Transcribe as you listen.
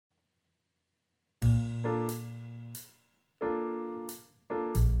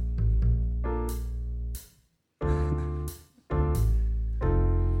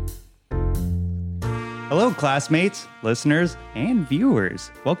Hello, classmates, listeners, and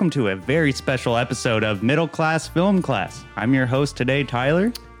viewers. Welcome to a very special episode of Middle Class Film Class. I'm your host today,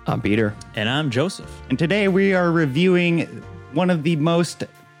 Tyler. I'm Peter. And I'm Joseph. And today we are reviewing one of the most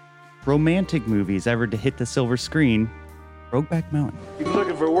romantic movies ever to hit the silver screen, Brokeback Mountain. If you're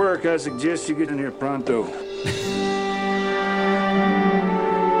looking for work, I suggest you get in here pronto.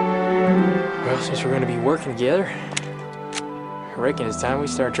 Well, since we're going to be working together, I reckon it's time we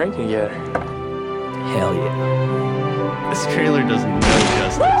start drinking together. Hell yeah. This trailer does no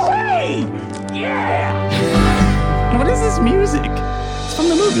justice. Hey! Yeah! What is this music? It's from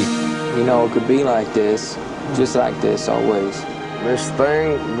the movie. You know, it could be like this, just like this always. This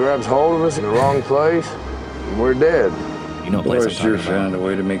thing grabs hold of us in the wrong place, and we're dead. You know, place I'm Boys sure talking about. found a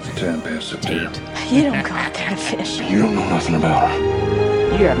way to make the time pass up there. You don't go out there and fish. You don't know nothing about her.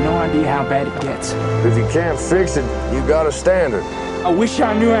 You have no idea how bad it gets. If you can't fix it, you gotta stand it. I wish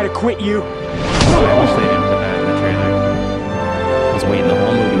I knew how to quit you. I wish they didn't put that in the trailer. I was waiting the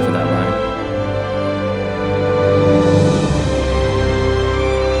whole movie for that line.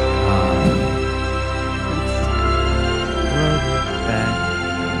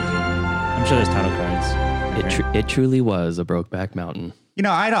 I'm sure there's title cards. It truly was a Brokeback Mountain. You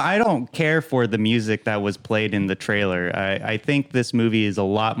know, I don't care for the music that was played in the trailer. I think this movie is a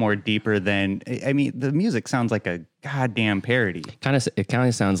lot more deeper than, I mean, the music sounds like a goddamn parody. It kind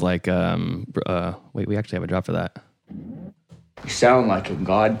of sounds like wait, we actually have a drop for that. You sound like a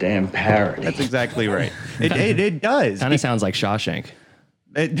goddamn parody. That's exactly right. It does. Kind of sounds like Shawshank.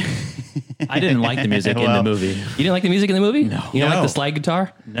 I didn't like the music in the movie. You didn't like the music in the movie? No. You don't No. like the slide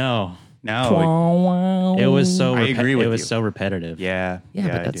guitar? No. No. It was so I agree with it was you. so repetitive. Yeah.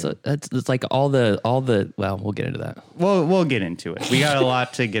 Yeah, but that's like all the well, we'll get into that. We'll get into it. We got a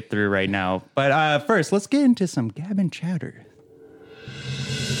lot to get through right now. But first, let's get into some gab and chatter.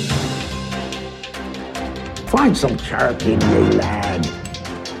 Find some charity, me lad.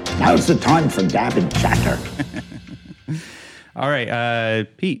 Now's the time for gab and chatter. All right,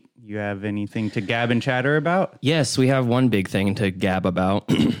 Pete, you have anything to gab and chatter about? Yes, we have one big thing to gab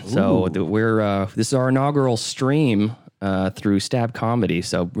about. So this is our inaugural stream through Stab Comedy.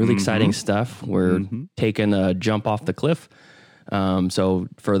 So really exciting stuff. We're taking a jump off the cliff. So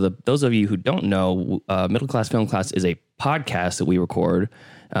for those of you who don't know, Middle Class Film Class is a podcast that we record.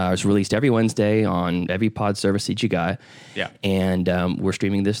 It's released every Wednesday on every pod service that you got. Yeah. And we're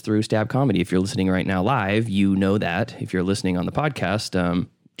streaming this through Stab Comedy. If you're listening right now live, you know that. If you're listening on the podcast,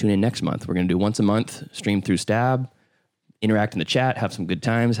 tune in next month. We're going to do once a month, stream through Stab, interact in the chat, have some good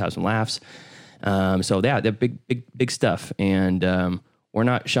times, have some laughs. So they're big stuff. And we're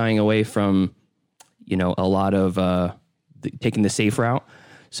not shying away from, a lot of taking the safe route.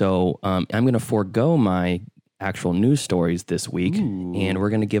 So I'm going to forego my actual news stories this week, and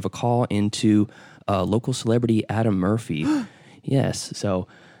we're going to give a call into local celebrity Adam Murphy. Yes. So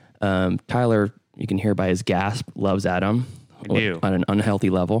Tyler, you can hear by his gasp, loves Adam. do. On an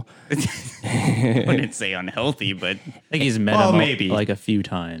unhealthy level. I wouldn't say unhealthy, but I think he's met him maybe like a few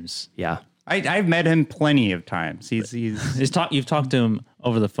times. Yeah. I've met him plenty of times. You've talked to him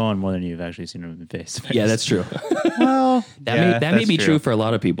over the phone more than you've actually seen him in face to face. Yeah, that's true. well, that may be true for a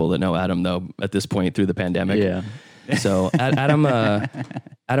lot of people that know Adam, though, at this point through the pandemic. Yeah. So Adam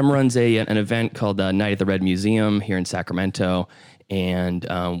runs an event called Night at the Red Museum here in Sacramento, and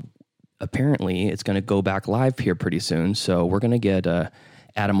apparently it's going to go back live here pretty soon. So we're going to get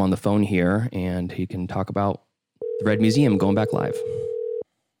Adam on the phone here, and he can talk about the Red Museum going back live.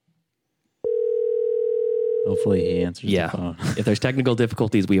 Hopefully he answers the phone. If there's technical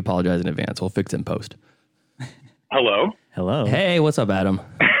difficulties, we apologize in advance. We'll fix it in post. Hello. Hello. Hey, what's up, Adam?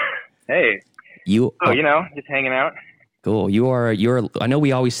 Hey. Just hanging out. Cool. You're. I know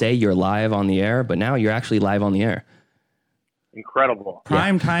we always say you're live on the air, but now you're actually live on the air. Incredible.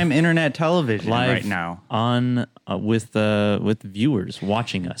 Primetime internet television Live right now on with viewers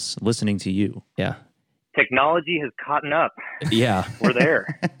watching us, listening to you. Yeah. Technology has caught up. Yeah. We're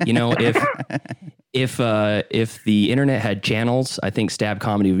there. If the internet had channels, I think Stab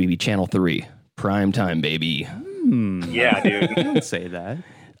Comedy would be channel 3. Primetime, baby. Yeah, dude. Don't say that.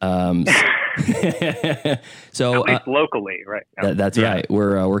 So at least locally, right? That's right.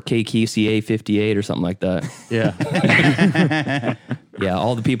 We're KQCA 58 or something like that. Yeah. Yeah.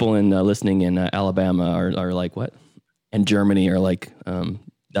 All the people listening in Alabama are like, what? And Germany are like,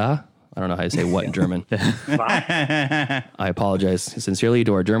 da? I don't know how to say what in German. I apologize sincerely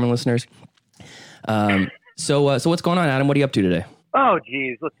to our German listeners. So what's going on, Adam? What are you up to today? Oh,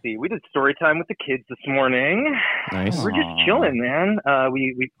 geez. Let's see. We did story time with the kids this morning. Nice. We're just chilling, man.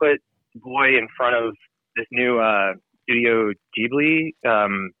 We put the boy in front of this new Studio Ghibli,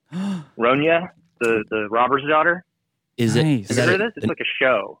 Ronya the robber's daughter. Is it? Nice. Is Have that you heard of this? It's like a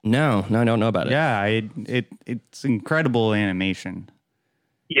show. No, I don't know about it. Yeah, it's incredible animation.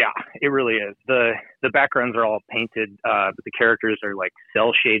 Yeah, it really is. The backgrounds are all painted, but the characters are like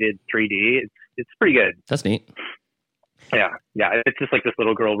cell shaded 3D. It's pretty good. That's neat. Yeah. It's just like this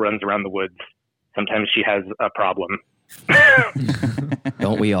little girl runs around the woods. Sometimes she has a problem.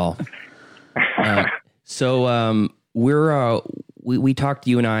 Don't we all? So we talked,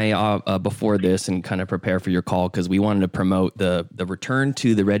 you and I, before this and kind of prepare for your call because we wanted to promote the return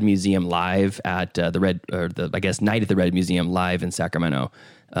to the Red Museum live at Night at the Red Museum live in Sacramento.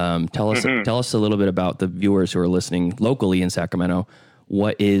 Tell us a little bit about the viewers who are listening locally in Sacramento.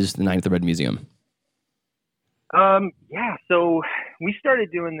 What is the Night at the Red Museum? So we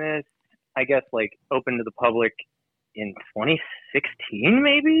started doing this, I guess, like open to the public in 2016,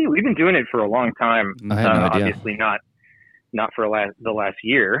 maybe. We've been doing it for a long time. I had no idea. Obviously not for the last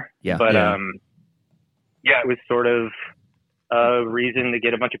year. Yeah. But it was sort of a reason to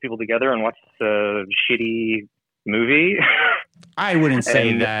get a bunch of people together and watch a shitty movie. I wouldn't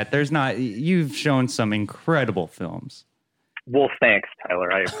say that. You've shown some incredible films. Well, thanks,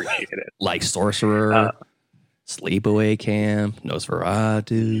 Tyler. I appreciate it. Like Sorcerer, Sleepaway Camp,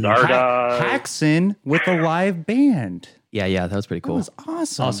 Nosferatu, Zardoz. Haxon with a live band. Yeah, that was pretty cool. That was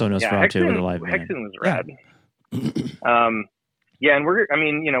awesome. Also Nosferatu with a live band. Hexen was rad. And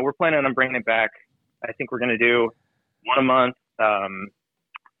we're planning on bringing it back. I think we're going to do one a month. I'm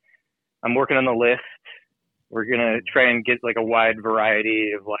working on the list. We're going to try and get like a wide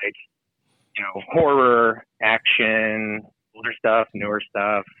variety of like, horror, action, older stuff, newer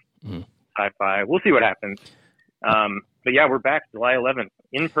stuff, sci-fi. We'll see what happens. But yeah, we're back July 11th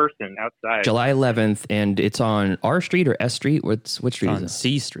in person outside. July 11th, and it's on R Street or S Street? Which street on is it?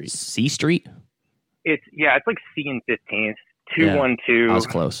 C Street. C Street? It's like C and 15th, 212 I was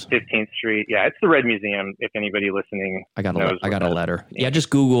close. 15th Street. Yeah, it's the Red Museum. If anybody listening, I got a letter. Yeah, just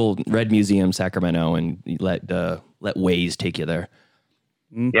Google Red Museum Sacramento and let Waze take you there.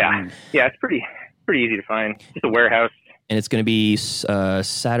 Yeah, it's pretty easy to find. It's a warehouse. And it's going to be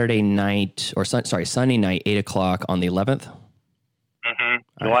Sunday night, 8 o'clock on the 11th.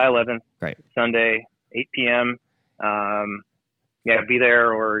 July 11th. Right. Sunday, 8 p.m. Be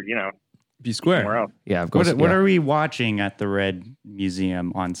there or, Be square. somewhere else. Yeah, of course. What are we watching at the Red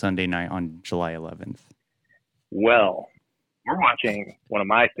Museum on Sunday night on July 11th? Well, we're watching one of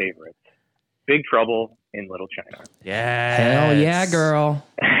my favorites, Big Trouble in Little China. Yeah. Hell yeah, girl.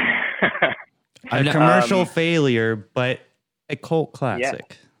 A commercial failure, but a cult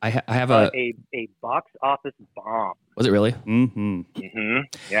classic. I have a box office bomb. Was it really? Mm-hmm.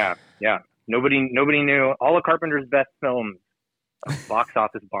 Yeah. Nobody knew. All of Carpenter's best films, a box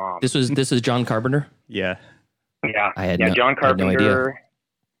office bomb. This is John Carpenter? Yeah. Yeah. John Carpenter,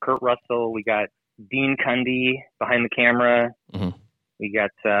 Kurt Russell. We got Dean Cundy behind the camera. Mm-hmm. We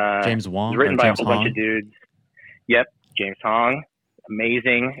got James Wong. written by a whole Hong. bunch of dudes. Yep, James Hong,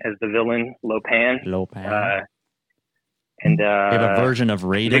 amazing as the villain Lopan. And we have a version of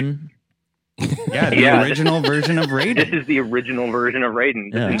Raiden. The original version of Raiden. This is the original version of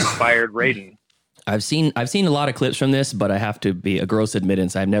Raiden. This inspired Raiden. I've seen a lot of clips from this, but I have to be a gross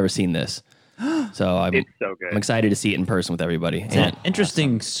admittance. I've never seen this, so it's so good. I'm excited to see it in person with everybody. It's an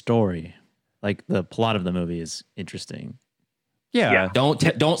interesting story. Like the plot of the movie is interesting. Yeah.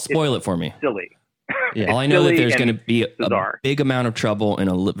 Don't spoil it for me. Silly. All I know that there's going to be bizarre. a big amount of trouble in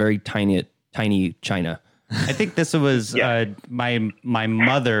a very tiny China. I think this was my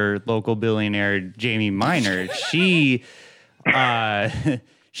mother, local billionaire Jamie Miner. She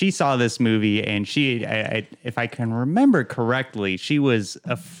saw this movie and she, if I can remember correctly, she was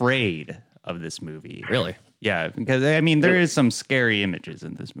afraid of this movie. Really? Yeah, because there is some scary images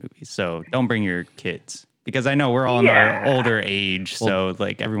in this movie, so don't bring your kids. Because I know we're all in our older age, so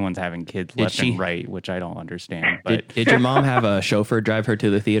like everyone's having kids left and right, which I don't understand. But did your mom have a chauffeur drive her to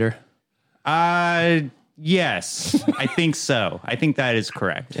the theater? Yes, I think so. I think that is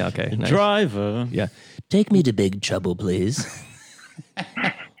correct. Yeah, okay. Nice. Driver. Yeah. Take me to Big Trouble, please.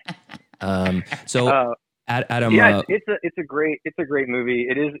 Adam. It's a great movie.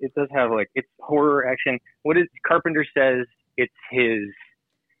 It does have it's horror action. Carpenter says it's his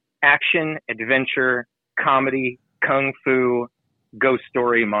action, adventure, comedy, kung fu, ghost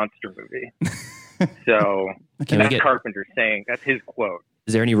story, monster movie. So that's Carpenter saying, that's his quote.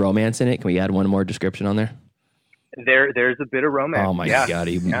 Is there any romance in it? Can we add one more description on there? There's a bit of romance. Oh my God,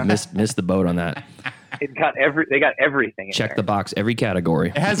 you missed the boat on that. They got everything in Check there. the box, every category.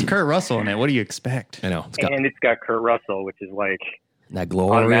 It has Kurt Russell in it. What do you expect? I know. It's got Kurt Russell, which is like that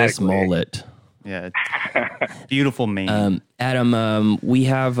glorious mullet. Yeah, beautiful mane. Adam, we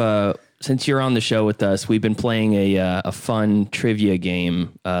have since you're on the show with us, we've been playing a fun trivia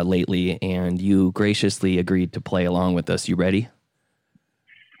game lately, and you graciously agreed to play along with us. You ready?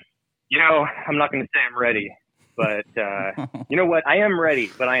 I'm not going to say I'm ready, but you know what? I am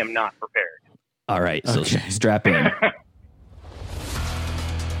ready, but I am not prepared. All right, so strap in.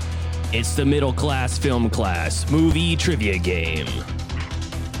 It's the Middle Class Film Class Movie Trivia Game.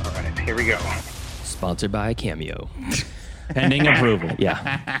 All right, here we go. Sponsored by Cameo. Pending approval.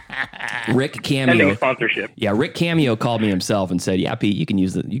 Yeah. Rick Cameo. Pending sponsorship. Yeah, Rick Cameo called me himself and said, "Yeah, Pete, you can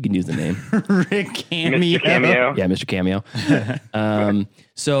use the name." Rick Cameo. Mr. Cameo. Yeah, Mr. Cameo.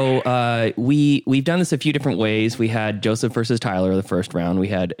 So we've done this a few different ways. We had Joseph versus Tyler the first round. We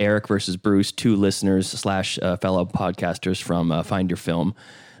had Eric versus Bruce, two listeners / fellow podcasters from Find Your Film,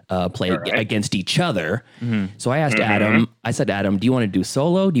 play against each other. Mm-hmm. So I asked Adam. I said, Adam, do you want to do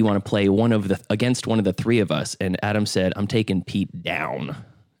solo? Do you want to play against one of the three of us? And Adam said, I'm taking Pete down.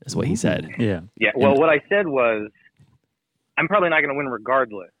 That's what he said. Yeah. Yeah. Well, what I said was, I'm probably not going to win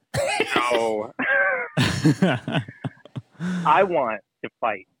regardless. So I want to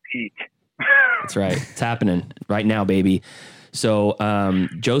fight Pete. That's right. It's happening right now, baby. So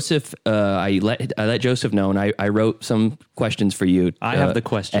Joseph, I let Joseph know, and I wrote some questions for you. I have the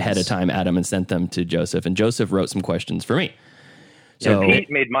questions ahead of time, Adam, and sent them to Joseph, and Joseph wrote some questions for me. So Pete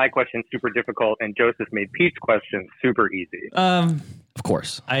made my questions super difficult, and Joseph made Pete's questions super easy. Of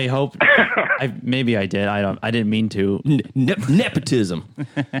course. I hope. Maybe I did. I didn't mean to. Nepotism,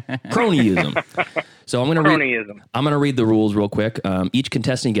 cronyism. So I'm going to read the rules real quick. Each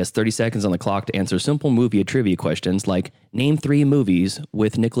contestant gets 30 seconds on the clock to answer simple movie or trivia questions like name 3 movies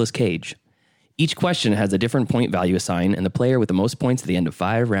with Nicolas Cage. Each question has a different point value assigned, and the player with the most points at the end of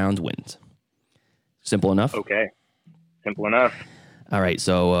 5 rounds wins. Simple enough? Okay. Simple enough. All right,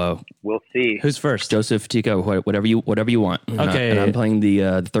 so we'll see. Who's first? Joseph, Tico, whatever you want. Okay. And I'm playing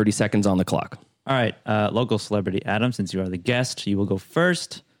the 30 seconds on the clock. All right, local celebrity Adam, since you are the guest, you will go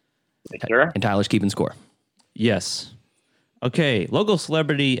first. Yes, sir. And Tyler's keeping score. Yes. Okay, local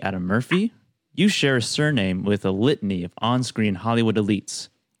celebrity Adam Murphy, you share a surname with a litany of on-screen Hollywood elites.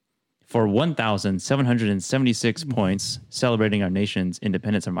 For 1,776 points, celebrating our nation's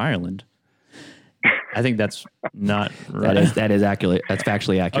independence from Ireland. I think that's not right. That is accurate. That's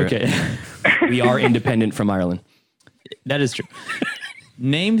factually accurate. Okay. We are independent from Ireland. That is true.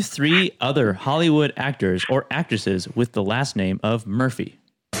 Name 3 other Hollywood actors or actresses with the last name of Murphy.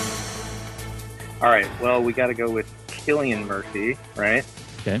 All right. Well, we got to go with Cillian Murphy, right?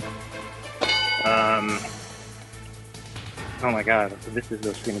 Okay. Oh my God, this is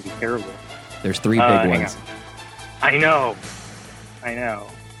just going to be terrible. There's 3 big ones. I know.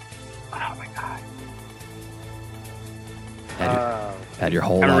 Oh my God. Had your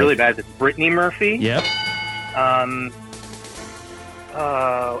whole life. I'm really bad at this. Brittany Murphy. Yep.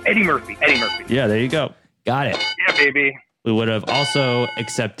 Eddie Murphy. Yeah, there you go. Got it. Yeah, baby. We would have also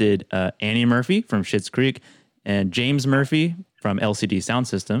accepted Annie Murphy from Schitt's Creek and James Murphy from LCD Sound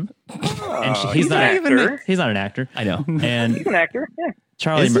System. And he's not an actor. He's not an actor. I know. And he's an actor. Yeah.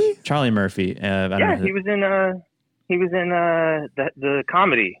 Charlie Murphy. He was in the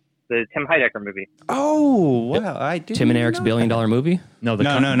comedy, the Tim Heidecker movie. Oh, wow. I did. Tim and Eric's $1 billion movie? No, the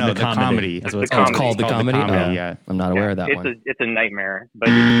comedy. That's what it's called. The comedy? Yeah. I'm not aware of that one. It's a nightmare, but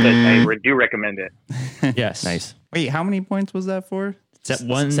I do recommend it. Yes. Nice. Wait, how many points was that for?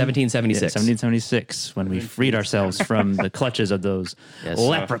 1776. 1776, when we freed ourselves from the clutches of those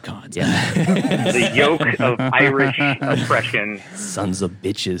leprechauns. Yeah. The yoke of Irish oppression. Sons of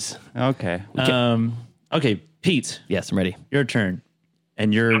bitches. Okay. Okay, Pete. Yes, I'm ready. Your turn.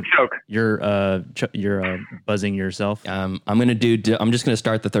 And you're buzzing yourself. I'm just gonna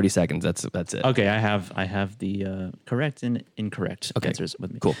start the 30 seconds. That's it. Okay, I have the correct and incorrect answers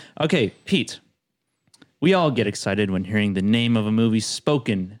with me. Cool. Okay, Pete. We all get excited when hearing the name of a movie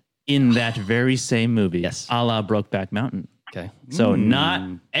spoken in that very same movie. Yes. A la Brokeback Mountain. Okay. So not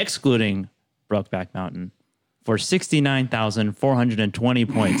excluding Brokeback Mountain for 69,420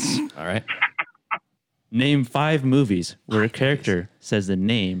 points. All right. Name 5 movies where a character says the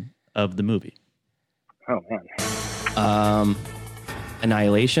name of the movie. Oh, man.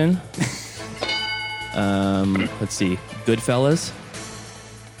 Annihilation. Let's see. Goodfellas.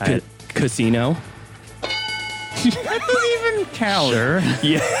 Casino. That doesn't even count. Sure.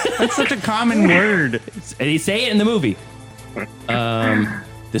 Yeah. That's such a common word. And he say it in the movie.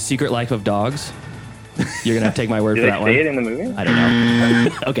 The Secret Life of Dogs. You're gonna have to take my word for that one. Did they say it in the movie? I don't know.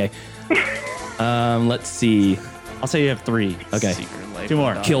 Okay. Let's see. I'll say you have 3. Okay. 2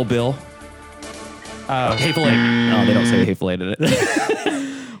 more. Kill Bill. Hateful Eight. No, they don't say Hateful Eight in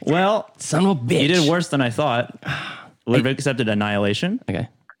it. Well, son of a bitch. You did worse than I thought. Would have accepted Annihilation. Okay.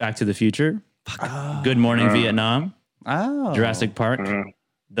 Back to the Future, Good Morning Vietnam, Jurassic Park,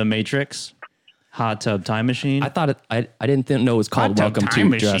 The Matrix, Hot Tub Time Machine. I thought I didn't know it was called Welcome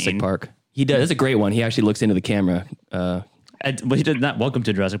to Jurassic Park. He does. It's a great one. He actually looks into the camera. Well, he did not Welcome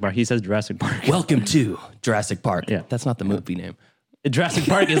to Jurassic Park. He says Jurassic Park. Welcome to Jurassic Park. Yeah. That's not the movie name. Jurassic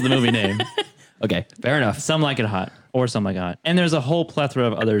Park is the movie name. Okay, fair enough. Some Like It Hot or Some Like It Hot. And there's a whole plethora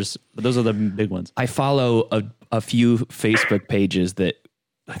of others, but those are the big ones. I follow a few Facebook pages that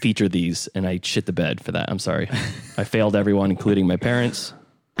feature these, and I shit the bed for that. I'm sorry. I failed everyone, including my parents.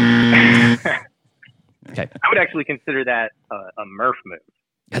 Okay. I would actually consider that a Murph move.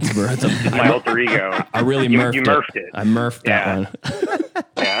 That's my alter ego. I really murphed you murphed it. I murphed that one.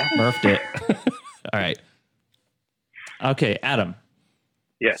 Yeah. Murphed it. All right. Okay, Adam.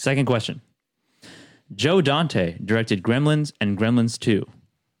 Yes. Second question. Joe Dante directed Gremlins and Gremlins 2.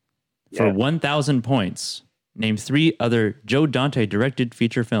 For 1,000 points, name 3 other Joe Dante directed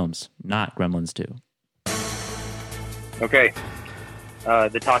feature films, not Gremlins 2. Okay.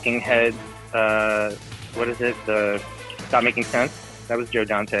 The Talking Heads. What is it? The Stop Making Sense. That was Joe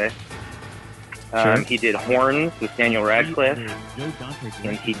Dante. Sure. He did Horns with Daniel Radcliffe. Joe Dante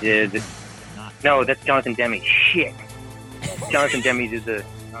And he did... No, that's Jonathan Demme. Shit. Jonathan Demme did the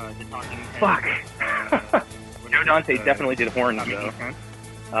Talking Heads. Fuck. Joe Dante definitely did Horns, though.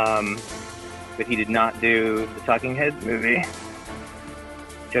 But he did not do the Talking Heads movie.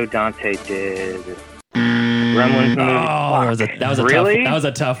 Joe Dante did... Gremlins movie. Oh, that was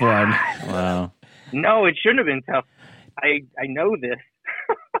a tough one. Wow. No, it shouldn't have been tough. I know this.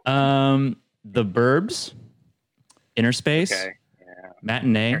 The Burbs, Inner Space,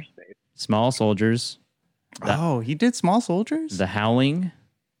 Matinee, Small Soldiers. He did Small Soldiers? The Howling,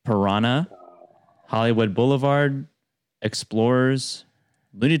 Piranha, Hollywood Boulevard, Explorers,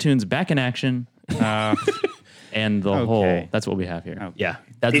 Looney Tunes Back in Action, and the whole. That's what we have here. Okay. Yeah.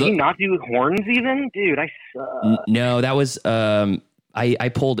 Did he not do Horns even? Dude, I suck. No, that was... I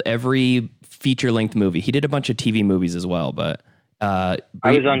pulled every feature-length movie. He did a bunch of TV movies as well, but... I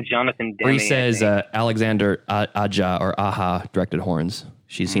was on Jonathan Demme. Bree says Alexander Aja or Aja directed Horns.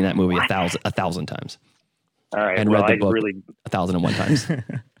 She's seen that movie 1,000 times. All right. And read the book 1,001 times.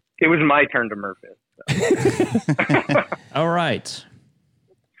 It was my turn to Murph it. So. All right.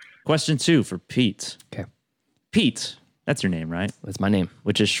 Question 2 for Pete. Okay. Pete, that's your name, right? That's my name.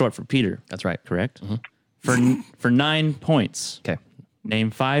 Which is short for Peter. That's right. Correct? Mm-hmm. For 9 points. Okay. Name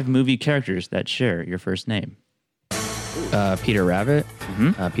 5 movie characters that share your first name. Peter Rabbit,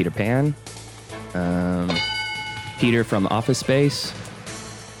 Peter Pan, Peter from Office Space.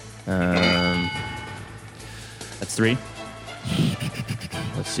 That's 3.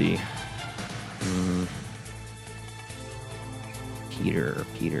 Let's see. Peter.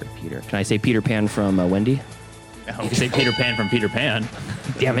 Can I say Peter Pan from Wendy? You can say Peter Pan from Peter Pan.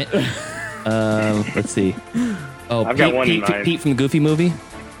 Damn it. Let's see. Oh, I've got one in mind. Pete from the Goofy movie.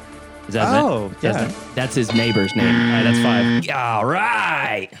 Is that it? That's his neighbor's name. All right, that's 5. Yeah, all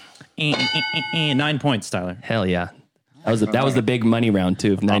right. 9 points, Tyler. Hell yeah. That was the big money round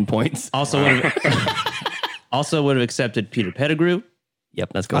too of 9 points. Also would have accepted Peter Pettigrew.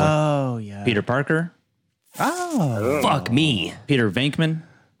 Yep, that's good. Oh, yeah. Peter Parker. Fuck me. Peter Venkman.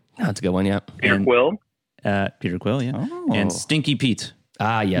 That's a good one, yeah. Peter Quill. Peter Quill, yeah. And Stinky Pete.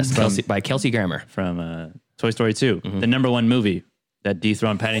 Ah, yes, by Kelsey Grammer. From Toy Story 2. The number 1 movie that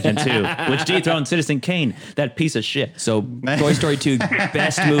dethroned Paddington 2, which dethroned Citizen Kane, that piece of shit. So Toy Story 2,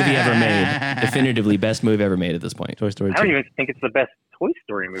 best movie ever made. Definitively best movie ever made at this point. Toy Story 2. I don't even think it's the best Toy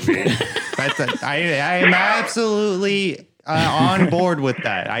Story movie. I am absolutely on board with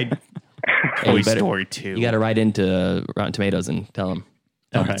that. Toy Story 2. You got to write into Rotten Tomatoes and tell them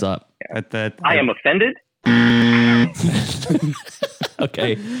what's up. I am offended.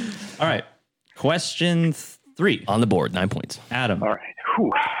 Okay. All right. Question 3. On the board, 9 points. Adam. All right.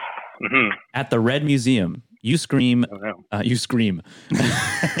 Whew. Mm-hmm. At the Red Museum, you scream. You scream.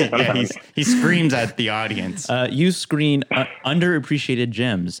 Yeah, he screams at the audience. You screen underappreciated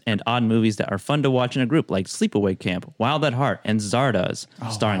gems and odd movies that are fun to watch in a group, like Sleepaway Camp, Wild at Heart, and Zardoz,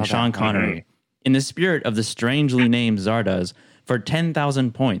 starring Sean Connery. In the spirit of the strangely named Zardoz, for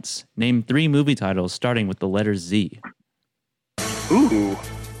 10,000 points, name 3 movie titles starting with the letter Z. Ooh.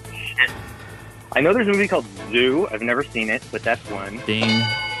 Shit. I know there's a movie called Zoo. I've never seen it, but that's one. Ding.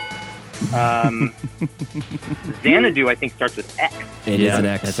 Xanadu, I think, starts with X. It is an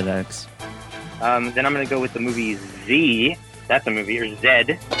X. It's an X. Then I'm going to go with the movie Z. That's a movie. Or Z,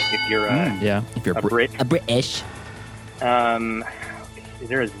 if you're if you're a Brit. A British. Is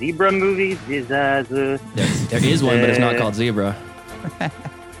there a zebra movie? There is one, but it's not called Zebra.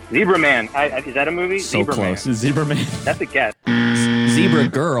 Zebra Man. Is that a movie? So Zebra close. Man. Zebra Man. That's a guess. Zebra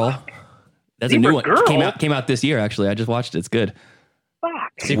Girl. That's Zebra a new one. Girl? Came out this year, actually. I just watched it. It's good.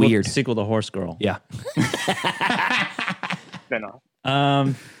 Fuck. Weird. Sequel to Horse Girl. Yeah. Spin-off.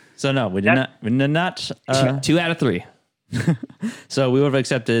 So no, we did not. 2 out of 3. So we would have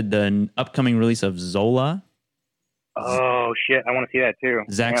accepted the upcoming release of Zola, Oh shit! I want to see that too.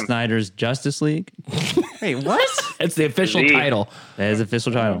 Zack Damn. Snyder's Justice League. Wait, what? It's the official title. That is the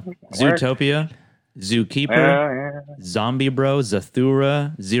official title. Zootopia, Zookeeper, Zombie Bro,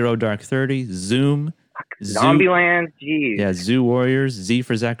 Zathura, Zero Dark 30, Zoom, Zombieland. Jeez. Yeah, Zoo Warriors, Z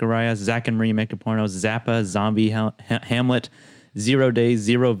for Zachariah, Zack and Marie Make a Porno, Zappa, Zombie Hamlet, 0 Days,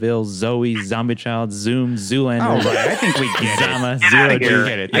 Zeroville, Zoe, Zombie Child, Zoom, Zoolander. Oh, right. I think we get Zama, it. Zero I Days.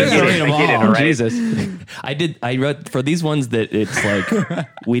 get it. I I get read it. them I get it, all. all right. Jesus. I wrote for these ones that it's like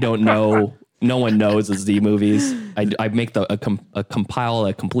we don't know. No one knows the Z movies. I make compile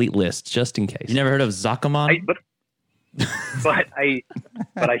a complete list just in case. You never heard of Zakamon? But I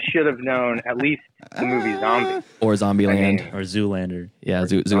should have known at least the movie Zombie or Zombieland Or Zoolander. Yeah,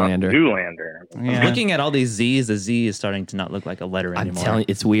 Zoolander. Zoolander. Yeah. Looking at all these Z's, the Z is starting to not look like a letter I'm anymore. telling you,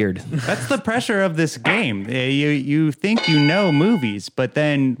 it's weird. That's the pressure of this game. You think you know movies, but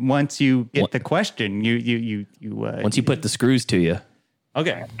then once you get the question, you Once you put the screws to you.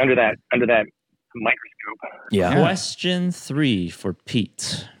 Okay. Under that microscope. Yeah. Question 3 for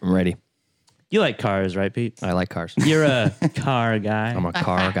Pete. I'm ready. You like cars, right, Pete? I like cars. You're a car guy. I'm a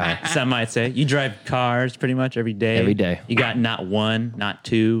car guy. Some might say. You drive cars pretty much every day. Every day. You got not 1, not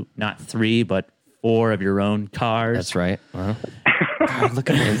 2, not 3, but 4 of your own cars. That's right. Uh-huh. God, look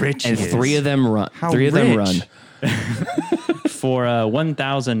at how rich And he is. 3 of them run. How 3 of them rich. run. For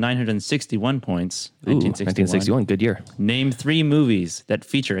 1,961 points. Ooh, 1961. 1961. Good year. Name 3 movies that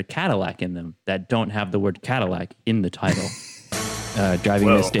feature a Cadillac in them that don't have the word Cadillac in the title. Driving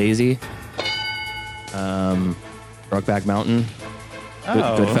Whoa. Miss Daisy. Brokeback Mountain.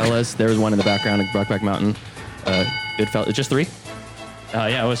 Goodfellas. There was one in the background of Brokeback Mountain. Goodfellas. It's just 3?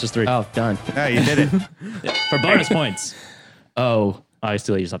 Yeah, it was just 3. Oh, done. Oh, you did it. For bonus points. Oh, I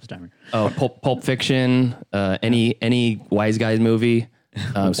still use up the timer. Pulp Fiction. Any Wise Guys movie.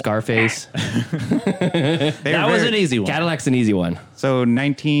 Scarface. That was an easy one. Cadillac's an easy one. So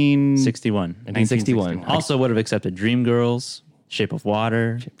 1961. 1961. Also would have accepted Dreamgirls, Shape of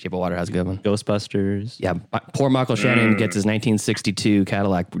Water, Shape of Water has a good one. Ghostbusters. Yeah, poor Michael Shannon gets his 1962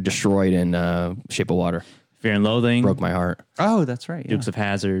 Cadillac destroyed in Shape of Water. Fear and Loathing, Broke my heart. Oh, that's right. Yeah. Dukes of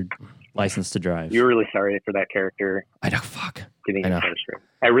Hazzard, License to Drive. You're really sorry for that character I know, fuck. getting I know. incarcerated.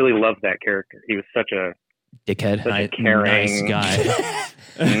 I really loved that character. He was such a Dickhead. Such a caring nice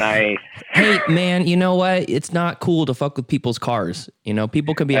guy. nice. Hey, man, you know what? It's not cool to fuck with people's cars. You know,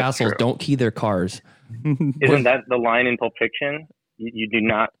 people can be That's assholes. true. Don't key their cars. Isn't that the line in Pulp Fiction? You do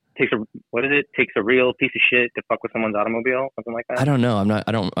not takes a real piece of shit to fuck with someone's automobile, something like that. I don't know.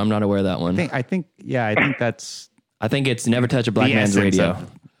 I'm not aware of that one. I think that's I think it's Never Touch a Black the Man's essence Radio. of-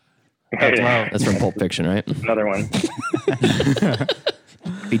 That's from Pulp Fiction, right? Another one.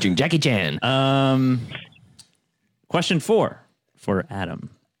 Featuring Jackie Chan. Question 4 for Adam.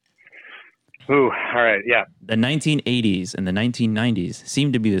 Ooh, all right, yeah. The 1980s and the 1990s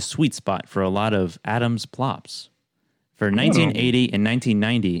seem to be the sweet spot for a lot of Adam's plops. For 1980 and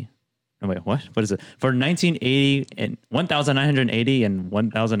 1990, no wait, what? What is it? For 1980 and 1,980 and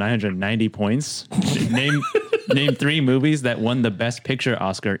 1,990 points, name 3 movies that won the Best Picture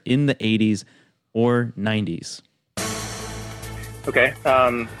Oscar in the 80s or 90s. Okay.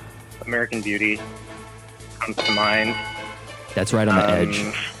 American Beauty comes to mind. That's right on the edge.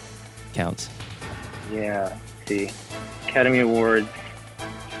 Counts. Yeah. Let's see. Academy Awards.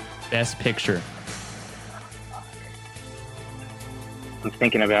 Best Picture. I'm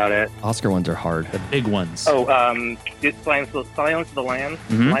thinking about it. Oscar ones are hard. The big ones. Oh, Silence of the Lambs.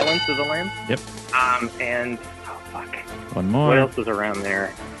 Mhm. Silence of the Lambs. Yep. And fuck. One more. What else was around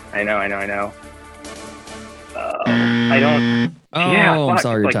there? I know. I don't. Oh, Yeah, I'm fuck,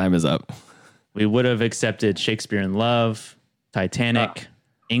 sorry, your like- time is up. We would have accepted Shakespeare in Love, Titanic,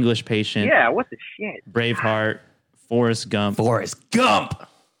 English Patient, Yeah. What the shit? Braveheart, Forrest Gump, Forrest Gump.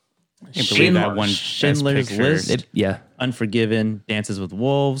 I can't believe that one Schindler's Best Picture. List, Yeah, Unforgiven, Dances with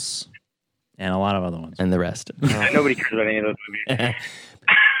Wolves, and a lot of other ones. and the rest. Nobody cares about any of those movies.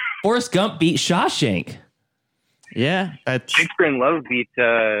 Forrest Gump beat Shawshank. Yeah, That's Shakespeare in Love beat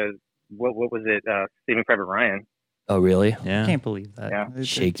what was it? Saving Private Ryan. Oh, really? I yeah. can't believe that. Yeah.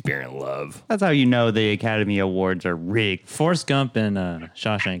 Shakespeare in Love. That's how you know the Academy Awards are rigged. Forrest Gump and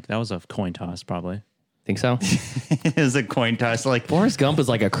Shawshank. That was a coin toss, probably. Think so? It was a coin toss. Like, Forrest Gump is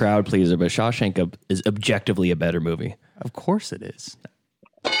like a crowd pleaser, but Shawshank is objectively a better movie. of course it is.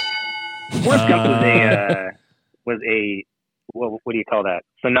 Forrest Gump was a what do you call that?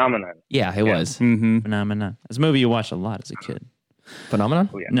 Phenomenon. Yeah, it was. Mm-hmm. Phenomenon. It's a movie you watched a lot as a kid. Phenomenon?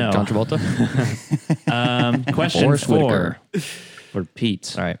 Oh, yeah. No. John Travolta? Question Forrest 4 Whitaker. for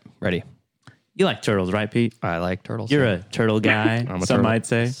Pete. All right, ready. You like turtles, right, Pete? I like turtles. You're a turtle guy, I'm a some turtle. might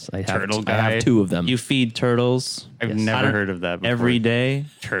say. I have two of them. You feed turtles I've Yes. never heard of that before. every day.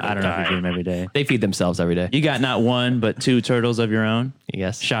 Turtle I don't know if you guy. feed them every day. They feed themselves every day. You got not one, but 2 turtles of your own.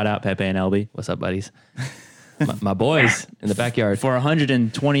 Yes. Shout out Pepe and Elby. What's up, buddies? my boys in the backyard. For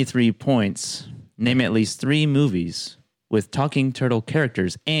 123 points, name at least 3 movies with talking turtle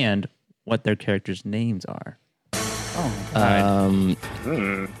characters and what their characters' names are.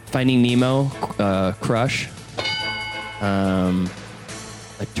 Finding Nemo, Crush, a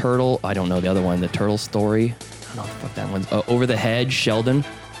turtle. I don't know the other one. The Turtle Story. I don't know what the fuck that one's. Over the Hedge, Sheldon.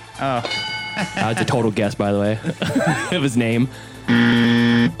 Oh, It's a total guess, by the way, of his name.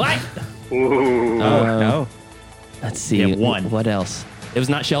 What? Ooh. no. Let's see. Yeah, one. What else? It was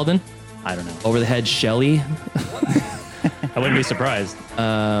not Sheldon. I don't know. Over the Hedge, Shelley. I wouldn't be surprised.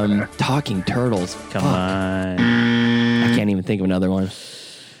 Talking turtles. Come Fuck. on. I can't even think of another one.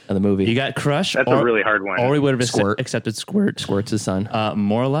 Another movie. You got Crush. That's a really hard one. Or we would have Squirt. accepted Squirt. Squirt's his son.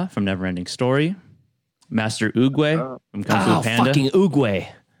 Morla from Neverending Story. Master Oogway from Kung Fu Panda. Fucking Oogway.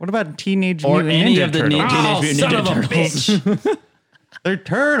 What about Teenage or Mutant any Ninja of the Turtles? Teenage Mutant son Ninja of a Turtles. They're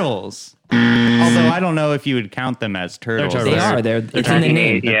turtles. Although I don't know if you would count them as turtles. turtles. They are. They're it's in the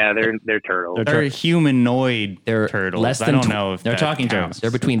name. Yeah, they're turtles. They're humanoid They're turtles. less I than don't tw- know if they're that talking counts. turtles.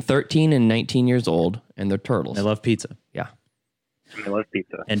 They're between 13 and 19 years old, and they're turtles. They love pizza Yeah. I love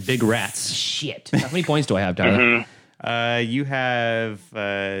pizza. and big rats. Shit. How many points do I have, Tyler? You have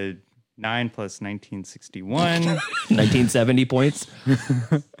 9 plus 1961. 1970 points.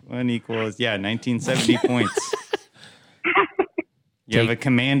 1 equals, 1970 points. You have Take- a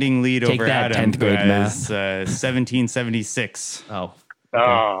commanding lead take over that, Adam, 10th grade who has math. 1776. Oh.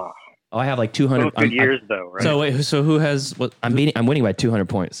 Oh, I have like 200. both good years though, right? So wait, so who has what? I'm winning by 200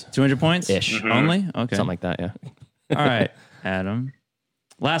 points. 200 points Ish. only? Okay, Something like that, yeah. All right, Adam.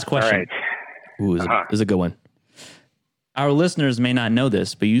 Last All question. right. Ooh, this is a good one. Our listeners may not know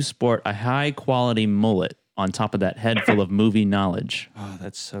this, but you sport a high quality mullet on top of that head full of movie knowledge. Oh,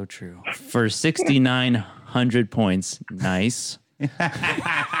 that's so true. For 6,900 points, nice.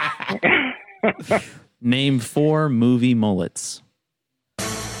 Name 4 movie mullets.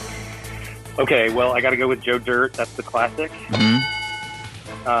 Okay, well, I got to go with Joe Dirt. That's the classic. Mm-hmm.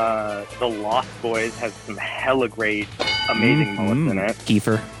 The Lost Boys has some hella great, amazing mullets in it,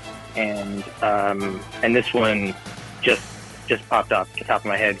 Kiefer. and this one just popped up to the top of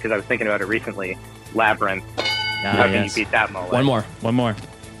my head because I was thinking about it recently. Labyrinth. How can you Yes. beat that mullet? One more. One more.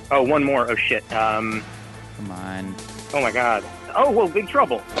 Oh, one more. Oh shit. Come on. Oh my god. Oh, well, Big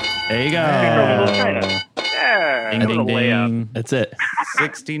Trouble. There you go. Big Trouble in Little China. Yeah. Ding, that was ding, a layup. ding. That's it.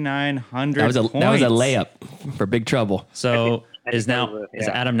 6,900 That was a points. layup for Big Trouble. So I is think now that was is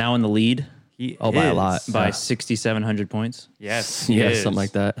yeah. Adam now in the lead He Oh, by a is. lot. by Yeah. 6,700 points? Yes. he Yeah, is. something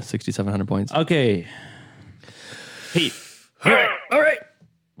like that. 6,700 points. Okay. Pete, All right.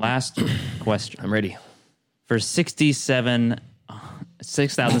 last question. I'm ready. For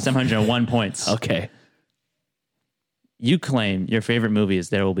 6,701 points. Okay. You claim your favorite movie is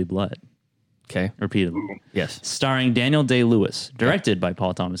There Will Be Blood, Okay. repeatedly. Yes. Starring Daniel Day-Lewis, directed by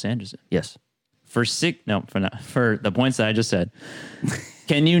Paul Thomas Anderson. Yes. For the points that I just said,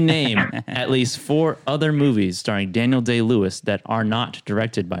 can you name at least 4 other movies starring Daniel Day-Lewis that are not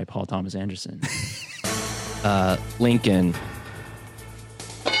directed by Paul Thomas Anderson? Lincoln.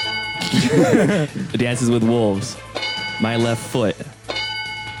 Dances with Wolves. My Left Foot.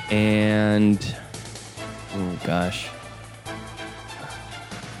 And oh gosh, I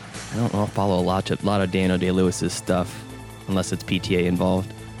don't know. I'll follow a lot of Daniel Day-Lewis's stuff, unless it's PTA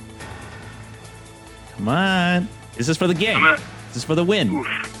involved. Come on. This is for the game. This is for the win.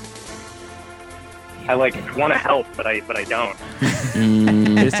 I want to help, but I don't.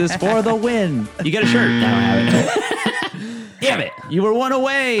 This is for the win. You get a shirt. Now I have it. Damn it. You were one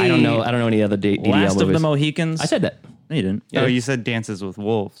away. I don't know any other DDL Last movies. of the Mohicans. I said that. No, you didn't. Oh, you said Dances with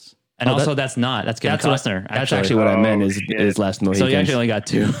Wolves. And Oh, also, that's Kevin Costner. That's actually what I meant is Last Mohicans. So you actually only got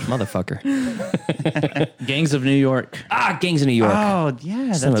 2. Motherfucker. Gangs of New York. Gangs of New York. Oh, yeah,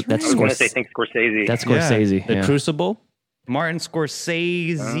 that's Son of- right. that's I was going to Scors- say think Scorsese. That's Scorsese. The yeah. Crucible. Martin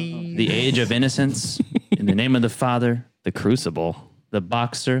Scorsese. The Age of Innocence. In the Name of the Father. The Crucible. The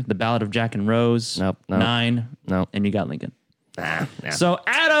Boxer. The Ballad of Jack and Rose. Nope, no. 9. No. And you got Lincoln. Nah. So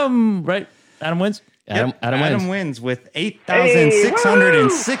Adam, right? Adam wins. Adam wins. Wins with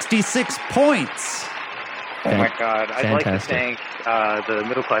 8,666 points. Oh my God. I'd like to thank the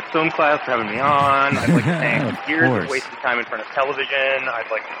middle class film class for having me on. I'd like to thank years of wasted time in front of television. I'd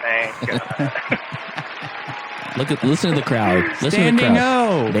like to thank Listen to the crowd. Listen to the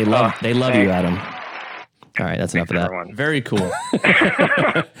crowd. They love you, Adam. All right, that's enough of that. Everyone. Very cool.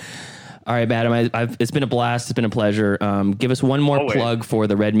 All right, Adam, it's been a blast. It's been a pleasure. Give us one more plug for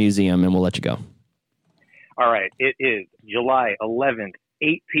the Red Museum, and we'll let you go. All right. It is July 11th,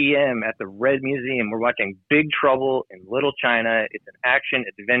 8 p.m. at the Red Museum. We're watching Big Trouble in Little China. It's an action,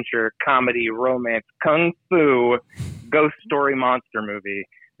 adventure, comedy, romance, kung fu, ghost story monster movie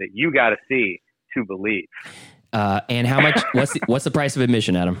that you got to see to believe. And how much? What's the price of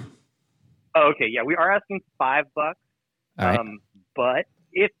admission, Adam? Oh, okay. Yeah, we are asking $5. All right. But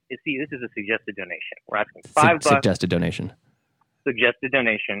this is a suggested donation. We're asking $5. Suggested donation.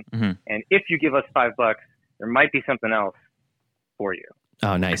 Mm-hmm. And if you give us $5, there might be something else for you.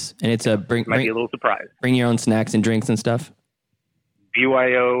 Oh, nice. And it's might be a little surprise. Bring your own snacks and drinks and stuff.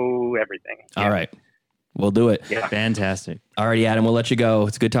 BYO everything. Yeah. All right. We'll do it. Yeah. Fantastic. All righty, Adam. We'll let you go.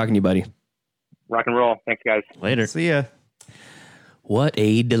 It's good talking to you, buddy. Rock and roll. Thanks, guys. Later. See ya. What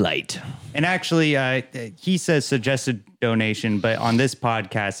a delight. And actually, he says suggested donation, but on this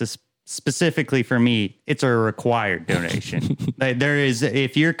podcast, specifically for me, it's a required donation. There is,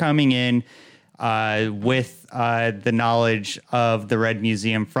 if you're coming in with the knowledge of the Red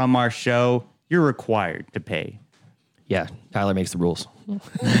Museum from our show, you're required to pay. Yeah, Tyler makes the rules.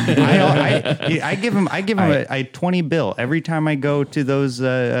 I give him a 20 bill every time I go to those.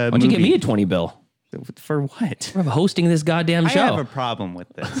 Why don't you give me a 20 bill? For what? I'm hosting this goddamn show. I have a problem with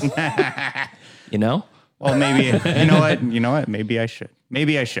this. You know? Well, maybe, you know what? Maybe I should.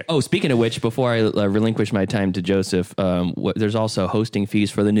 Oh, speaking of which, before I relinquish my time to Joseph, there's also hosting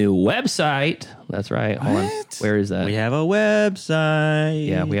fees for the new website. That's right. Hold on. Where is that? We have a website.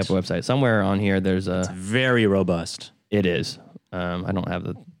 Yeah, we have a website. Somewhere on here, there's a... It's very robust. It is. I don't have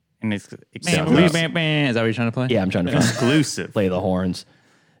the... And it's exclusive. Is that what you're trying to play? Yeah, I'm trying to exclusive. Play the horns.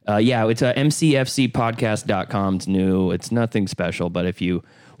 Yeah, it's MCFCpodcast.com. It's new. It's nothing special, but if you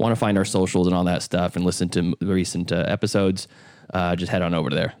want to find our socials and all that stuff and listen to recent episodes, just head on over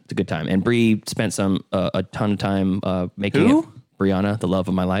there. It's a good time. And Bree spent a ton of time making it. Brianna, the love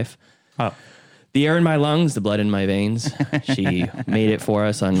of my life. Oh. The air in my lungs, the blood in my veins. She made it for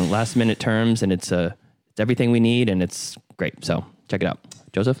us on last minute terms, and it's everything we need, and it's great. So check it out.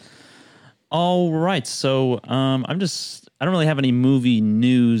 Joseph? All right. So I don't really have any movie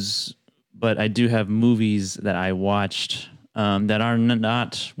news, but I do have movies that I watched that are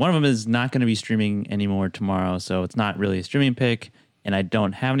not, one of them is not going to be streaming anymore tomorrow. So it's not really a streaming pick, and I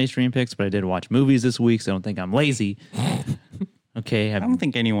don't have any streaming picks, but I did watch movies this week. So I don't think I'm lazy. Okay. I don't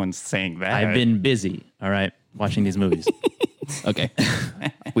think anyone's saying that. I've been busy. All right. Watching these movies. Okay.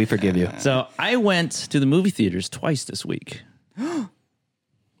 We forgive you. So I went to the movie theaters twice this week.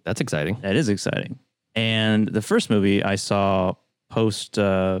 That's exciting. That is exciting. And the first movie I saw almost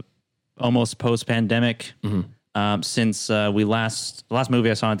post-pandemic, since the last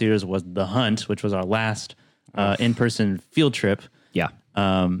movie I saw in theaters was The Hunt, which was our last in-person field trip. Yeah.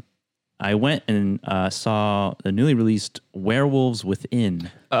 I went and saw the newly released Werewolves Within.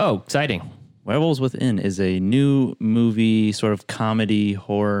 Oh, exciting. Werewolves Within is a new movie, sort of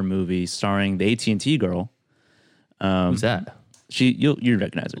horror movie starring the AT&T girl. Who's that? You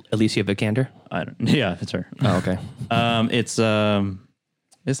recognize her. Alicia Vikander? Yeah, it's her. Oh, okay. It's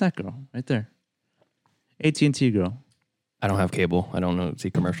that girl right there. AT&T girl. I don't have cable. I don't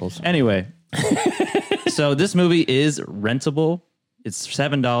see commercials. Anyway, so this movie is rentable. It's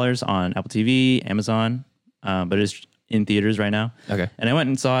 $7 on Apple TV, Amazon, but it's in theaters right now. Okay. And I went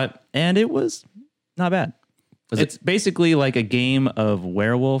and saw it, and it was not bad. It's basically like a game of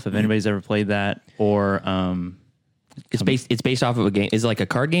werewolf, if anybody's ever played that, or... It's based off of a game. Is it like a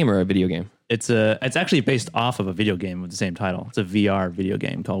card game or a video game? It's actually based off of a video game with the same title. It's a VR video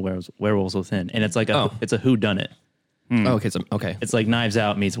game called Werewolves Within, and it's like it's a whodunit. Oh, okay. It's like Knives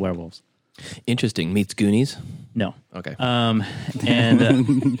Out meets werewolves. Interesting. Meets Goonies? No. Okay. And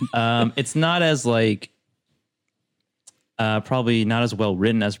it's not as probably not as well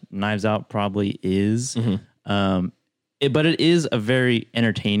written as Knives Out probably is. Mm-hmm. But it is a very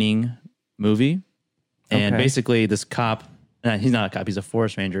entertaining movie. And basically this cop, he's not a cop, he's a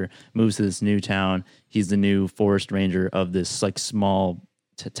forest ranger, moves to this new town. He's the new forest ranger of this like small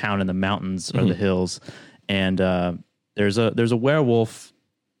town in the mountains or the hills. And there's a werewolf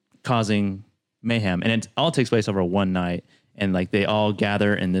causing mayhem. And it all takes place over one night. And like they all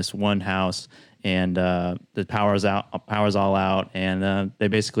gather in this one house, and the power's all out. And they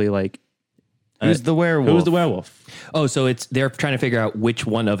basically like Who's the werewolf? Who's the werewolf? Oh, so they're trying to figure out which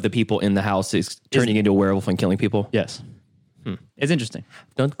one of the people in the house is turning into a werewolf and killing people? Yes. It's interesting.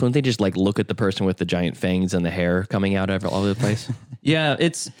 Couldn't they just like look at the person with the giant fangs and the hair coming out all over the place? Yeah,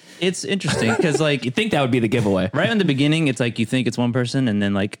 it's interesting because like You think that would be the giveaway? right in the beginning, it's like you think it's one person, and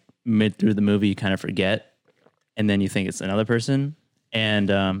then like mid through the movie, you kind of forget, and then you think it's another person, and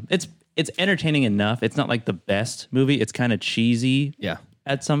it's entertaining enough. It's not like the best movie. It's kind of cheesy, Yeah.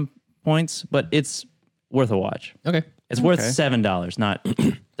 at some points, but it's worth a watch. Okay. It's worth $7, not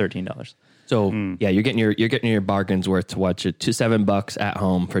 $13. So yeah, you're getting your bargains worth to watch it. $7 at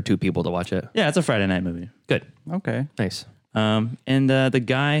home for 2 people to watch it. Yeah, it's a Friday night movie. Good. Okay. Nice. And the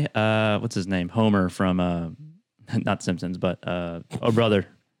guy, what's his name? Homer from not Simpsons, but Oh Brother,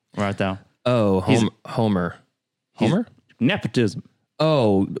 Where Art Thou? Oh, Homer. Homer? Nepotism.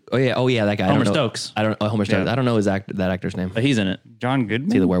 Oh yeah, that guy. Homer Stokes. I don't know Homer Stokes. Yeah. I don't know that actor's name. But he's in it. John Goodman?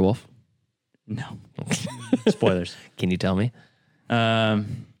 Is he the werewolf? No. Spoilers. Can you tell me? No,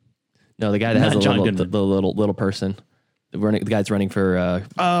 No, the guy that has Not John the Goodman. little person. The guy's running for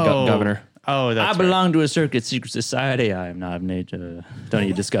governor. Oh, that's I belong to a circuit secret society. I am not of age. Don't need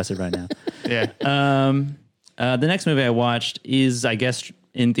to discuss it right now. right. Yeah. The next movie I watched is, I guess,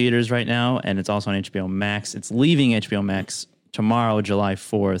 in theaters right now, and it's also on HBO Max. It's leaving HBO Max tomorrow, July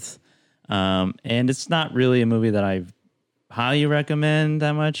 4th. And it's not really a movie that I highly recommend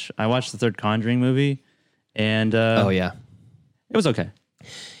that much. I watched the third Conjuring movie, and Oh yeah, it was okay.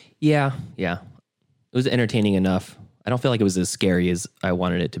 yeah. It was entertaining enough. I don't feel like it was as scary as I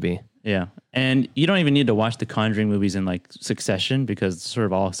wanted it to be. Yeah. And you don't even need to watch the Conjuring movies in like succession because it's sort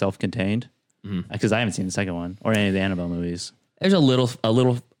of all self-contained. Because I haven't seen the second one or any of the Annabelle movies. There's a little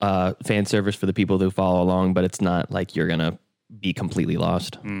fan service for the people who follow along, but it's not like you're gonna be completely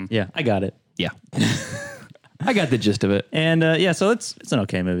lost. Yeah, I got it. Yeah, I got the gist of it. And yeah, so it's an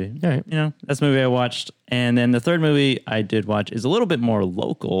okay movie. All right. You know, that's the movie I watched. And then the third movie I did watch is a little bit more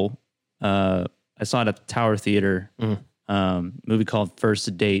local. I saw it at the Tower Theater, movie called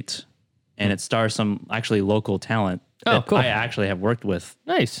First Date, and it stars some actually local talent that cool. I actually have worked with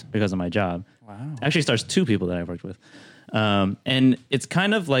Nice. because of my job. Wow. Actually stars 2 people that I've worked with. And it's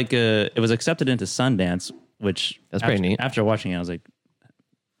kind of like it was accepted into Sundance, which That's pretty neat. After watching it, I was like,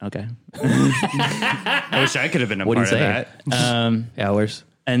 okay. I wish I could have been a What do part you of say? that. Yeah, where's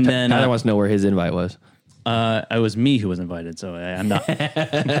And then Tyler wants to know where his invite was. it was me who was invited, so I'm not.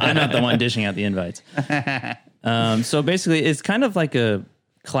 I'm not the one dishing out the invites. So basically, it's kind of like a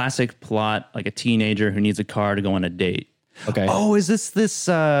classic plot, like a teenager who needs a car to go on a date. Okay. Oh, is this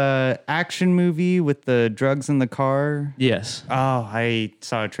action movie with the drugs in the car? Yes. Oh, I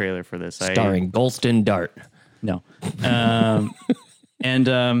saw a trailer for this. Starring Golston Dart. No.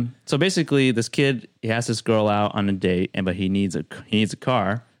 So basically, this kid, he has this girl out on a date, but he needs a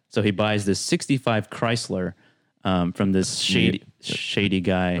car, so he buys this '65 Chrysler from this shady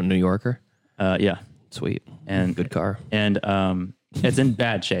guy. A New Yorker. Yeah, Sweet. and Good car. and it's in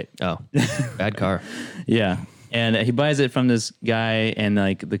bad shape. Oh, bad car. Yeah, and he buys it from this guy, and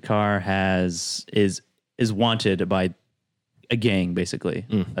like the car is wanted by a gang, basically,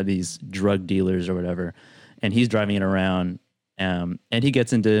 of these drug dealers or whatever, and he's driving it around, and he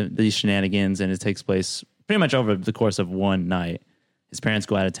gets into these shenanigans, and it takes place pretty much over the course of one night. His parents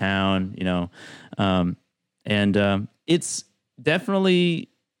go out of town, you know, and it's definitely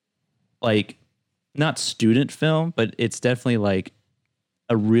like not student film, but it's definitely like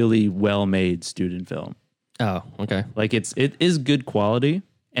a really well-made student film. Oh, okay. Like it is good quality,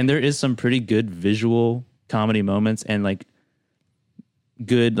 and there is some pretty good visual comedy moments and like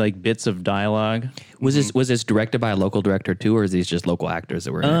good like bits of dialogue. Was this directed by a local director too, or is these just local actors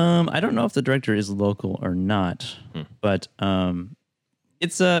that were in it? I don't know if the director is local or not, but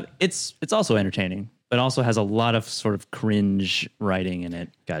it's also entertaining, but also has a lot of sort of cringe writing in it.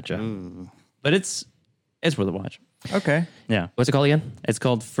 Gotcha. But it's worth a watch. Okay. Yeah, What's it called again? it's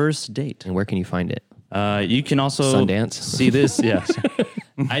called First Date. And where can you find it? You can also Sundance? see this. Yes.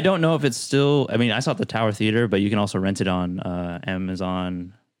 I don't know if it's still, I mean, I saw it at the Tower Theater, but you can also rent it on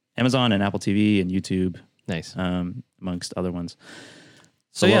Amazon and Apple TV and YouTube, Nice. amongst other ones.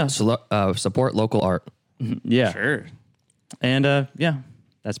 So yeah, Support local art. yeah. Sure. And yeah,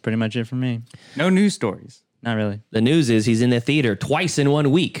 that's pretty much it for me. No news stories. Not really. The news is he's in the theater twice in 1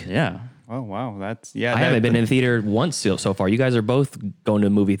 week. Yeah. Oh, wow. That's, yeah. I haven't been in the theater once so far. You guys are both going to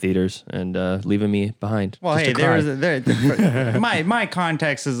movie theaters and leaving me behind. Well, just hey, to cry. my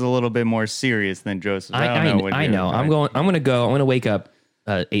context is a little bit more serious than Joseph's. I don't know what I you're know. I'm gonna wake up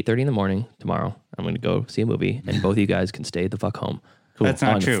 8:30 in the morning tomorrow. I'm gonna go see a movie, and both of you guys can stay the fuck home. Cool. That's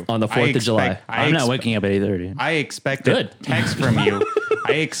not true. On the 4th of July. I'm not waking up at 8:30. I expect Good. a text from you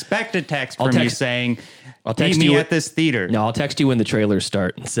I expect a text I'll from you text- saying, I'll meet text me you at this theater. No, I'll text you when the trailers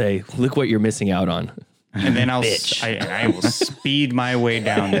start and say, look what you're missing out on. And then Bitch. I will speed my way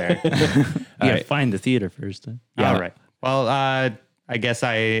down there. Yeah, find the theater first. Yeah. All right. Well, I guess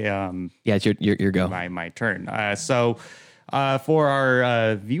Yeah, it's your go. my turn. So for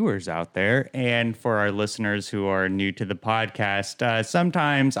our viewers out there and for our listeners who are new to the podcast,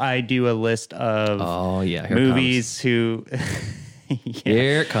 sometimes I do a list of Here it movies who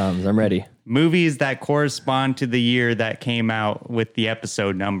Here it comes. I'm ready. movies that correspond to the year that came out with the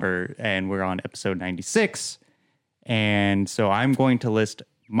episode number, and we're on episode 96. And so I'm going to list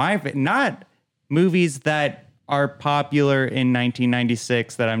not movies that are popular in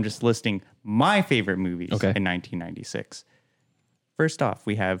 1996, that I'm just listing my favorite movies in 1996. First off,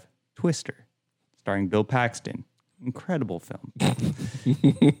 we have Twister, starring Bill Paxton. Incredible film.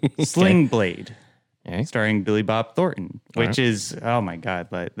 Sling Blade, starring Billy Bob Thornton, which is, oh my God,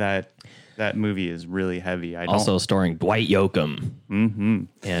 that movie is really heavy. Also starring Dwight Yoakam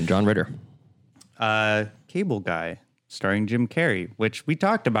and John Ritter. Cable Guy, starring Jim Carrey, which we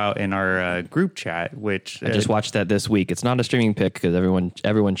talked about in our group chat, which I just watched that this week. It's not a streaming pick because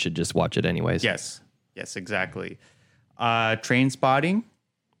everyone should just watch it anyways. Yes, exactly. Train Spotting,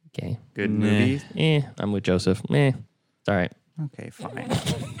 Okay. good movie. I'm with Joseph. It's all right. Okay, fine.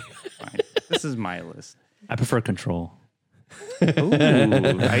 Fine. This is my list. I prefer Control. Ooh, you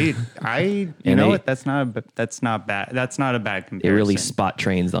know they- what? That's not bad. That's not a bad comparison. They really spot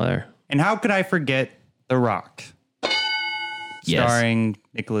trains there. And how could I forget The Rock? Yes. Starring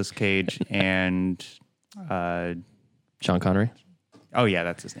Nicolas Cage and Sean Connery. oh yeah,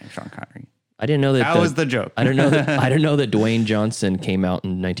 that's his name, Sean Connery. I didn't know that. That was the joke. I didn't know that. I didn't know that Dwayne Johnson came out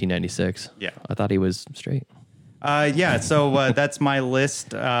in 1996. Yeah. I thought he was straight. So that's my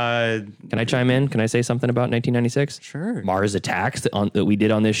list. Can I chime in? Can I say something about 1996? Sure. Mars Attacks that we did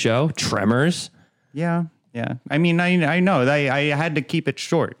on this show. Tremors. Yeah. I mean, I know. I had to keep it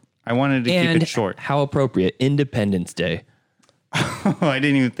short. I wanted to keep it short. How appropriate. Independence Day. Oh, I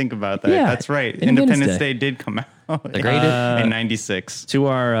didn't even think about that. Yeah, That's right. Independence Independence Day. Day did come out The greatest. in 96. To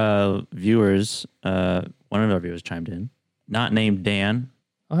our viewers, one of our viewers chimed in, not named Dan.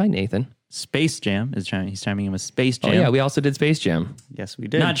 Oh, hi, Nathan. Space Jam is chiming. He's chiming in with Space Jam. Oh, yeah. We also did Space Jam. Yes, we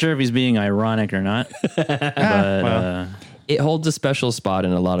did. Not sure if he's being ironic or not, but It holds a special spot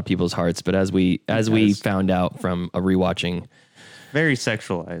in a lot of people's hearts. But as we found out from a rewatching, Very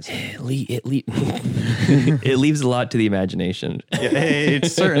sexualized. it leaves a lot to the imagination. Yeah, it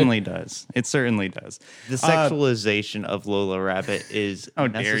certainly does. It certainly does. The sexualization of Lola Rabbit is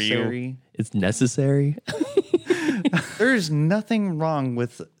dare you. necessary. It's necessary. There's nothing wrong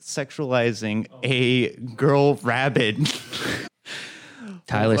with sexualizing a girl rabbit.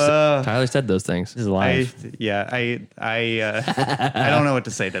 Tyler said those things. this is live. I don't know what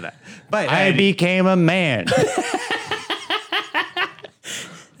to say to that. But I became a man.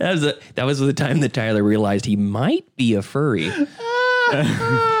 That was the time that Tyler realized he might be a furry.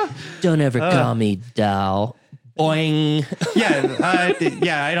 Don't ever call me doll. Boing.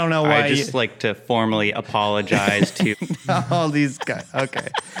 I don't know why. I just like to formally apologize to all these guys. Okay.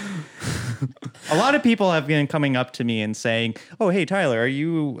 A lot of people have been coming up to me and saying, "Oh, hey Tyler, are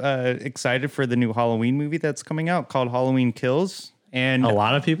you excited for the new Halloween movie that's coming out called Halloween Kills?" And A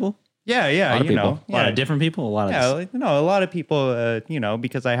lot of people, yeah, lot of people. a lot of different people, a lot of a lot of people,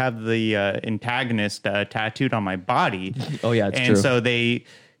 because I have the antagonist tattooed on my body. Oh, yeah, it's and true. so they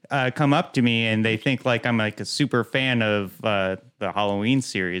come up to me and they think like I'm like a super fan of the Halloween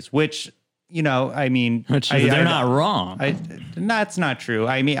series, which I mean, they're not wrong. That's not true.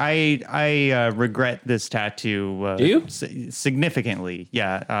 I mean, I regret this tattoo. Do you? Significantly?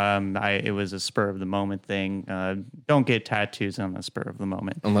 Yeah. It was a spur of the moment thing. Don't get tattoos on the spur of the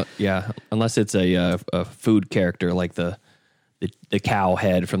moment. Unless it's a food character like the cow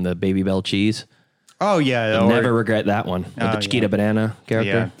head from the Baby Bell cheese. Oh yeah. I'll never regret that one. Or the Chiquita Banana character.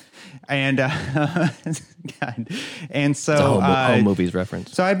 Yeah. And God. And so It's a home movies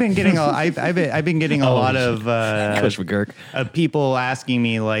reference. So I've been getting I've been getting a lot of Kush McGurk. People asking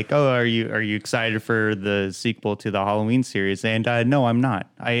me like, "Oh, are you excited for the sequel to the Halloween series?" And no, I'm not.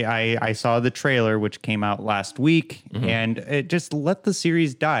 I saw the trailer, which came out last week, and it just let the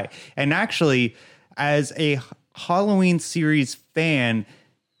series die. And actually, as a Halloween series fan,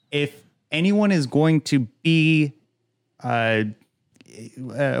 if anyone is going to be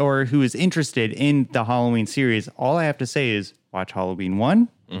or who is interested in the Halloween series, all I have to say is watch Halloween 1,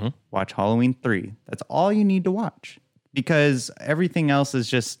 watch Halloween 3. That's all you need to watch, because everything else is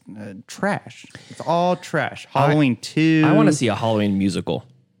just trash. It's all trash. Halloween 2. I want to see a Halloween musical.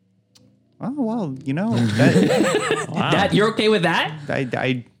 Oh, well, that, That you're okay with that?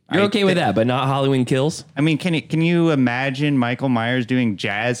 You're okay with that, but not Halloween Kills? I mean, can you imagine Michael Myers doing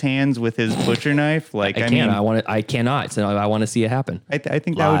jazz hands with his butcher knife? Like, I mean, I cannot. So I want to see it happen. I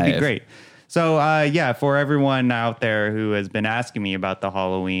think that would be great. So, for everyone out there who has been asking me about the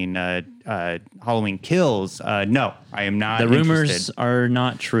Halloween Kills, no, I am not. The rumors interested. are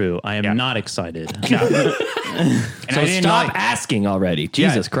not true. I am not excited. So stop asking already.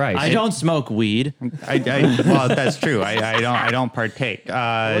 Jesus Christ! I don't smoke weed. Well, that's true. I don't partake.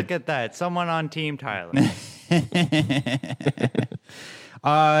 Look at that. Someone on Team Tyler.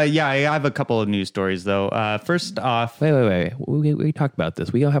 I have a couple of news stories though. First off, wait. We talked about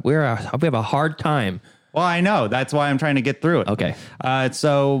this. We have a hard time. Well, I know. That's why I'm trying to get through it. Okay.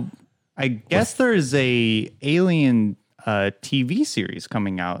 So I guess there's a Alien TV series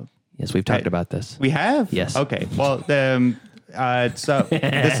coming out. Yes, we've talked about this. We have? Yes. Okay. Well, so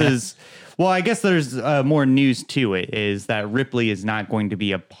this is... Well, I guess there's more news to it, is that Ripley is not going to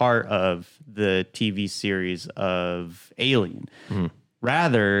be a part of the TV series of Alien. Mm-hmm.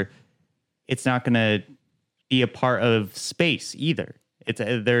 Rather, it's not going to be a part of space either. It's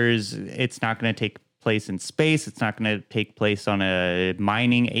not going to take place in space. It's not going to take place on a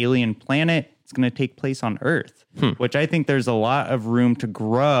mining alien planet. It's going to take place on Earth, which I think there's a lot of room to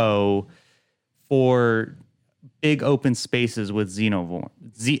grow for big open spaces with xenomorphs.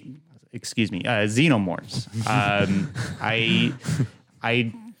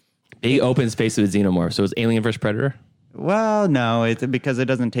 Big open space with xenomorphs. So it's Alien vs. Predator? Well, no, it's because it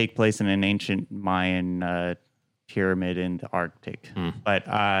doesn't take place in an ancient Mayan pyramid in the Arctic. But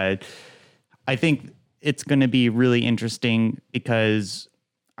I think it's going to be really interesting because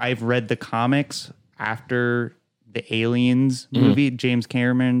I've read the comics after the Aliens movie, James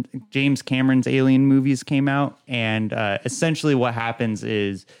Cameron's Alien movies came out. And essentially what happens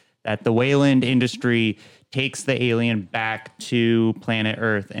is that the Wayland industry takes the alien back to planet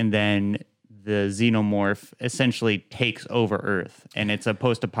Earth, and then the xenomorph essentially takes over Earth. And it's a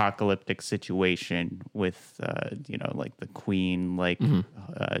post-apocalyptic situation with, like the queen,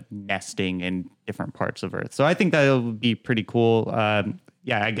 nesting in different parts of Earth. So I think that'll be pretty cool.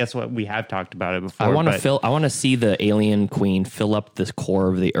 I guess what we have talked about it before. I want to see the alien queen fill up the core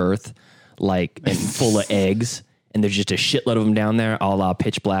of the Earth, and full of eggs. And there's just a shitload of them down there, a la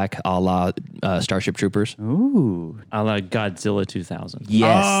Pitch Black, a la Starship Troopers. Ooh. A la Godzilla 2000.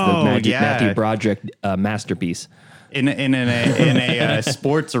 Yes, the Matthew Broderick masterpiece. In a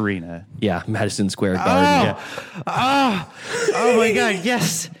sports arena. Yeah, Madison Square Garden. Oh my God,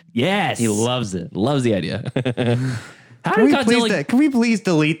 yes. Yes. He loves it. Loves the idea. Can we please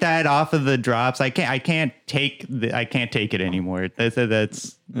delete that off of the drops? I can't take it anymore.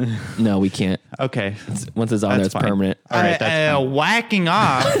 That's no, we can't. Okay. Once it's on there, it's permanent. All right, that's whacking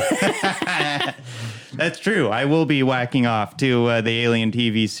off. That's true. I will be whacking off to the Alien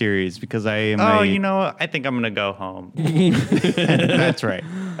TV series because I am. I think I'm gonna go home. That's right.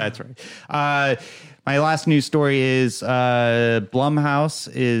 My last news story is Blumhouse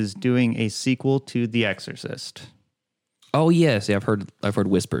is doing a sequel to The Exorcist. Oh yes, I've heard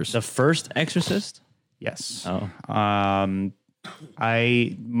whispers. The first Exorcist? Yes. Oh.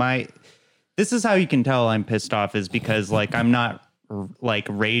 This is how you can tell I'm pissed off, is because I'm not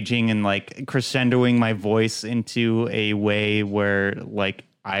raging and crescendoing my voice into a way where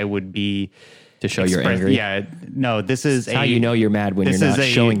I would be to show you're angry. Yeah. No, this is how you know you're mad when you're not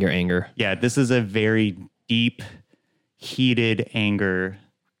showing your anger. Yeah, this is a very deep, heated anger.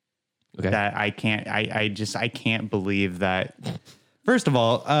 Okay. That I can't believe that. First of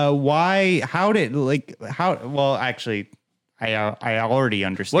all, actually, I already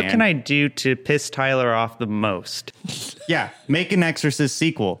understand. What can I do to piss Tyler off the most? Yeah, make an Exorcist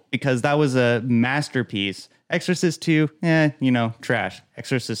sequel, because that was a masterpiece. Exorcist 2, trash.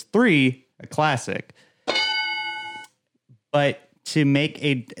 Exorcist 3, a classic. But to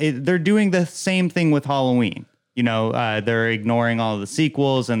make they're doing the same thing with Halloween. They're ignoring all the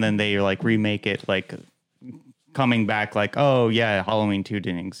sequels, and then they remake it, coming back oh yeah, Halloween 2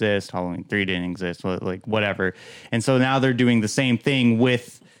 didn't exist, Halloween 3 didn't exist, whatever. And so now they're doing the same thing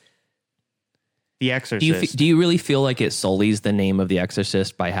with The Exorcist. Do you really feel like it sullies the name of The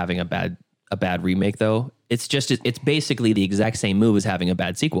Exorcist by having a bad remake though? It's basically the exact same move as having a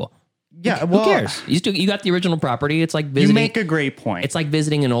bad sequel. Yeah, who cares? You got the original property. It's like visiting. You make a great point. It's like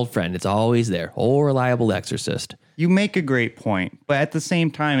visiting an old friend. It's always there. Old reliable Exorcist. You make a great point, but at the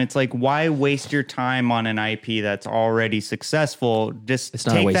same time, it's like, why waste your time on an IP that's already successful? Just It's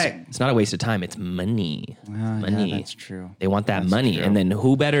not a waste. It's not a waste of time. It's money. Money. Yeah, that's true. They want that money, and then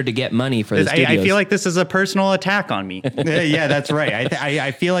who better to get money for the studios? I feel like this is a personal attack on me. Yeah, that's right.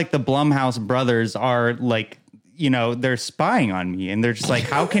 I feel like the Blumhouse brothers are like, they're spying on me, and they're just like,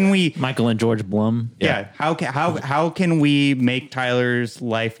 how can we, Michael and George Blum? Yeah, how can we make Tyler's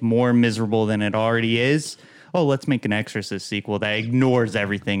life more miserable than it already is? Oh, let's make an Exorcist sequel that ignores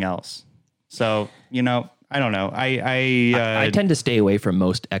everything else. So, I don't know. I tend to stay away from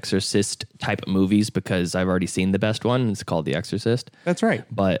most Exorcist type movies because I've already seen the best one. It's called The Exorcist. That's right.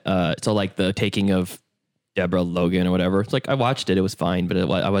 But so like the taking of Deborah Logan or whatever. It's like I watched it. It was fine, but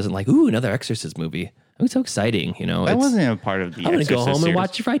I wasn't like, ooh, another Exorcist movie. It was so exciting, That wasn't a part of the I'm going to go home series. and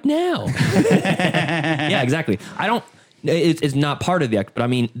watch it right now. Yeah, exactly. It's not part of the, but I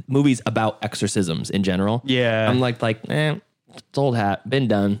mean, movies about exorcisms in general. Yeah. I'm like, it's old hat, been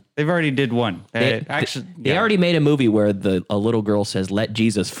done. They've already did one. They already made a movie where a little girl says, "Let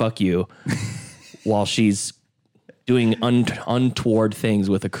Jesus fuck you," while she's doing untoward things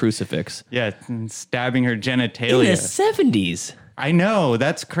with a crucifix. Yeah, stabbing her genitalia. In the 70s. I know,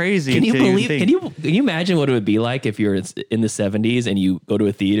 that's crazy. Can you believe? Can you imagine what it would be like if you're in the 70s and you go to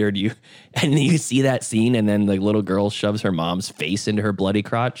a theater and you see that scene and then the little girl shoves her mom's face into her bloody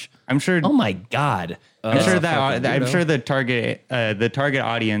crotch? I'm sure. Oh my God! I'm sure the target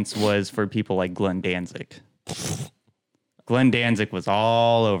audience was for people like Glenn Danzig. Glenn Danzig was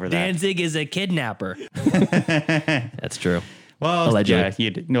all over that. Danzig is a kidnapper. That's true. Well,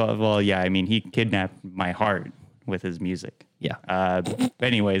 allegedly. I mean, he kidnapped my heart with his music. Yeah.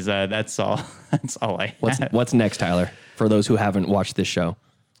 Anyways, that's all. That's all I. What's next, Tyler? For those who haven't watched this show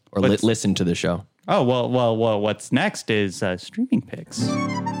or listened to the show. Oh well. What's next is streaming picks.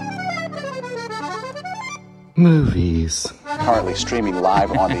 Movies. Currently streaming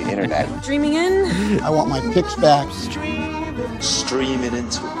live on the internet. Streaming in? I want my picks back. Streaming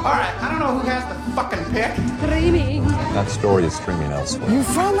into. All right, I don't know who has the fucking pick. Streaming. That story is streaming elsewhere. You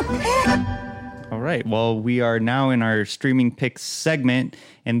found the pick. All right. Well, we are now in our streaming picks segment,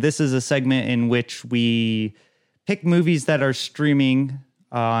 and this is a segment in which we pick movies that are streaming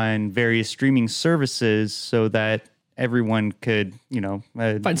on various streaming services so that everyone could,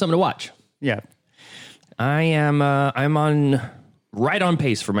 find something to watch. Yeah. I'm right on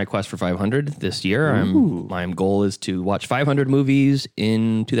pace for my quest for 500 this year. My goal is to watch 500 movies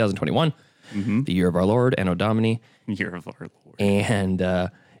in 2021, the year of our Lord, Anno Domini. Year of our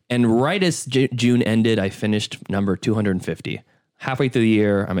Lord. And right as June ended, I finished number 250. Halfway through the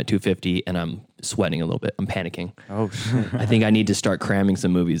year, I'm at 250, and I'm sweating a little bit. I'm panicking. Oh, shit. I think I need to start cramming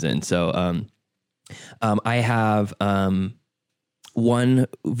some movies in. So I have one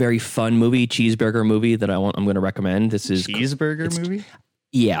very fun movie, cheeseburger movie that I'm going to recommend. This is cheeseburger movie.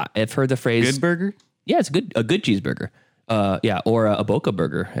 Yeah, I've heard the phrase good burger. Yeah, it's a good cheeseburger. Or a Boca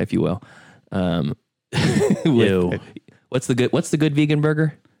burger, if you will. What's the good vegan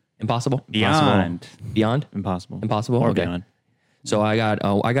burger? Impossible. Beyond. Impossible. Or okay. Beyond. So I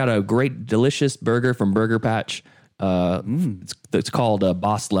got a great delicious burger from Burger Patch. It's called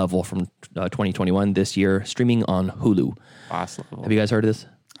Boss Level from 2021 this year, streaming on Hulu. Boss Level. Have you guys heard of this?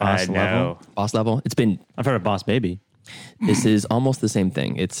 No. Boss Level. I've heard of Boss Baby. This is almost the same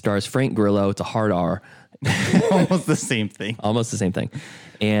thing. It stars Frank Grillo. It's a hard R. Almost the same thing. Almost the same thing.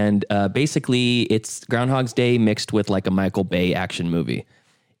 And basically, it's Groundhog's Day mixed with like a Michael Bay action movie.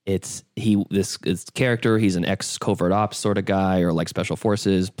 This character, he's an ex-covert ops sort of guy or like special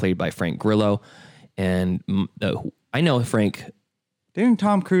forces, played by Frank Grillo. And I know Frank. Didn't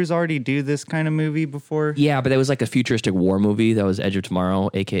Tom Cruise already do this kind of movie before? Yeah, but that was like a futuristic war movie. That was Edge of Tomorrow,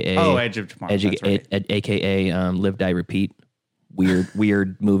 a.k.a. Oh, Edge of Tomorrow, that's right. A.k.a. Live, Die, Repeat.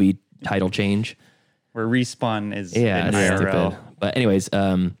 Weird movie title change. Where Respawn is in IRL. Stupid. But anyways,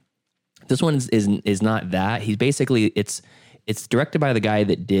 this one is not that. He's basically, it's directed by the guy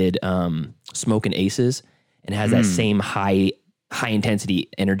that did Smokin' Aces and has that same high intensity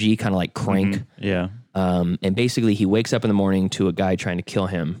energy, kind of like Crank. Mm-hmm. Yeah. And basically he wakes up in the morning to a guy trying to kill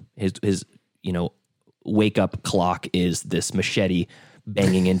him. His wake up clock is this machete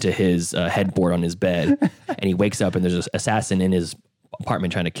banging into his headboard on his bed. And he wakes up and there's an assassin in his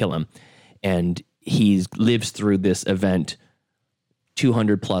apartment trying to kill him. And he lives through this event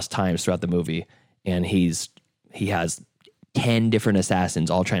 200 plus times throughout the movie. And he has 10 different assassins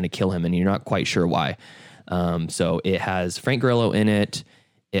all trying to kill him. And you're not quite sure why. So it has Frank Grillo in it.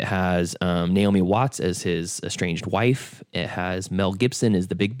 It has Naomi Watts as his estranged wife. It has Mel Gibson as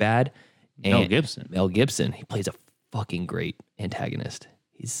the big bad. Mel Gibson. He plays a fucking great antagonist.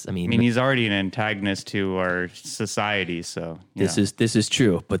 he's already an antagonist to our society. So this is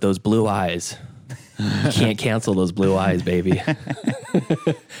true. But those blue eyes, you can't cancel those blue eyes, baby.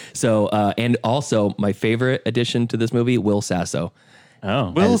 So, and also my favorite addition to this movie, Will Sasso.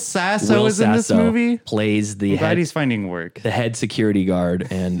 Oh, Will Sasso is in this movie. Plays the glad he's finding work. The head security guard,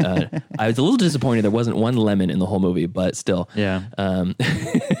 and I was a little disappointed there wasn't one lemon in the whole movie, but still, yeah.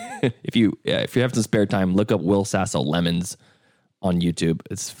 If you have some spare time, look up Will Sasso lemons on YouTube.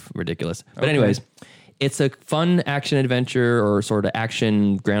 It's ridiculous. But anyways, it's a fun action adventure or sort of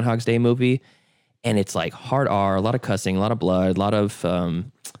action Groundhog's Day movie, and it's like hard R, a lot of cussing, a lot of blood, a lot of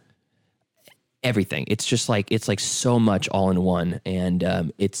everything. It's just like so much all in one,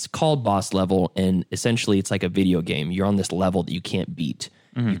 and it's called Boss Level, and essentially it's like a video game. You're on this level that you can't beat.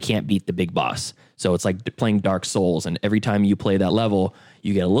 You can't beat the big boss. So it's like playing Dark Souls, and every time you play that level,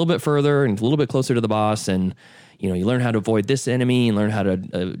 you get a little bit further and a little bit closer to the boss, and you learn how to avoid this enemy and learn how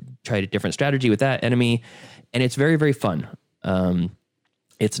to try a different strategy with that enemy, and it's very, very fun.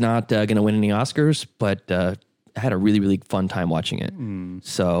 It's not going to win any Oscars, but I had a really, really fun time watching it.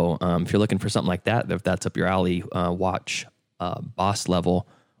 So if you're looking for something like that, if that's up your alley, watch Boss Level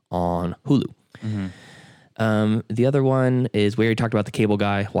on Hulu. The other one is, we already talked about The Cable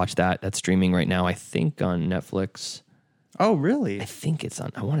Guy. Watch that. That's streaming right now, I think, on Netflix. Oh, really? I think it's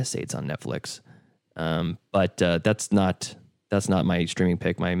on, I want to say it's on Netflix. But that's not my streaming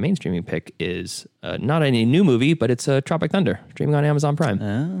pick. My main streaming pick is not any new movie, but it's Tropic Thunder, streaming on Amazon Prime.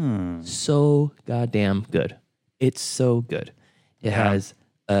 Oh. So goddamn good. It's so good. It has,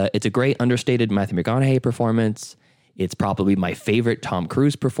 it's a great understated Matthew McConaughey performance. It's probably my favorite Tom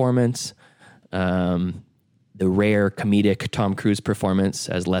Cruise performance. The rare comedic Tom Cruise performance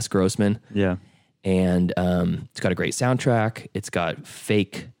as Les Grossman. Yeah. And it's got a great soundtrack. It's got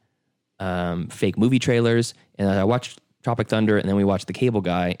fake movie trailers. And I watched Tropic Thunder, and then we watched The Cable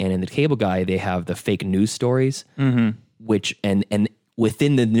Guy. And in The Cable Guy, they have the fake news stories, which, and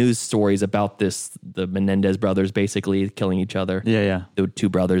within the news stories about this, the Menendez brothers basically killing each other. Yeah. The two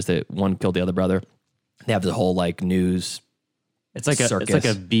brothers that one killed the other brother. They have the whole like news. It's like circus.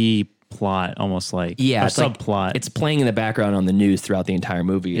 a B plot, almost like a subplot. It's playing in the background on the news throughout the entire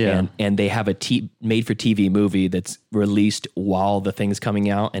movie. Yeah. And they have a made for TV movie that's released while the thing's coming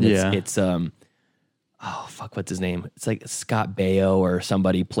out. And it's what's his name? It's like Scott Baio or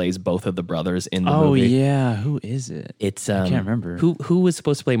somebody plays both of the brothers in the movie. Oh yeah, who is it? It's I can't remember. Who was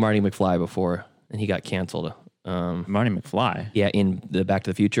supposed to play Marty McFly before, and he got canceled. Marty McFly. Yeah, in the Back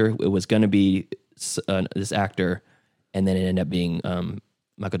to the Future, it was going to be this actor, and then it ended up being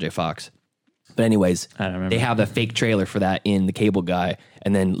Michael J. Fox. But anyways, I don't remember. They have the fake trailer for that in The Cable Guy,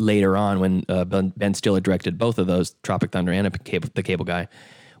 and then later on, when Ben Stiller directed both of those, Tropic Thunder and The Cable Guy,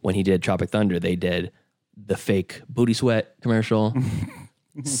 when he did Tropic Thunder, they did the fake booty sweat commercial.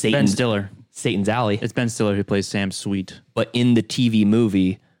 Ben Stiller. Satan's Alley. It's Ben Stiller who plays Sam Sweet. But in the TV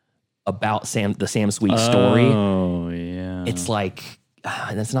movie about the Sam Sweet story. Oh, yeah. It's like,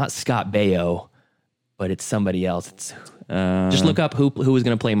 it's not Scott Baio, but it's somebody else. It's just look up who was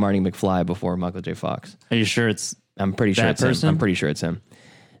going to play Marty McFly before Michael J. Fox. Are you sure it's I'm pretty sure it's person? him. I'm pretty sure it's him.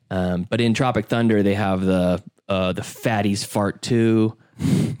 But in Tropic Thunder, they have the Fatties Fart 2,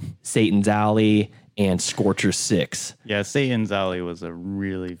 Satan's Alley, and Scorcher 6. Yeah, Satan's Alley was a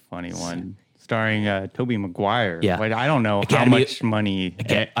really funny one, starring Tobey Maguire. Yeah. But I don't know how much money.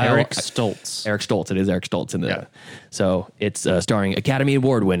 Eric Stoltz. Eric Stoltz. It is Eric Stoltz in the. Yeah. So it's starring Academy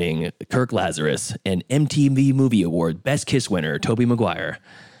Award winning Kirk Lazarus and MTV Movie Award Best Kiss winner Tobey Maguire.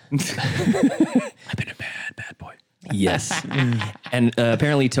 I've been a bad boy. Yes. And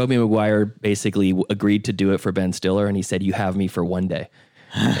apparently Tobey Maguire basically agreed to do it for Ben Stiller, and he said, "You have me for one day."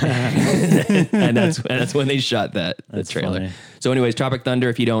 and that's when they shot the trailer. Funny. So anyways, Tropic Thunder,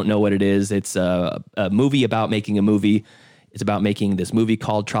 if you don't know what it is, it's a movie about making a movie. It's about making this movie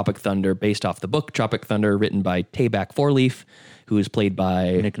called Tropic Thunder based off the book Tropic Thunder, written by Tayback Fourleaf, who is played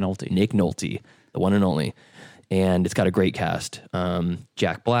by Nick Nolte. Nick Nolte, the one and only. And it's got a great cast.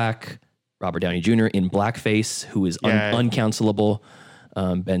 Jack Black, Robert Downey Jr. in blackface, who is uncounselable.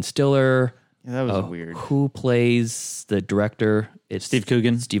 Ben Stiller. Yeah, that was weird. Who plays the director? It's Steve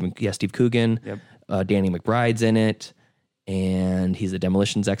Coogan. Steve Coogan. Yep. Danny McBride's in it, and he's a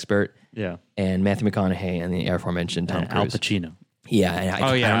demolitions expert. Yeah. And Matthew McConaughey and the aforementioned Tom Cruise. Al Pacino. Yeah, and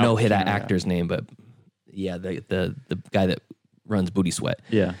I don't know that actor's name, but yeah, the guy that runs Booty Sweat.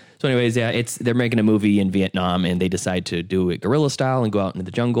 Yeah. So anyways, they're making a movie in Vietnam, and they decide to do it guerrilla style and go out into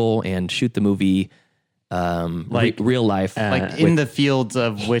the jungle and shoot the movie real life. Like in the fields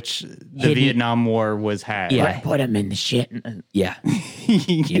of which the Vietnam War was had. Yeah. Put them in the shit. Yeah.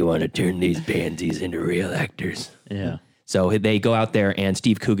 You want to turn these pansies into real actors. Yeah. So they go out there, and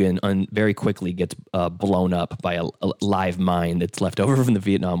Steve Coogan very quickly gets blown up by a live mine that's left over from the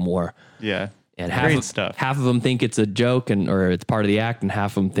Vietnam War. Yeah. And stuff. Half of them think it's a joke or it's part of the act, and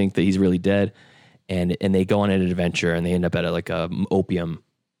half of them think that he's really dead. And they go on an adventure, and they end up at a opium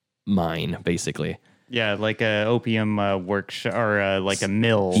mine, basically. Yeah, like a opium workshop or like a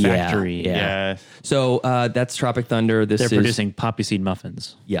mill factory. Yeah. So that's Tropic Thunder. They're producing poppy seed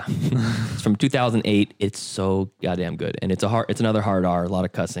muffins. Yeah, it's from 2008. It's so goddamn good, and it's another hard R. A lot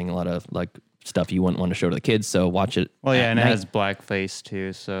of cussing, a lot of like stuff you wouldn't want to show to the kids. So watch it. Well, yeah, and it has blackface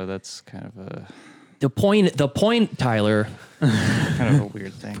too, so that's kind of a the point, Tyler. kind of a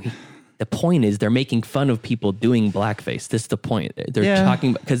weird thing. The point is they're making fun of people doing blackface. This is the point. They're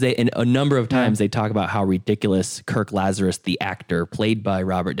talking because they, in a number of times, they talk about how ridiculous Kirk Lazarus, the actor played by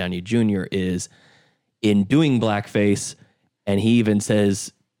Robert Downey Jr., is in doing blackface. And he even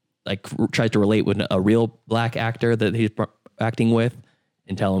says, like, tries to relate with a real black actor that he's acting with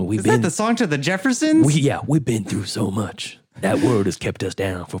and tell him, Is that the song to the Jeffersons? We've been through so much. That word has kept us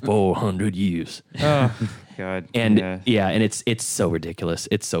down for 400 years. Oh, God. And and it's so ridiculous.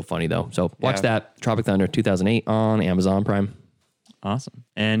 It's so funny though. So watch that Tropic Thunder 2008 on Amazon Prime. Awesome.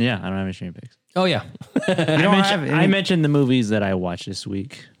 And I don't have any streaming picks. Oh yeah. I mentioned the movies that I watched this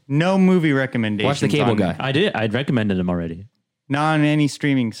week. No movie recommendations. Watch The Cable Guy. I did. I'd recommended them already. Not on any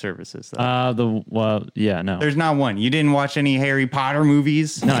streaming services though. No. There's not one. You didn't watch any Harry Potter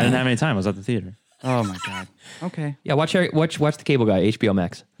movies? No, I didn't have any time. I was at the theater. Oh my God. Okay. Yeah, watch The Cable Guy, HBO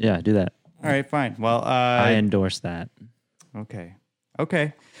Max. Yeah, do that. All right, fine. Well, I endorse that. Okay.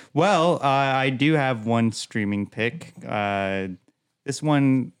 Well, I do have one streaming pick. This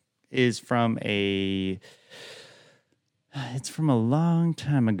one is from it's from a long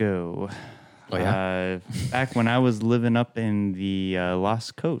time ago. Oh yeah. Back when I was living up in the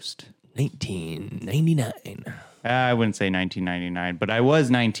Lost Coast. 1999. I wouldn't say 1999, but I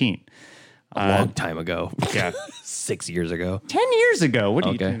was 19. A long time ago. Yeah. 6 years ago. 10 years ago. What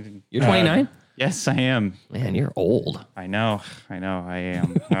are you? You're 29? Yes, I am. Man, you're old. I know, I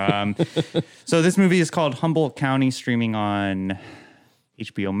am. So this movie is called Humboldt County, streaming on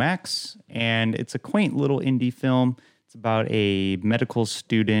HBO Max, and it's a quaint little indie film. It's about a medical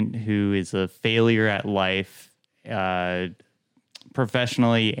student who is a failure at life,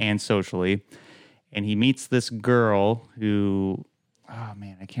 professionally and socially, and he meets this girl who... Oh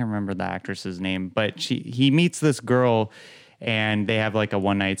man, I can't remember the actress's name, but he meets this girl and they have like a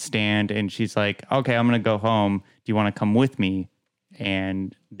one night stand and she's like, okay, I'm going to go home. Do you want to come with me?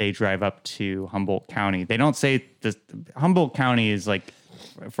 And they drive up to Humboldt County. They don't say this. Humboldt County is like,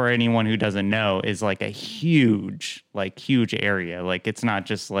 for anyone who doesn't know, is like a huge area. Like it's not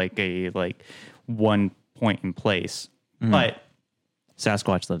just like one point in place, but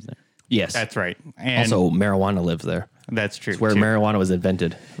Sasquatch lives there. Yes, that's right. And also marijuana lives there. That's true. It's where marijuana was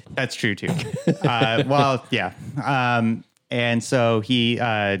invented. That's true too. Well, yeah. And so he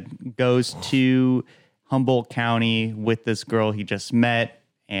goes to Humboldt County with this girl he just met,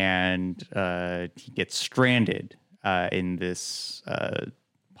 and he gets stranded in this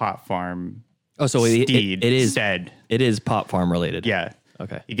pot farm. Oh, so it is stead. It is pot farm related. Yeah.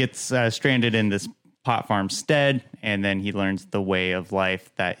 Okay. He gets stranded in this pot farm stead, and then he learns the way of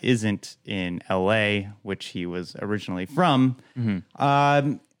life that isn't in LA, which he was originally from.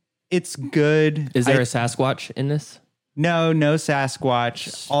 Mm-hmm. It's good. Is there a Sasquatch in this? No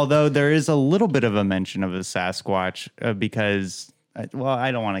Sasquatch. Although there is a little bit of a mention of a Sasquatch because, I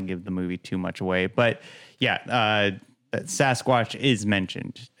don't want to give the movie too much away, but yeah, Sasquatch is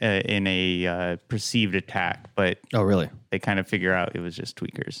mentioned in a perceived attack. But oh, really? They kind of figure out it was just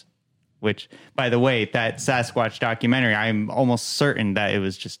tweakers. Which, by the way, that Sasquatch documentary, I'm almost certain that it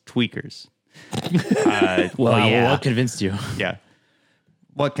was just tweakers. What convinced you? Yeah.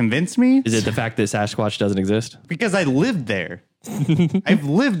 What convinced me? Is it the fact that Sasquatch doesn't exist? Because I lived there. I've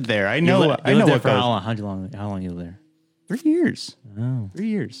lived there. I know. I know what for how long you lived there? 3 years. Oh, 3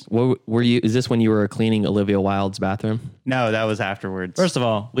 years. What were you? Is this when you were cleaning Olivia Wilde's bathroom? No, that was afterwards. First of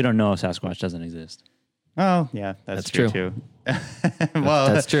all, we don't know if Sasquatch doesn't exist. Oh, yeah, that's true too.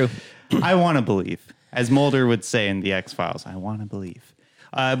 Well, that's true. I want to believe, as Mulder would say in the X-Files. I want to believe.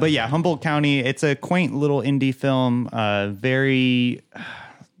 But yeah, Humboldt County. It's a quaint little indie film.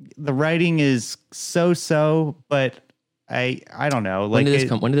 The writing is so, but I don't know. When did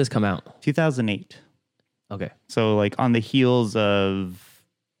this come out? 2008. Okay, so like on the heels of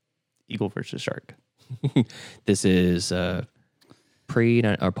Eagle versus Shark. This is pre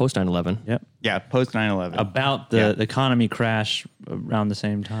or post 9/11. Yep. Yeah, post 9/11. About the economy crash around the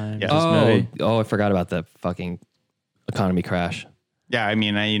same time. Yeah. Oh, I forgot about the fucking economy crash. Yeah, I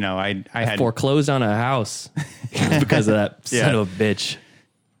mean, I had foreclosed on a house because of that son of a bitch.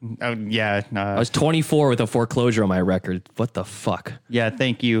 I was 24 with a foreclosure on my record. What the fuck? Yeah,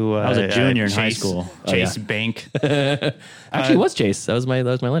 thank you. I was a junior in high Chase, school. Chase Bank. Actually, it was Chase. That was my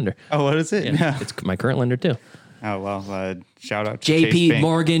lender. Oh, what is it? Yeah. It's my current lender too. Oh well, shout out to JP Chase Bank.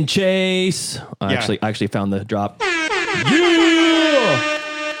 Morgan Chase. I actually found the drop.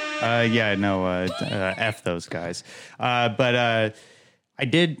 F those guys. But I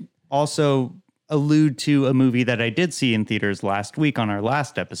did also allude to a movie that I did see in theaters last week on our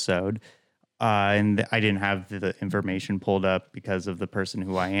last episode. And I didn't have the information pulled up because of the person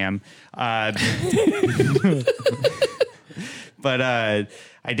who I am. But I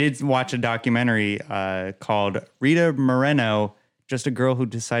did watch a documentary called Rita Moreno, Just a Girl Who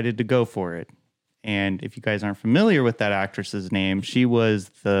Decided to Go For It. And if you guys aren't familiar with that actress's name, she was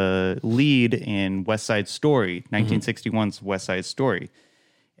the lead in West Side Story, 1961's West Side Story.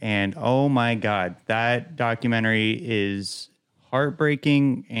 And oh my God, that documentary is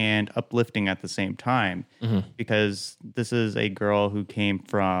heartbreaking and uplifting at the same time, because this is a girl who came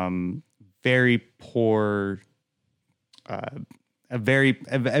from very poor, a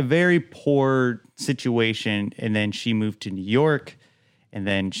very poor situation, and then she moved to New York, and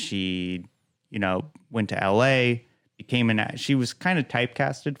then she, went to LA, she was kind of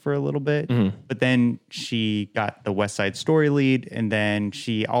typecasted for a little bit, but then she got the West Side Story lead, and then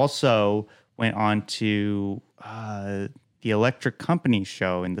she also went on to the Electric Company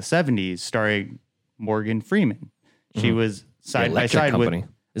show in the 70s starring Morgan Freeman. She was side by side Company.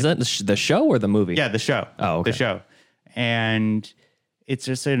 Is that the show or the movie? Yeah, the show. Oh, okay. The show. And it's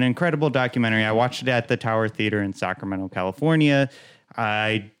just an incredible documentary. I watched it at the Tower Theater in Sacramento, California.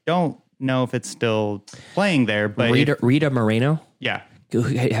 I don't know if it's still playing there, but Rita Moreno? Yeah.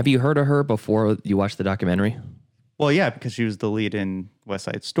 Have you heard of her before you watched the documentary? Well, yeah, because she was the lead in West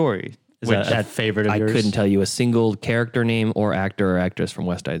Side Story. Is that favorite of yours? I couldn't tell you a single character name or actor or actress from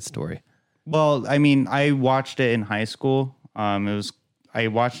West Side Story. Well, I mean, I watched it in high school. I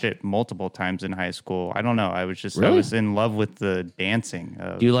watched it multiple times in high school. I don't know. I was in love with the dancing.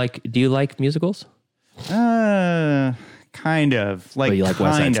 Do you like musicals? Kind of. But you like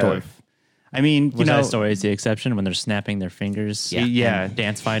West Side Story? I mean, West Side Story is the exception when they're snapping their fingers. Yeah. And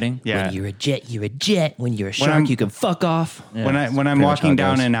dance fighting. Yeah. When you're a jet, you're a jet. When you're a shark, you can fuck off. Yeah, when I'm walking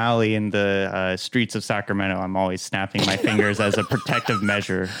down an alley in the streets of Sacramento, I'm always snapping my fingers as a protective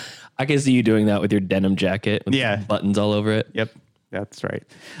measure. I can see you doing that with your denim jacket with buttons all over it. Yep, that's right.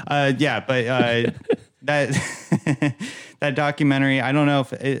 But that that documentary, I don't know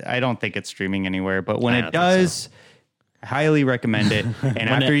I don't think it's streaming anywhere, but when it does, I highly recommend it. And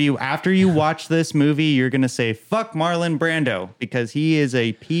after you watch this movie, you're gonna say fuck Marlon Brando, because he is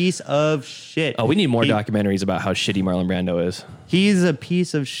a piece of shit. Oh, we need more documentaries about how shitty Marlon Brando is. He's a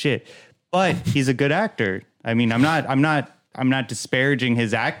piece of shit, but he's a good actor. I mean, I'm not disparaging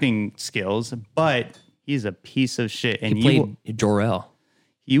his acting skills, but he's a piece of shit. And he played Jor-El.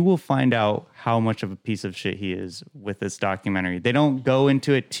 You will find out how much of a piece of shit he is with this documentary. They don't go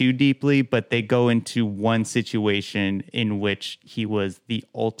into it too deeply, but they go into one situation in which he was the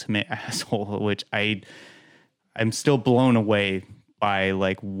ultimate asshole, which I'm still blown away by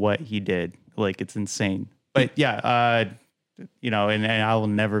like what he did. Like, it's insane. But yeah, and I will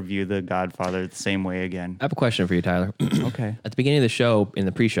never view The Godfather the same way again. I have a question for you, Tyler. Okay. At the beginning of the show, in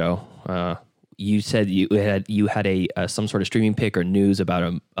the pre-show, you said you had a some sort of streaming pick or news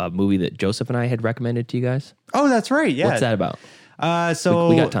about a movie that Joseph and I had recommended to you guys. Oh, that's right. Yeah. What's that about? So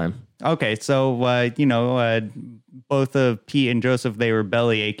we got time. Okay. So, both of Pete and Joseph, they were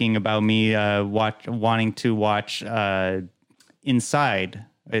belly aching about me wanting to watch Inside.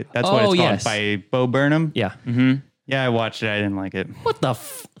 That's what it's called, by Bo Burnham. Yeah. Mm-hmm. Yeah, I watched it. I didn't like it. What the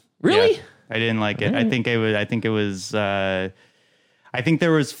really? Yeah, I didn't like it. I think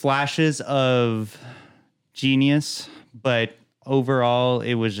there was flashes of genius, but overall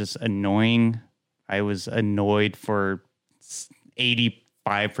it was just annoying. I was annoyed for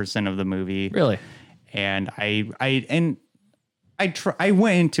 85% of the movie. Really? And I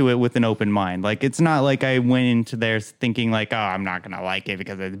went into it with an open mind. Like, it's not like I went into there thinking like, oh, I'm not going to like it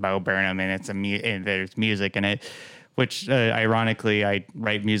because it's Bo Burnham and and there's music in it, which ironically I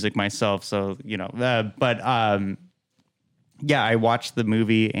write music myself. So, yeah, I watched the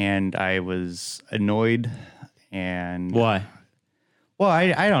movie and I was annoyed. And why? Well,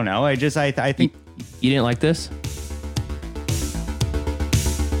 I don't know. I think you didn't like this.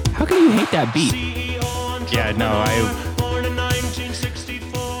 How can you hate that beat? Yeah, no,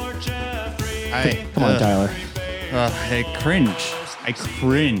 come on, Tyler. I cringe.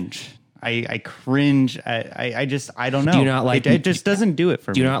 I cringe. I don't know. Do you not like it just doesn't do it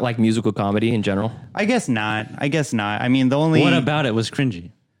for me. Do you not like musical comedy in general? I guess not. I mean, the only What about it was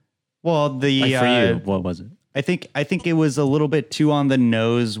cringy? well, the Like for you, what was it? I think it was a little bit too on the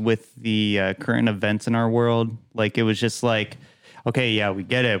nose with the current events in our world. Like it was just like, okay, yeah, we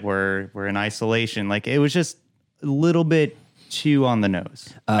get it. We're in isolation. Like it was just a little bit too on the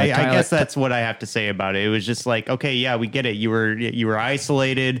nose. I guess that's what I have to say about it. It was just like, okay, yeah, we get it. You were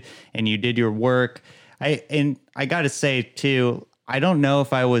isolated and you did your work. I got to say too, I don't know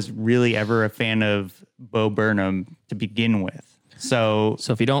if I was really ever a fan of Bo Burnham to begin with. So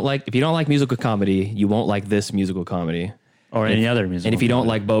if you don't like musical comedy, you won't like this musical comedy or any other musical. And if you don't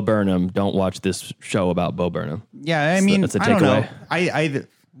like Bo Burnham, don't watch this show about Bo Burnham. Yeah, I mean, that's a I don't know. takeaway.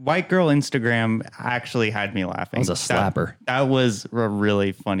 White Girl Instagram actually had me laughing. That was a slapper. That was a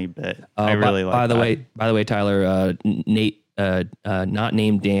really funny bit. I really liked that. By the way, Tyler, Nate, not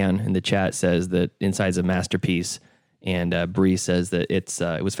named Dan in the chat says that Inside's a masterpiece, and Bree says that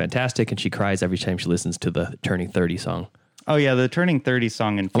it was fantastic, and she cries every time she listens to the Turning 30 song. Oh yeah, the Turning 30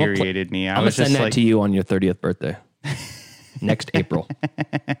 song infuriated me. I'm gonna send that to you on your 30th birthday next April.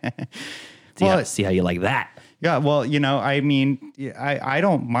 See how you like that. Yeah, well, I mean, I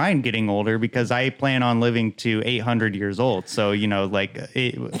don't mind getting older because I plan on living to 800 years old. So, like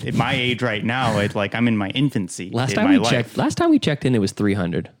at my age right now, it's like I'm in my infancy. Last time we checked in, it was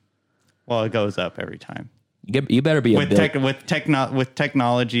 300. Well, it goes up every time. You better be with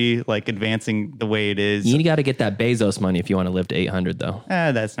technology like advancing the way it is. You got to get that Bezos money if you want to live to 800, though.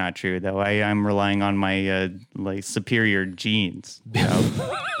 That's not true, though. I'm relying on my like superior genes.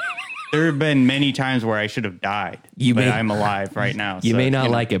 There have been many times where I should have died, but I'm alive right now. You may not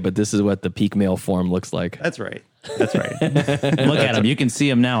like it, but this is what the peak male form looks like. That's right. Look at him. You can see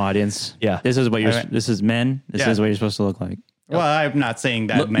him now, audience. Yeah. This is what this is men. This is what you're supposed to look like. Well, I'm not saying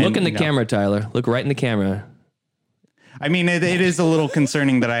that. Look in the camera, Tyler. Look right in the camera. I mean, it is a little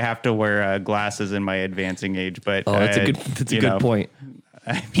concerning that I have to wear glasses in my advancing age, but that's a good point.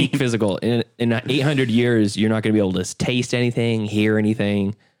 Peak physical in 800 years, you're not going to be able to taste anything, hear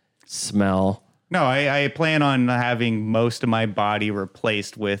anything, smell. No, I plan on having most of my body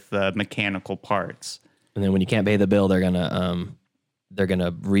replaced with mechanical parts. And then when you can't pay the bill, they're gonna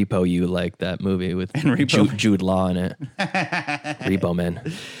repo you like that movie with Jude Law in it. Repo Men.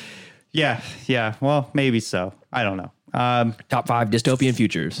 Yeah. Well, maybe so. I don't know. Top 5 dystopian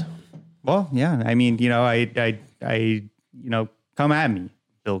futures. Well, yeah. I mean, I come at me,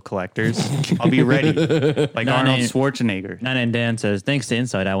 bill collectors. I'll be ready. Like Arnold Schwarzenegger. Nine and Dan says, thanks to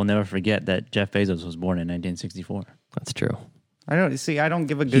Inside, I will never forget that Jeff Bezos was born in 1964. That's true. I don't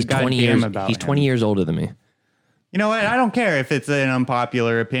give a good goddamn about He's 20 years older than me. You know what? I don't care if it's an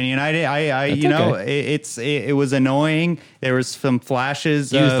unpopular opinion. It was annoying. There was some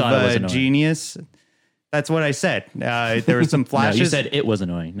flashes of genius. That's what I said. There were some flashes. No, you said it was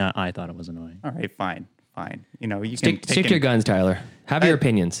annoying. Not I thought it was annoying. All right, fine. You stick to your guns, Tyler. Have your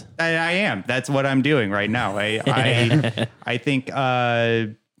opinions. I am. That's what I'm doing right now. I think.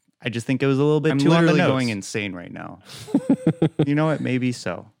 I just think it was a little bit too on the nose. Going insane right now. You know what? Maybe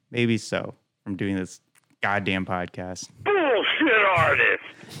so. I'm doing this goddamn podcast. Bullshit artist.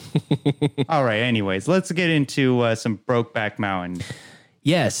 All right. Anyways, let's get into some Brokeback Mountain.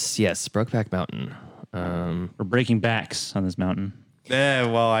 Yes. Brokeback Mountain. We're breaking backs on this mountain.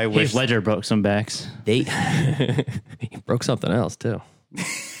 Well, I wish Heath Ledger broke some backs. He broke something else too.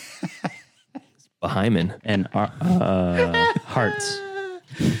 Hyman and hearts.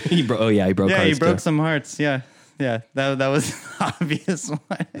 He broke hearts. Yeah, he broke too. some hearts. Yeah. That was an obvious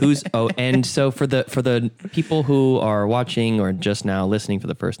one. And so for the people who are watching or just now listening for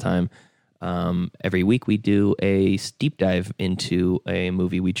the first time, every week we do a deep dive into a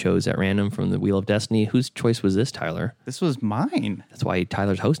movie we chose at random from the Wheel of Destiny. Whose choice was this, Tyler? This was mine. That's why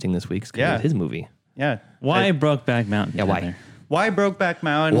Tyler's hosting this week. Because it's his movie. Yeah. Why Brokeback Mountain? Yeah, why? Why Brokeback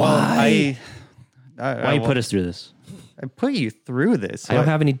Mountain? Why? Why you put us through this? I put you through this. I don't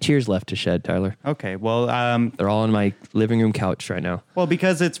have any tears left to shed, Tyler. Okay, well... they're all on my living room couch right now. Well,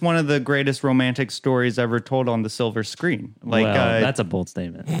 because it's one of the greatest romantic stories ever told on the silver screen. That's a bold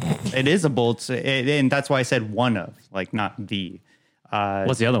statement. It is a bold... and that's why I said one of, like, not the...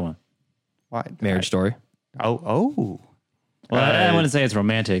 What's the other one? What? Marriage Story. Oh. Well, I wouldn't say it's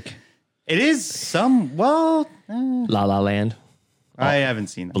romantic. It is some... Well... La La Land. I haven't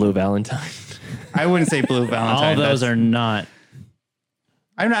seen that. Blue Valentine. I wouldn't say Blue Valentine. All those are not.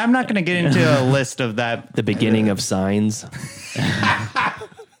 I'm not going to get into a list of that. The beginning of Signs.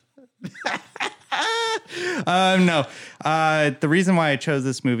 No. The reason why I chose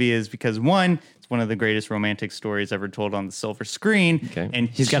this movie is because one, it's one of the greatest romantic stories ever told on the silver screen. Okay. And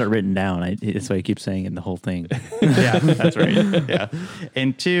He's got it written down. That's why he keeps saying it in the whole thing. Yeah, that's right. Yeah.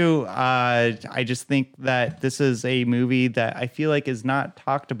 And two, I just think that this is a movie that I feel like is not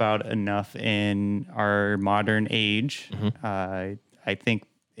talked about enough in our modern age. I think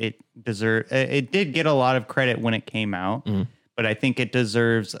it did get a lot of credit when it came out, but I think it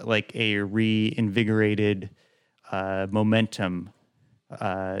deserves like a reinvigorated momentum.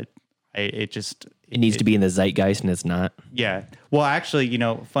 It needs to be in the zeitgeist, and it's not. Yeah. Well, actually,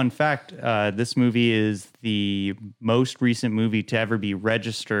 fun fact, this movie is the most recent movie to ever be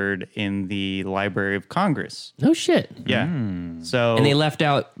registered in the Library of Congress. No shit. Yeah. So, And they left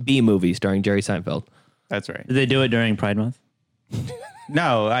out B movie starring Jerry Seinfeld. That's right. Did they do it during Pride Month?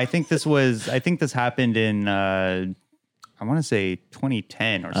 No, I think this happened in, I want to say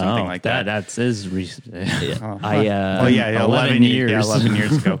 2010 or something like that. That's recent. Yeah. 11 years. Yeah, 11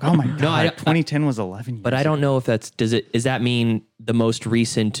 years ago. Oh my God. 2010 was 11 years. But I don't know if does that mean the most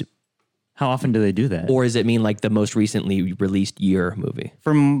recent? How often do they do that? Or does it mean like the most recently released year movie?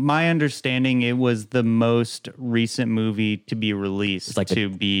 From my understanding, it was the most recent movie to be released. So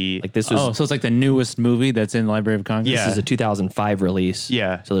it's like the newest movie that's in the Library of Congress? This is a 2005 release.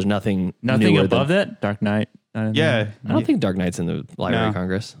 Yeah. So there's nothing above that? Dark Knight? Yeah. I don't think Dark Knight's in the Library of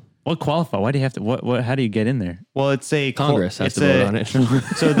Congress. What qualify? Why do you have to? How do you get in there? Well, it's a Congress has to vote on it.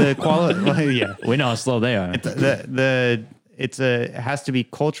 So the quality, yeah, we know how slow they are. It has to be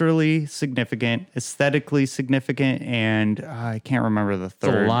culturally significant, aesthetically significant, and I can't remember the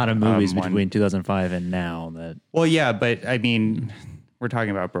third. There's a lot of movies one. between 2005 and now that. Well, yeah, but I mean, we're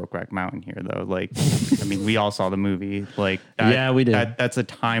talking about Brokeback Mountain here, though. Like, I mean, we all saw the movie. Like, yeah, we did. That's a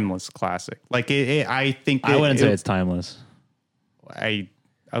timeless classic. Like, I think I wouldn't say it's timeless.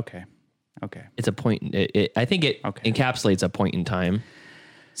 Okay. It's a point. I think it encapsulates a point in time,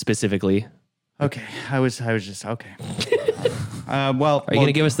 specifically. Okay, I was just okay. Well, are you going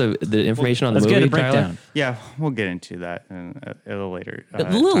to give us the information on the movie? Let's get a breakdown. Tyler? Yeah, we'll get into that a little later. A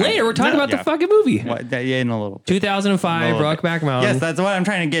little later, we're talking about the fucking movie. In a little bit. 2005, Brokeback Mountain. Yes, that's what I'm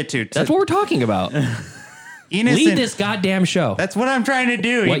trying to get to. That's what we're talking about. Lead this goddamn show. That's what I'm trying to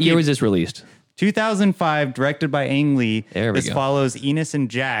do. What year was this released? 2005, directed by Ang Lee. There we go. This follows Enos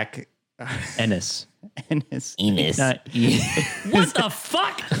and Jack. Enos. What the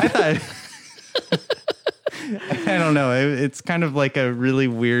fuck? I thought. I don't know. It's kind of like a really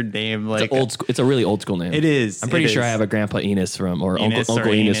weird name. Like it's a really old school name. It is. I'm pretty sure I have a Grandpa Enos from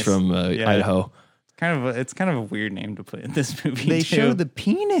Uncle Enos from Idaho. It's kind of a weird name to put in this movie. They show the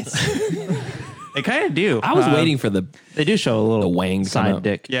penis. They kind of do. I was waiting for They do show a little wang side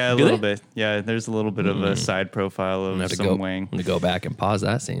dick. Yeah, a little bit. Yeah, there's a little bit of a side profile of some wang. I'm going to go back and pause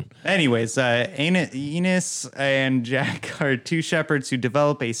that scene. Anyways, Enos and Jack are two shepherds who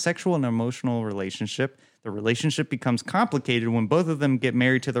develop a sexual and emotional relationship. The relationship becomes complicated when both of them get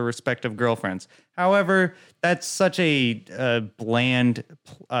married to their respective girlfriends. However, that's such a bland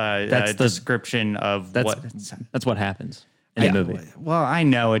description of That's what happens in the movie. Well, I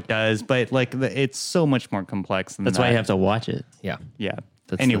know it does, but like it's so much more complex than that. That's why you have to watch it. Yeah. Yeah.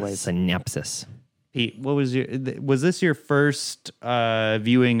 That's Anyways, the synopsis. Pete, was this your first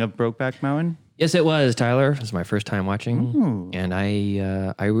viewing of Brokeback Mountain? Yes, it was, Tyler. It was my first time watching, and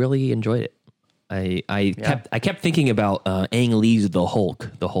I really enjoyed it. I kept thinking about Ang Lee's The Hulk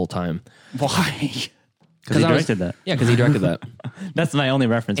the whole time. Why? Because he directed that. Yeah, because he directed that. That's my only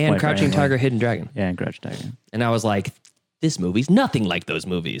reference point. And Crouching Tiger, Hidden Dragon. Yeah, and Crouching Tiger. And I was like, this movie's nothing like those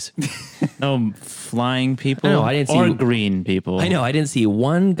movies. No flying people. No, I didn't see green people. I know. I didn't see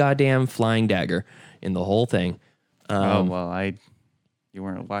one goddamn flying dagger in the whole thing. You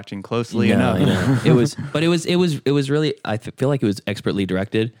weren't watching closely enough. It was really. I feel like it was expertly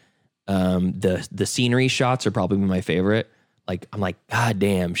directed. The scenery shots are probably my favorite. Like, I'm like, God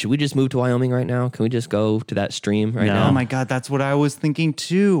damn, should we just move to Wyoming right now? Can we just go to that stream right now? Oh my God, that's what I was thinking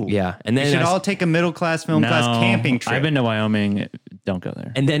too. Yeah. And then we should all take a middle class film class camping trip. I've been to Wyoming. Don't go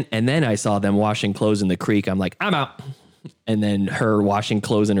there. And then I saw them washing clothes in the creek. I'm like, I'm out. And then her washing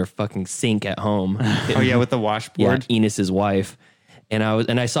clothes in her fucking sink at home. Oh yeah, with the washboard. Yeah, Enos's wife. And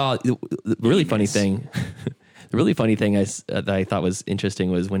I saw the really funny thing. The really funny thing that I thought was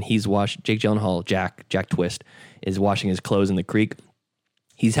interesting was when he's Jake Gyllenhaal, Jack Twist, is washing his clothes in the creek.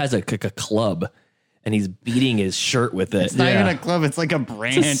 He has a club, and he's beating his shirt with it. It's not even a club; it's like a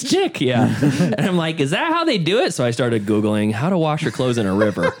branch. It's a stick, yeah. And I'm like, is that how they do it? So I started Googling how to wash your clothes in a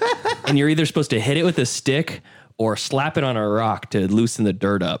river. And you're either supposed to hit it with a stick or slap it on a rock to loosen the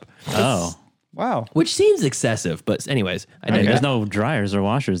dirt up. Oh. Wow. which seems excessive. But anyways, I mean, there's no dryers or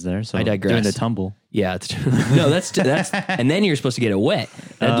washers there, so I digress. Doing the tumble. Yeah, it's no, that's and then you're supposed to get it wet.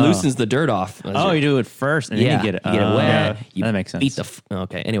 That loosens the dirt off. Oh, you do it first, and then you get it. You get it wet. You that makes sense. Beat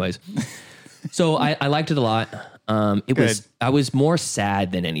okay. Anyways, so I liked it a lot. I was more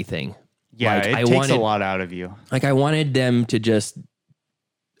sad than anything. Yeah, like, it I takes wanted, a lot out of you. Like I wanted them to just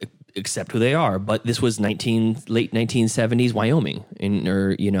accept who they are, but this was late 1970s Wyoming,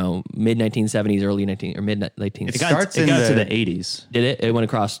 or mid 1970s, early mid 19. It got to the 80s. Did it? It went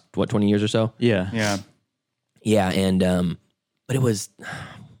across 20 years or so. Yeah. And but it was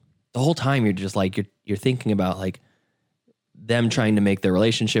the whole time you're just like you're thinking about like them trying to make their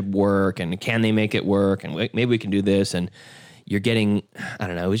relationship work, and can they make it work, and maybe we can do this, and you're getting, I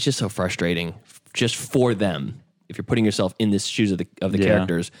don't know, it was just so frustrating just for them if you're putting yourself in the shoes of the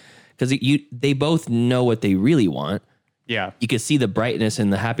characters, because they both know what they really want. Yeah, you can see the brightness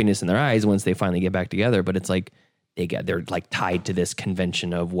and the happiness in their eyes once they finally get back together, but it's like they're like tied to this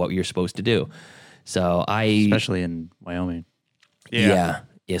convention of what you're supposed to do. So especially in Wyoming. Yeah,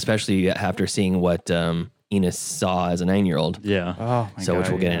 especially after seeing what Enos saw as a 9-year-old. Yeah. Oh my so God, which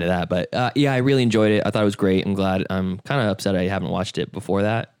we'll get into that. But I really enjoyed it. I thought it was great. I'm glad. I'm kind of upset I haven't watched it before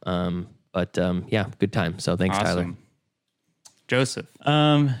that. But good time. So thanks, Tyler. Joseph.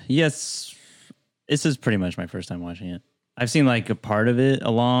 Yes, this is pretty much my first time watching it. I've seen like a part of it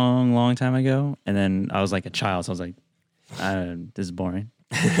a long, long time ago, and then I was like a child, so I was like, "This is boring."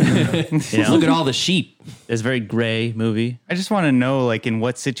 Look at all the sheep. It's a very gray movie. I just want to know, like, in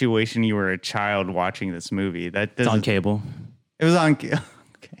what situation you were a child watching this movie. It's on cable. It was on. Okay.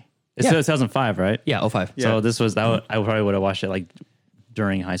 It's 2005, right? Yeah, 05. So this was I probably would have watched it like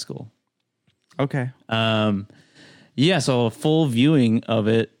during high school. Okay. So a full viewing of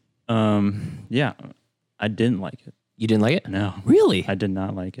it. I didn't like it. You didn't like it? No. Really? I did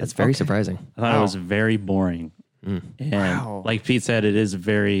not like it. That's very surprising. I thought it was very boring. And like Pete said, it is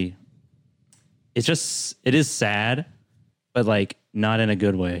it is sad, but like not in a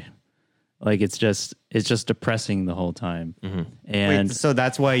good way. Like it's just depressing the whole time. Mm-hmm. And wait, so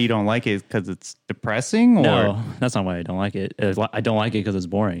that's why you don't like it, because it's depressing? Or? No, that's not why I don't like it. I don't like it because it's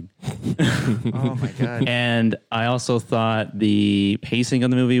boring. Oh my God. And I also thought the pacing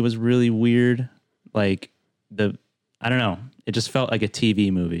of the movie was really weird. Like I don't know. It just felt like a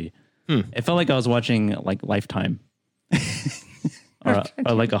TV movie. It felt like I was watching like Lifetime or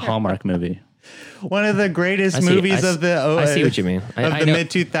like a Hallmark movie. One of the greatest movies of the I see what you mean. Of the mid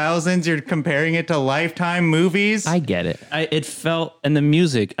 2000s. You're comparing it to Lifetime movies. I get it. It felt, and the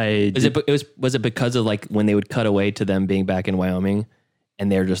music. Was it because of like when they would cut away to them being back in Wyoming,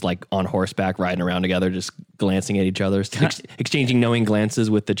 and they're just like on horseback riding around together, just glancing at each other, exchanging knowing glances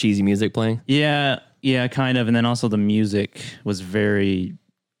with the cheesy music playing? Yeah, kind of. And then also the music was very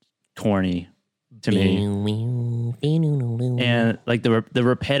corny to me, and like the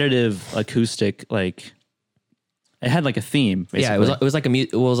repetitive acoustic, like it had like a theme. Basically. Yeah, it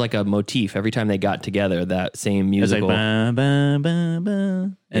was like a motif every time they got together. That same musical, it was like bah, bah, bah, bah.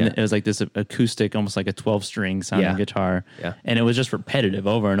 And it was like this acoustic, almost like a 12-string sounding guitar. Yeah, and it was just repetitive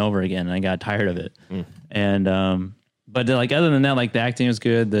over and over again, and I got tired of it. And but like other than that, like the acting was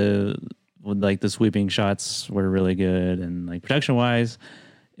good. The sweeping shots were really good, and like production wise,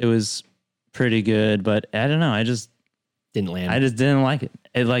 it was pretty good, but I don't know. I just didn't land. I just didn't like it.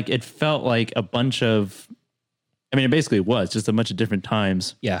 It felt like a bunch of. I mean, it basically was just a bunch of different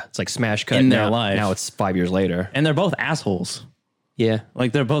times. Yeah, it's like smash cut in their life. Now it's 5 years later, and they're both assholes. Yeah,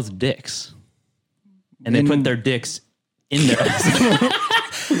 like they're both dicks, and they put their dicks in their.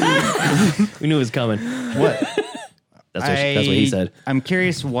 We knew it was coming. What? That's what he said. I'm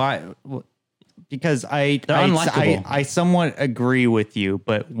curious why. Because they're unlikable. I somewhat agree with you,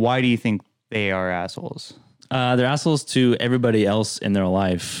 but why do you think they are assholes? They're assholes to everybody else in their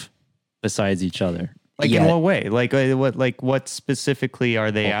life besides each other. Like in what way? What specifically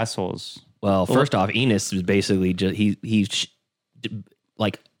are they assholes? Well, first off, Enos was basically just he's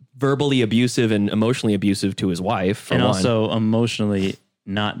like verbally abusive and emotionally abusive to his wife, and also emotionally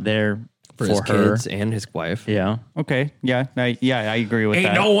not there for his kids and his wife. Yeah. Okay. Yeah. I agree with that.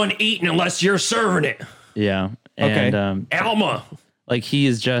 Ain't no one eating unless you're serving it. Yeah. Okay. And, Alma. Like he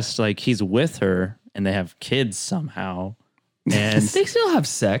is just like he's with her and they have kids somehow. And they still have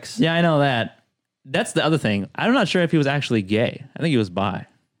sex. Yeah, I know that. That's the other thing. I'm not sure if he was actually gay. I think he was bi.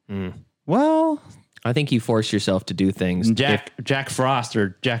 Well, I think you force yourself to do things. Jack Frost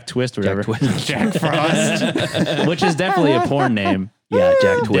or Jack Twist or whatever. Jack Frost. Which is definitely a porn name. Yeah,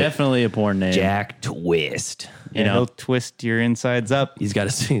 Jack Twist. Definitely a porn name. Jack Twist. You know, he'll twist your insides up. He's got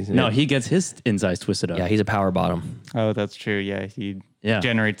to see. No, he gets his insides twisted up. Yeah, he's a power bottom. Oh, that's true. Yeah, he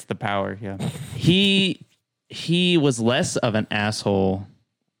generates the power. Yeah. He was less of an asshole,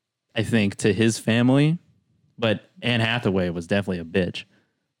 I think, to his family, but Anne Hathaway was definitely a bitch.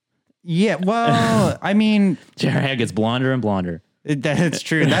 Yeah, well, I mean, her hair gets blonder and blonder. That's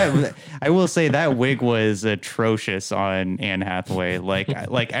true. That I will say that wig was atrocious on Anne Hathaway. Like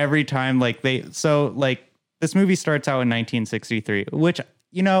every time, this movie starts out in 1963, which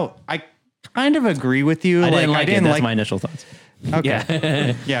I kind of agree with you. I didn't like it. That's my initial thoughts.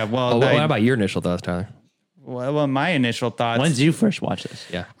 Okay. Yeah. Well, what about your initial thoughts, Tyler? Well, my initial thoughts. When did you first watch this?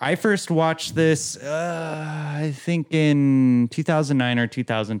 Yeah. I first watched this, I think in 2009 or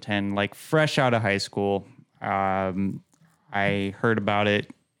 2010, like fresh out of high school. I heard about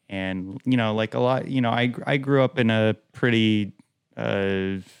it, and like a lot. I grew up in a pretty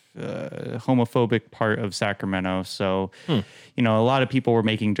homophobic part of Sacramento, so a lot of people were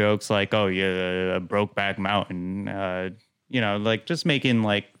making jokes like, "Oh, yeah, Brokeback Mountain." Like just making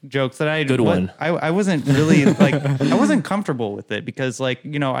like jokes that I wasn't really like, I wasn't comfortable with it because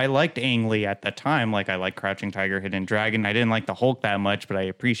I liked Ang Lee at the time. Like I liked Crouching Tiger, Hidden Dragon. I didn't like the Hulk that much, but I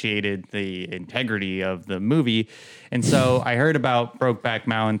appreciated the integrity of the movie. And so I heard about Brokeback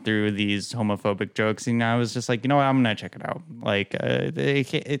Mountain through these homophobic jokes. And I was just like, I'm going to check it out. Like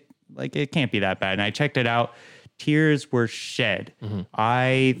it can't be that bad. And I checked it out. Tears were shed.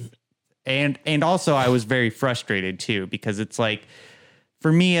 Mm-hmm. And also I was very frustrated too, because it's like,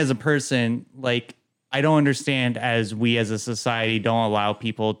 for me as a person, like I don't understand as we as a society don't allow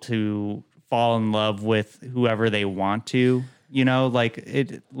people to fall in love with whoever they want to,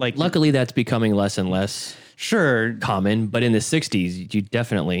 luckily that's becoming less and less common, but in the 60s you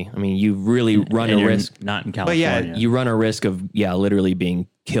definitely, you really run a risk, not in California. You run a risk of literally being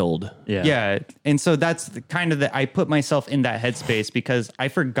killed. Yeah. And so that's the kind of I put myself in that headspace because I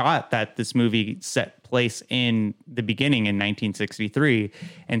forgot that this movie set place in the beginning in 1963.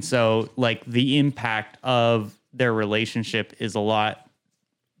 And so like the impact of their relationship is a lot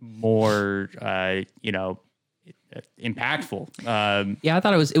more, impactful. I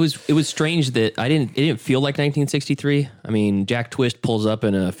thought it was strange that it didn't feel like 1963. Jack Twist pulls up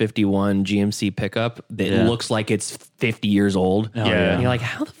in a 51 GMC pickup that looks like it's 50 years old. And you're like,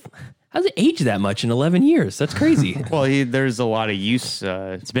 how does it age that much in 11 years? That's crazy. Well, there's a lot of use.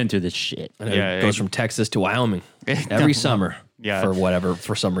 It's been through this shit. It goes from Texas to Wyoming every summer.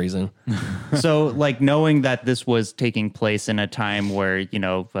 For some reason. So like knowing that this was taking place in a time where,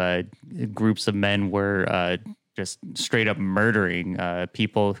 groups of men were, just straight up murdering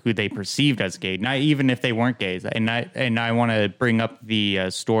people who they perceived as gay, not even if they weren't gays. And I want to bring up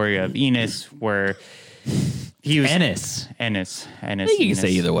the story of Enos, where he was Ennis. I think you can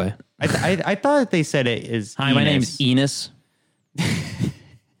say either way. I thought they said it is. Hi, my name's Enos.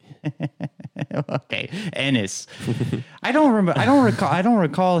 Okay, Ennis. I don't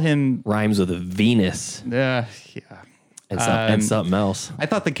recall him. Rhymes with a Venus. Yeah, and something else. I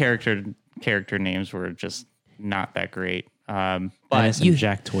thought the character names were just not that great. But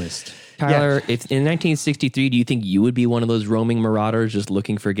Jack Twist. Tyler, if in 1963, do you think you would be one of those roaming marauders just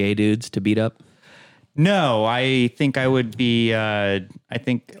looking for gay dudes to beat up? No, I think I would be. A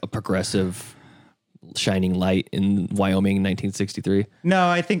progressive shining light in Wyoming in 1963. No,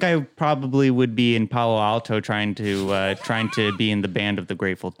 I think I probably would be in Palo Alto trying to be in the band of the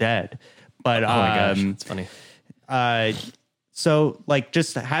Grateful Dead. But oh my gosh, that's funny. So like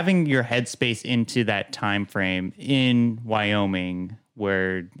just having your headspace into that time frame in Wyoming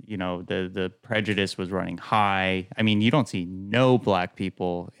where, the prejudice was running high. You don't see no black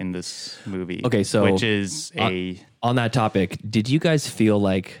people in this movie. Okay, so which is on that topic, did you guys feel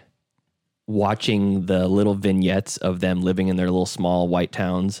like watching the little vignettes of them living in their little small white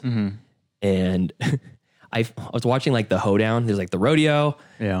towns? Mm-hmm. And I was watching like the hoedown. There's like the rodeo.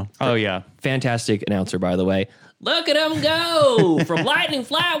 Yeah. Oh yeah. Fantastic announcer, by the way. Look at them go from Lightning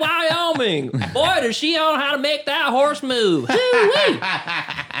Flat, Wyoming. Boy, does she know how to make that horse move.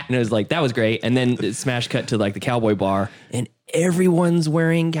 And it was like, that was great. And then it smash cut to like the cowboy bar, and everyone's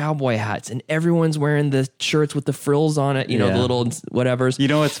wearing cowboy hats, and everyone's wearing the shirts with the frills on it, the little whatevers. You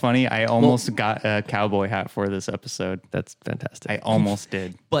know what's funny? I almost got a cowboy hat for this episode. That's fantastic. I almost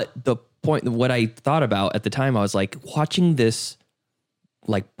did. But the point, what I thought about at the time, I was like, watching this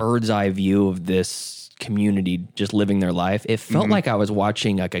like bird's eye view of this community just living their life. It felt like I was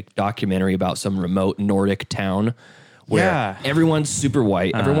watching like a documentary about some remote Nordic town where everyone's super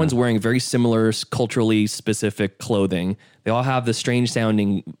white. Everyone's wearing very similar culturally specific clothing. They all have the strange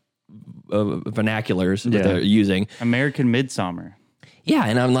sounding vernaculars that they're using. American Midsummer. Yeah.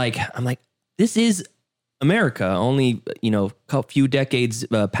 And I'm like, this is America, only, a few decades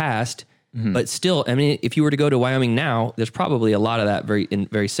past. But still, I mean, if you were to go to Wyoming now, there's probably a lot of that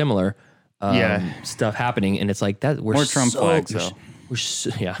very similar stuff happening. And it's like that. We're more Trump flags, though.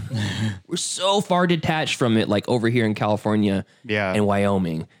 We're so far detached from it, like over here in California and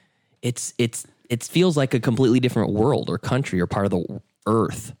Wyoming. It feels like a completely different world or country or part of the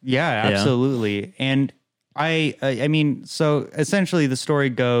earth. Yeah, absolutely. And I mean, so essentially the story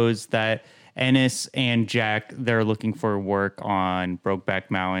goes that Ennis and Jack, they're looking for work on Brokeback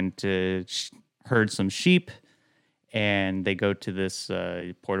Mountain to herd some sheep, and they go to this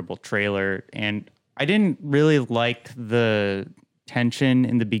portable trailer. And I didn't really like the tension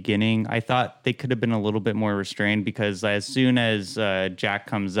in the beginning. I thought they could have been a little bit more restrained, because as soon as Jack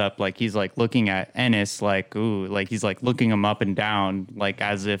comes up, like he's like looking at Ennis, like ooh, like he's like looking him up and down, like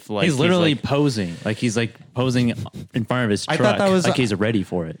as if like he's literally like, posing, like he's like posing in front of his truck. I thought that was like he's ready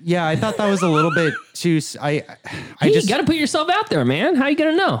for it. Yeah, I thought that was a little bit too. I just got to put yourself out there, man. How you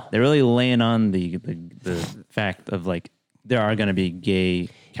gonna know? They're really laying on the fact of like there are gonna be gay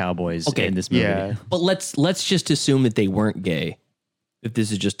cowboys in this movie. Yeah, but let's just assume that they weren't gay. If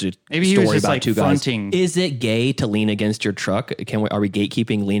this is just a maybe he story was just about like two fronting. guys, is it gay to lean against your truck? Are we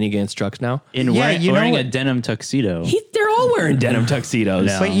gatekeeping leaning against trucks now? Wearing a denim tuxedo. They're all wearing denim tuxedos.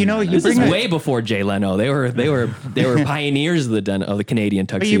 No. But this is way before Jay Leno. They were pioneers of the Canadian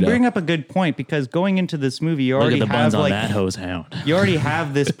tuxedo. But you bring up a good point, because going into this movie, you already Look at the have buns on like that hose hound. You already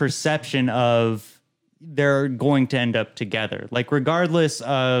have this perception of they're going to end up together. Like, regardless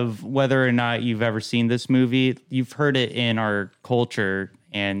of whether or not you've ever seen this movie, you've heard it in our culture.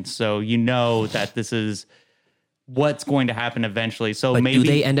 And so you know that this is what's going to happen evenally. So but maybe do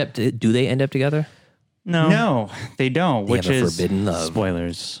they end up together? No, they don't. They which have a is forbidden love.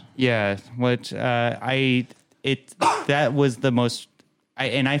 Spoilers. Yeah, which that was the most.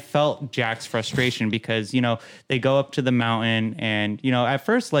 I felt Jack's frustration, because they go up to the mountain, and at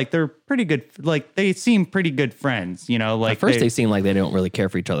first, like, they're pretty good, like they seem pretty good friends. Like at first they seem like they don't really care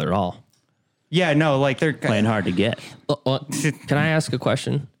for each other at all. Yeah, no, like they're playing hard to get. Can I ask a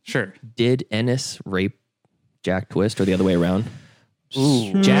question? Sure. Did Ennis rape Jack Twist, or the other way around?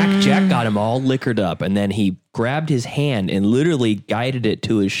 Ooh. Jack got him all liquored up, and then he grabbed his hand and literally guided it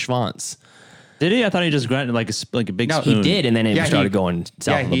to his schwanz. Did he? I thought he just grabbed like a big spoon. He did, and then it started going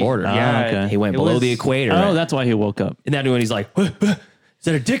south of the border. Yeah, okay. He went below the equator. Oh, that's why he woke up. And then when he's like, is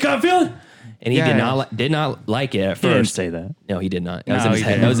that a dick I'm feeling? And he did not like it at first. He didn't say that. No, he did not. That was in his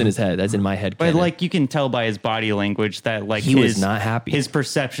head. That was in his head. That's in my head. But like, you can tell by his body language that like he was not happy. His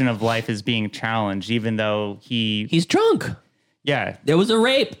perception of life is being challenged, even though he's drunk. Yeah, there was a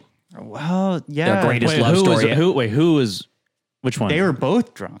rape. Well, yeah. The greatest love story. Who was? Which one? They were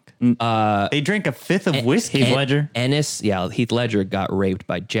both drunk. They drank a fifth of whiskey. Heath Ledger? Heath Ledger got raped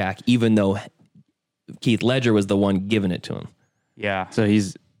by Jack, even though Heath Ledger was the one giving it to him. Yeah. So he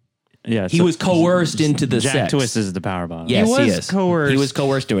was coerced into the Jack sex. Twist is the power bottom. Yes, he was coerced. He was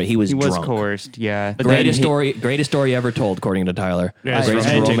coerced to it. He was drunk. Coerced, yeah. But greatest story ever told, according to Tyler. Greatest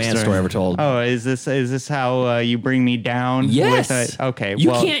romance story ever told. Oh, is this how you bring me down? Yes. Okay.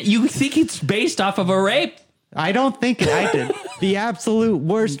 You think it's based off of a rape? I don't think I did. The absolute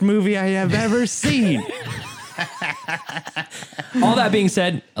worst movie I have ever seen. All that being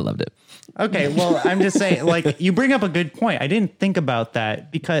said, I loved it. Okay, well, I'm just saying, like, you bring up a good point. I didn't think about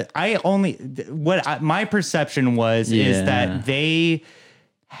that, because my perception was is that they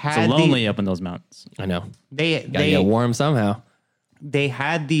had so lonely up in those mountains. I know. They get warm somehow. They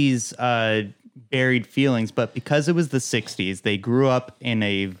had these buried feelings, but because it was the 60s, they grew up in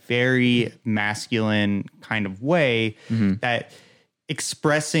a very masculine kind of way that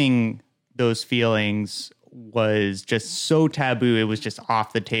expressing those feelings was just so taboo. It was just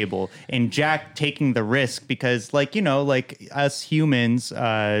off the table. And Jack taking the risk, because like us humans,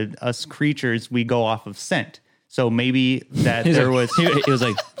 us creatures, we go off of scent. So maybe that he was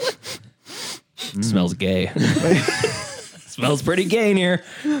like smells gay. Smells pretty gay in here.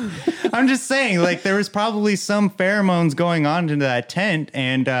 I'm just saying, like, there was probably some pheromones going on into that tent,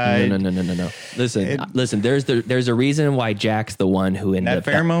 and no. Listen. There's a reason why Jack's the one who ended up.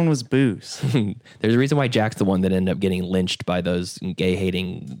 That pheromone was booze. There's a reason why Jack's the one that ended up getting lynched by those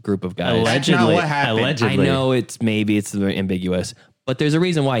gay-hating group of guys. That's not what happened. I know it's ambiguous, but there's a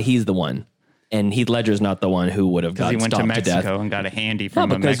reason why he's the one. And Heath Ledger's not the one who would have gotten stomped to death. He went to Mexico and got a handy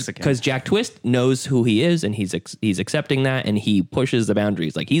from a Mexican. Because Jack Twist knows who he is, and he's accepting that, and he pushes the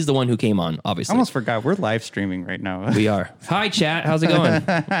boundaries. Like, he's the one who came on, obviously. I almost forgot. We're live streaming right now. We are. Hi, chat. How's it going?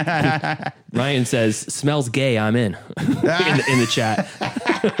 Ryan says, smells gay. I'm in. in the chat.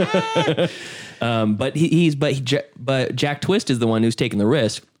 But Jack Twist is the one who's taking the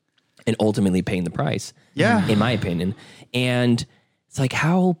risk and ultimately paying the price. Yeah. In my opinion. And it's like,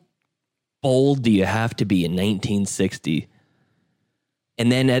 how bold do you have to be in 1960?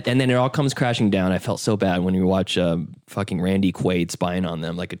 And then it all comes crashing down. I felt so bad when you watch fucking Randy Quaid spying on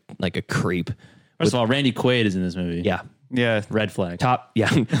them like a creep. First of all, Randy Quaid is in this movie. Yeah. Yeah. Red flag. Top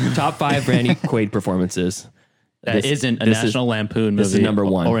 5 Randy Quaid performances. That isn't a National Lampoon movie. This is number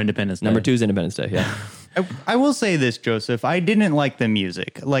 1. Or Independence Day. Number 2 is Independence Day, yeah. I will say this, Joseph. I didn't like the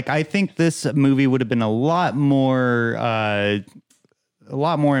music. Like, I think this movie would have been a lot more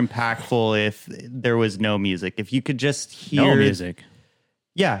impactful if there was no music. If you could just hear no music.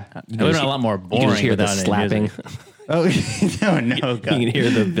 Yeah, it would have been a lot more boring. You can just hear the without slapping. Oh no! God. You can hear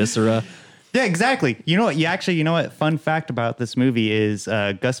the viscera. Yeah, exactly. You know what? You know what? Fun fact about this movie is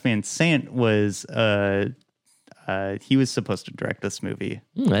Gus Van Sant was he was supposed to direct this movie.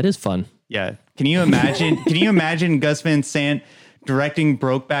 That is fun. Yeah. Can you imagine? Can you imagine Gus Van Sant directing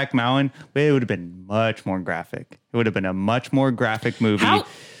Brokeback Mountain? It would have been much more graphic. It would have been a much more graphic movie.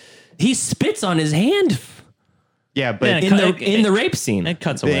 He spits on his hand. Yeah, but in the rape scene. It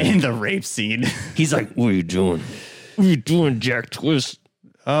cuts away. In the rape scene. He's like, what are you doing? What are you doing, Jack Twist?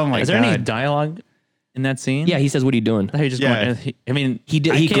 Oh my God. Is there any dialogue in that scene? Yeah, he says, what are you doing? I just going, I mean,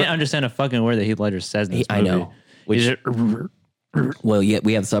 I can't understand a fucking word that Heath Ledger says in this movie. I know. Well, yeah,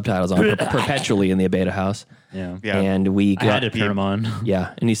 we have subtitles on perpetually in the Abeta house. Yeah. And we I had to put them on.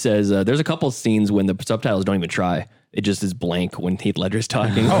 Yeah. And he says, there's a couple scenes when the subtitles don't even try. It just is blank when Heath Ledger's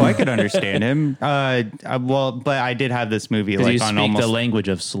talking. Oh, I could understand him. Well, but I did have this movie like you on speak almost the language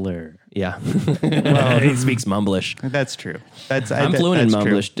of slur. Yeah. Well, he speaks Mumblish. That's true. I'm fluent in that's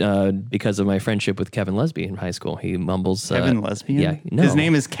true. Mumblish because of my friendship with Kevin Lesbian in high school. He mumbles. Kevin Lesbian? Yeah. No. His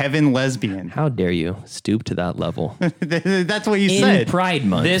name is Kevin Lesbian. How dare you stoop to that level? That's what you in said. Pride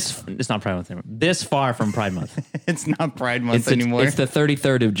Month. It's not Pride Month anymore. This far from Pride Month. It's not Pride Month anymore. It's the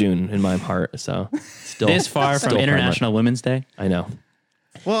 33rd of June in my heart. So still this far from International Women's Day. I know.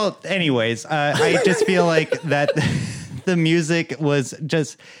 Well, anyways, I just feel like that the music was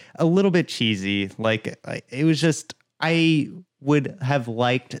just a little bit cheesy. Like it was just, I would have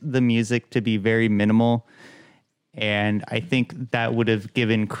liked the music to be very minimal. And I think that would have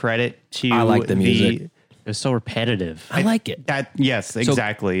given credit to I like the music. It was so repetitive. I like it. Yes,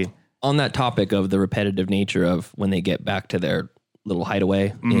 exactly. So, on that topic of the repetitive nature of when they get back to their little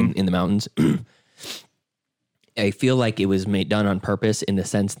hideaway in the mountains, I feel like it was done on purpose in the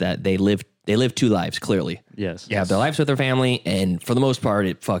sense that they live 2 lives, clearly. Yes. You have their lives with their family, and for the most part,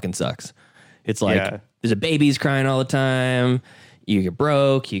 it fucking sucks. It's like there's a baby's crying all the time. You're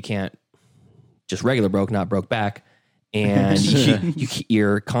broke. You can't just regular broke, not broke back. And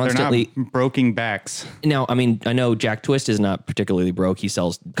you're constantly They're not broken backs. Now, I mean, I know Jack Twist is not particularly broke. He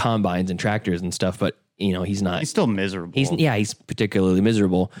sells combines and tractors and stuff, but you know, he's not. He's still miserable. He's particularly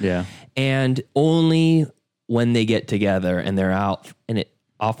miserable. Yeah. And only when they get together and they're out and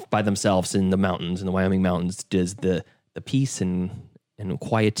off by themselves in the mountains, in the Wyoming mountains, does the peace and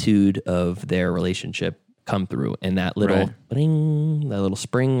quietude of their relationship come through. And that little bling, that little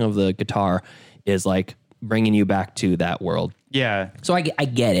spring of the guitar is like bringing you back to that world. Yeah. So I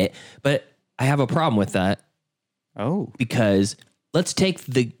get it, but I have a problem with that. Oh. Because let's take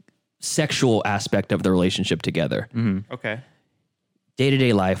the sexual aspect of the relationship together. Mm-hmm. Okay.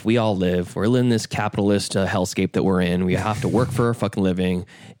 Day-to-day life, we all live. We're in this capitalist hellscape that we're in. We have to work for a fucking living,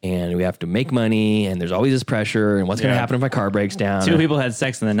 and we have to make money, and there's always this pressure, and what's going to happen if my car breaks down? 2 people had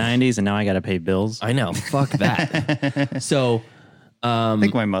sex in the 90s, and now I got to pay bills. I know. Fuck that. So... I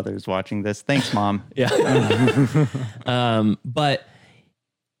think my mother's watching this. Thanks, Mom. Yeah. But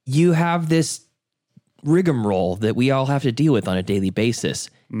you have this rigmarole that we all have to deal with on a daily basis.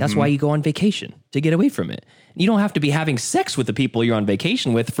 That's why you go on vacation, to get away from it. You don't have to be having sex with the people you're on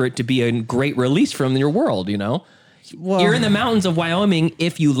vacation with for it to be a great release from your world, you know? Well, you're in the mountains of Wyoming.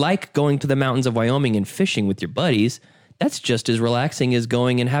 If you like going to the mountains of Wyoming and fishing with your buddies, that's just as relaxing as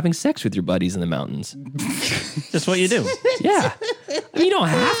going and having sex with your buddies in the mountains. That's what you do. Yeah. I mean, you don't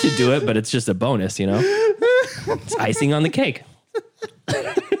have to do it, but it's just a bonus, you know? It's icing on the cake.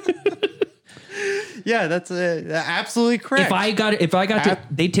 Yeah, that's absolutely correct. If I got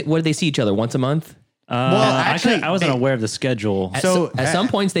to, what do they see each other once a month? Well, actually, I wasn't aware of the schedule. At some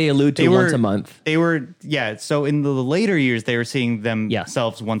points they allude to once a month. They were, so in the later years, they were seeing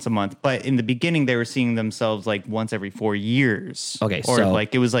themselves once a month. But in the beginning, they were seeing themselves like once every 4 years. Okay, or so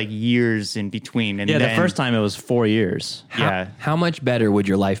like it was like years in between. And the then, first time it was 4 years. How much better would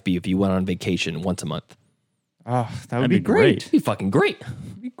your life be if you went on vacation once a month? Oh, that would be great. It'd be fucking great.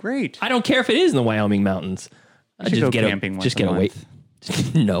 It'd be great. I don't care if it is in the Wyoming mountains. I just go camping once a month.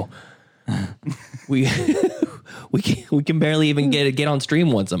 No. we can barely even get on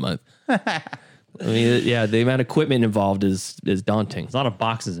stream once a month. I mean, yeah, the amount of equipment involved is daunting. There's a lot of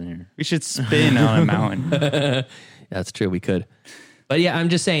boxes in here. We should spin on a mountain. That's true. We could. But yeah, I'm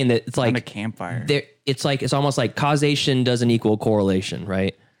just saying that it's like on a campfire. It's almost like causation doesn't equal correlation,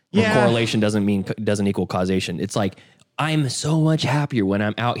 right? Yeah. Or correlation doesn't equal causation. It's like, I'm so much happier when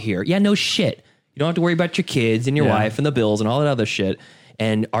I'm out here. Yeah, no shit. You don't have to worry about your kids and your wife and the bills and all that other shit.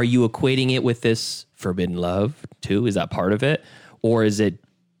 And are you equating it with this forbidden love too? Is that part of it? Or is it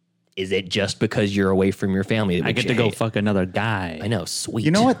just because you're away from your family? I get to go fuck another guy. I know, sweet.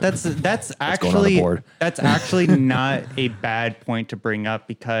 You know what? That's actually not a bad point to bring up,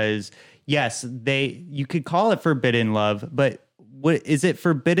 because yes, you could call it forbidden love, but what is it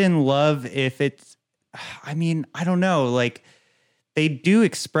forbidden love if it's, I mean, I don't know, like they do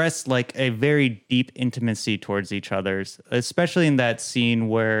express like a very deep intimacy towards each other, especially in that scene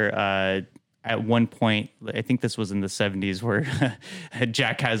where at one point, I think this was in the 70s, where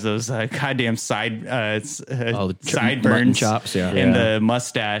Jack has those goddamn sideburns chops, in the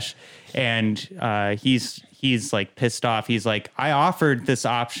mustache, and he's like pissed off. He's like, I offered this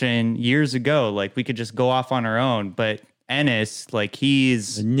option years ago, like we could just go off on our own, but Ennis, like you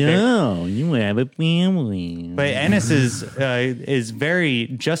have a family. But Ennis is very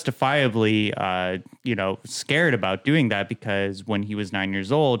justifiably, scared about doing that, because when he was 9 years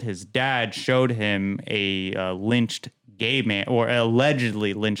old, his dad showed him a lynched gay man, or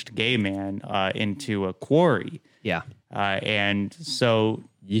allegedly lynched gay man, into a quarry. Yeah, and so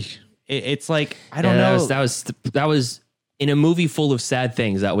it's like, I don't know. That was. In a movie full of sad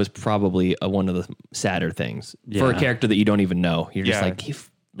things, that was probably one of the sadder things for a character that you don't even know. You're just like,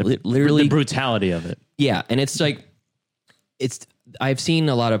 literally the brutality of it. Yeah, and it's like, I've seen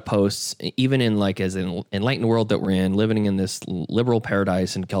a lot of posts, even in like as an enlightened world that we're in, living in this liberal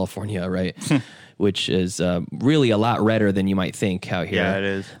paradise in California, right? Which is really a lot redder than you might think out here. Yeah, it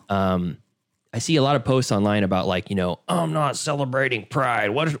is. I see a lot of posts online about like, I'm not celebrating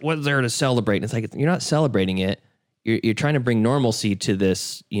Pride. What's there to celebrate? And it's like, you're not celebrating it. You're trying to bring normalcy to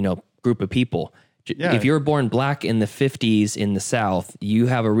this, group of people. Yeah. If you were born black in the 50s in the South, you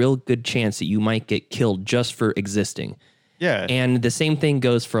have a real good chance that you might get killed just for existing. Yeah. And the same thing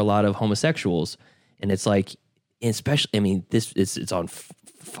goes for a lot of homosexuals. And it's like, especially, I mean, it's on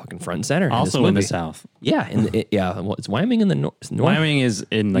fucking front and center. Also in the South. Yeah. It's Wyoming in the north. Wyoming is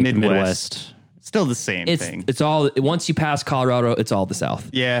in like Midwest. the Midwest. Still the same thing. It's all, once you pass Colorado, it's all the South.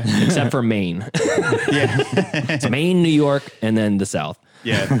 Yeah. Except for Maine. Yeah. It's Maine, New York, and then the South.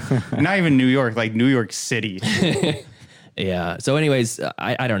 Yeah. Not even New York, like New York City. Yeah. So anyways,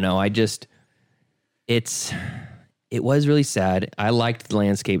 I don't know. It was really sad. I liked the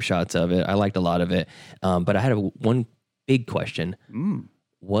landscape shots of it. I liked a lot of it. But I had one big question.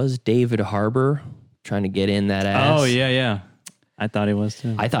 Was David Harbour trying to get in that ass? Oh, yeah. I thought he was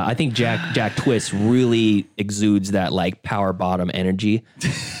too. I think Jack Twist really exudes that like power bottom energy.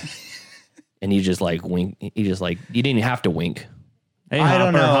 And you just like wink. You just like, you didn't have to wink. Hey, I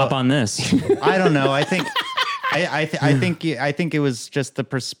don't know. Hop on this. I don't know. I think I think it was just the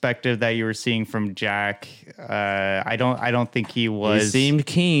perspective that you were seeing from Jack. I don't think he was. He seemed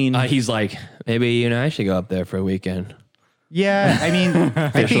keen. He's like, maybe I should go up there for a weekend. Yeah, I mean,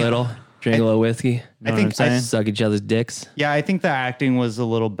 fish a little, drink a little whiskey. I think suck each other's dicks. Yeah, I think the acting was a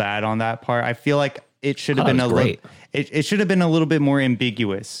little bad on that part. I feel like it should have been it should have been a little bit more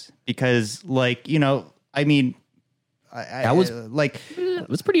ambiguous, because, like, I mean. That was like, it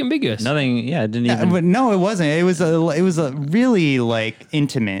was pretty ambiguous. Nothing, it didn't even. But no, it wasn't. It was a really like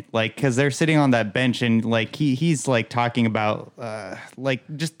intimate, like, because they're sitting on that bench and like he's like talking about like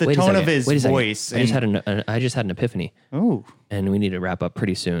just the tone of his voice. I just had an epiphany. Oh, and we need to wrap up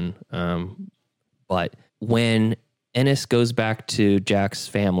pretty soon. But when Ennis goes back to Jack's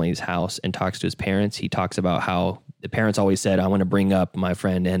family's house and talks to his parents, he talks about how the parents always said, "I want to bring up my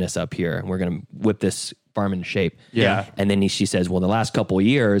friend Ennis up here, and we're going to whip this farm into shape." Yeah. And then she says, well, the last couple of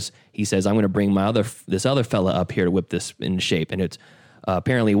years, he says, I'm going to bring this other fella up here to whip this into shape. And it's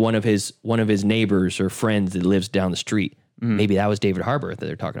apparently one of his neighbors or friends that lives down the street. Maybe that was David Harbour that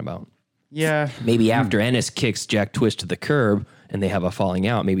they're talking about. Yeah. Maybe after Ennis kicks Jack Twist to the curb and they have a falling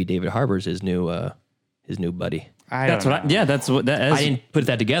out, maybe David Harbour's his new buddy. That's what I didn't put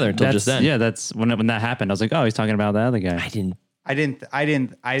that together until just then. Yeah, that's when that happened. I was like, oh, he's talking about the other guy. I didn't.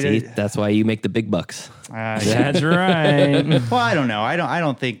 See, that's why you make the big bucks. That's right. Well, I don't know. I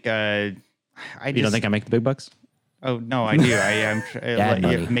don't think. You don't think I make the big bucks? Oh no, I do. I am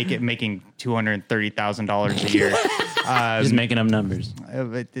making $230,000 a year. Just making up numbers.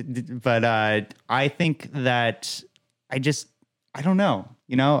 But I think that I don't know.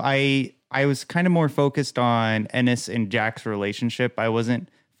 I was kind of more focused on Ennis and Jack's relationship. I wasn't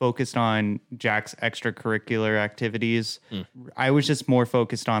focused on Jack's extracurricular activities. I was just more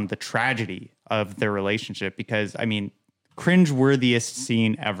focused on the tragedy of their relationship because, I mean, cringe-worthiest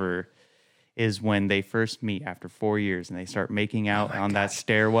scene ever is when they first meet after 4 years and they start making out on that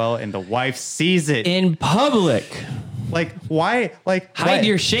stairwell and the wife sees it in public. Like, why? Like, hide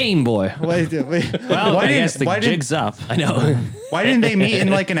your shame, boy. Well, I guess the jig's up. I know. Why didn't they meet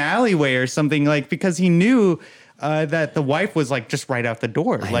in like an alleyway or something? Like, because he knew that the wife was like just right out the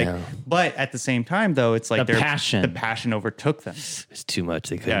door. Like, but at the same time, though, it's like the passion overtook them. It's too much.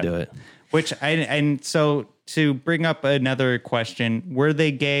 They couldn't do it. And so to bring up another question, were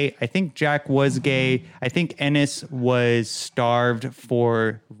they gay? I think Jack was gay. I think Ennis was starved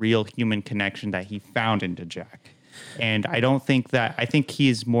for real human connection that he found into Jack. And I don't think that, I think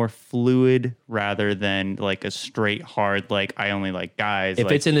he's more fluid rather than like a straight hard, like I only like guys.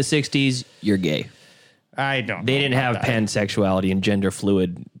 If it's in the 60s, you're gay. I don't They didn't have pansexuality and gender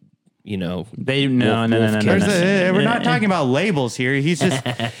fluid, you know. No. We're not talking about labels here. He's just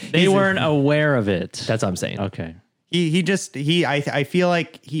they weren't aware of it. That's what I'm saying. Okay. I feel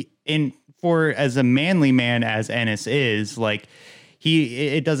like as a manly man as Ennis is, like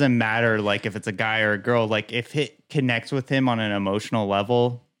it doesn't matter like if it's a guy or a girl, like if it connects with him on an emotional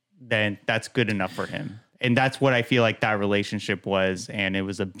level, then that's good enough for him. And that's what I feel like that relationship was. And it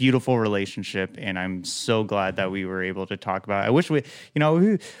was a beautiful relationship. And I'm so glad that we were able to talk about it. I wish who's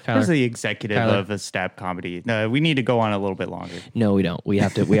the executive of a stab comedy? No, we need to go on a little bit longer. No, we don't. We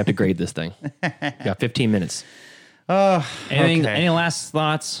have to grade this thing. We got 15 minutes. Any last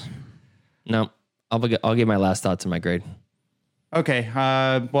thoughts? No, I'll give my last thoughts in my grade. Okay.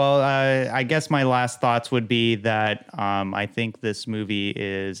 I guess my last thoughts would be that I think this movie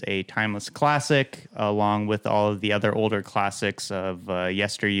is a timeless classic, along with all of the other older classics of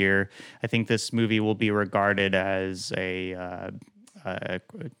yesteryear. I think this movie will be regarded as a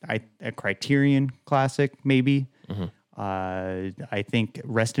Criterion classic, maybe. Mm-hmm. I think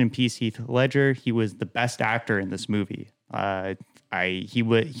rest in peace, Heath Ledger. He was the best actor in this movie.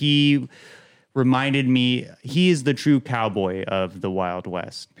 He reminded me he is the true cowboy of the Wild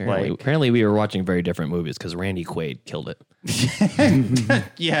West. Apparently we were watching very different movies because Randy Quaid killed it.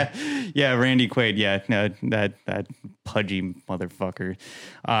 yeah, Randy Quaid. Yeah, no, that pudgy motherfucker.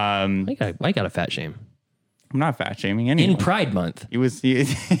 I got a fat shame. I'm not fat shaming anyone. In Pride Month.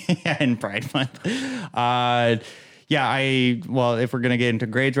 In Pride Month. If we're gonna get into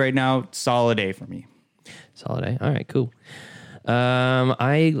grades right now, solid A for me. Solid A. All right, cool.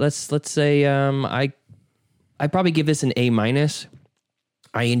 Let's say I probably give this an A-.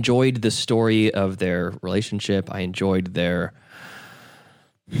 I enjoyed the story of their relationship. I enjoyed the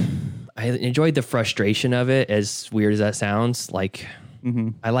frustration of it, as weird as that sounds. Like,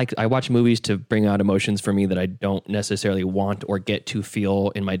 I watch movies to bring out emotions for me that I don't necessarily want or get to feel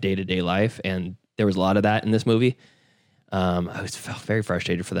in my day-to-day life. And there was a lot of that in this movie. I felt very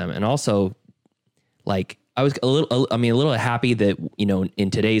frustrated for them. And also, like, I was a little happy that, you know, in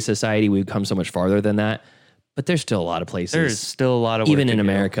today's society, we've come so much farther than that, but there's still a lot of places. There's still a lot of work even in to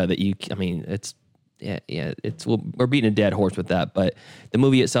America that we're beating a dead horse with that, but the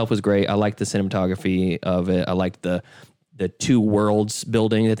movie itself was great. I liked the cinematography of it. I liked the two worlds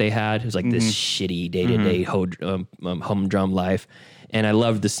building that they had. It was like this shitty day-to-day humdrum life. And I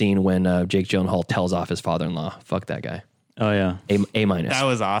loved the scene when Jake Gyllenhaal tells off his father-in-law. Fuck that guy. Oh yeah. A-. That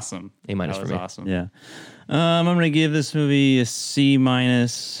was awesome. A- for me. Awesome. Yeah. I'm going to give this movie a C-.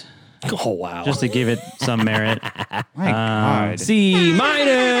 Oh, wow. Just to give it some merit. My God. C-.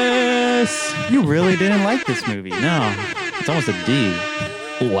 You really didn't like this movie. No, it's almost a D.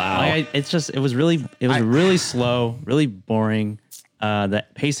 Wow. It was really slow, really boring. The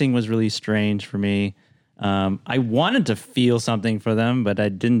pacing was really strange for me. I wanted to feel something for them, but I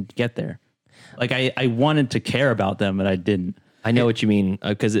didn't get there. Like I wanted to care about them, but I didn't. I know what you mean,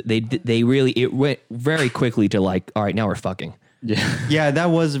 because it went very quickly to like, all right, now we're fucking. Yeah,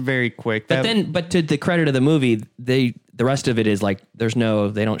 that was very quick. But to the credit of the movie, the rest of it is like they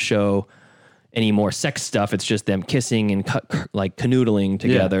don't show any more sex stuff. It's just them kissing and canoodling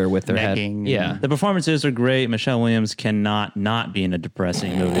together with their Necking. head. Yeah, the performances are great. Michelle Williams cannot not be in a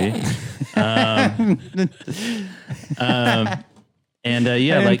depressing movie. And I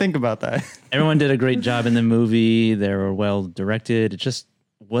didn't think about that. Everyone did a great job in the movie. They were well directed. It just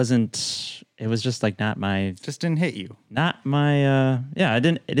wasn't. It was just like not my. Just didn't hit you. Not my. It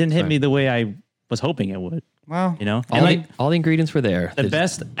didn't hit me the way I was hoping it would. Well, you know, all the ingredients were there. The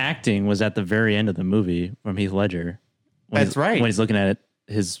best acting was at the very end of the movie from Heath Ledger. That's right. When he's looking at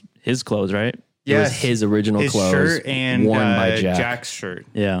his clothes, right? It was his original clothes, shirt and worn by Jack's shirt.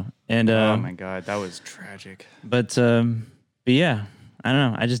 Yeah, and oh my God, that was tragic. But yeah, I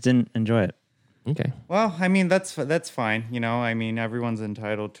don't know. I just didn't enjoy it. Okay. Well, I mean, that's fine. You know, I mean, everyone's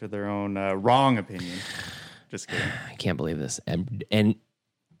entitled to their own wrong opinion. Just kidding. I can't believe this. And in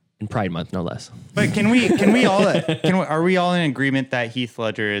Pride Month, no less. But are we all in agreement that Heath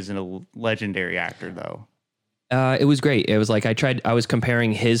Ledger is a legendary actor, though? It was great. It was like I was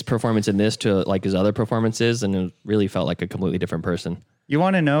comparing his performance in this to like his other performances, and it really felt like a completely different person. You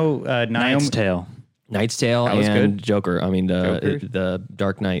want to know Knight's Tale and good. Joker. I mean, the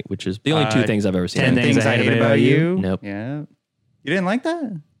Dark Knight, which is the only two things I've ever seen. 10 Things I Hate About You. Nope. Yeah. You didn't like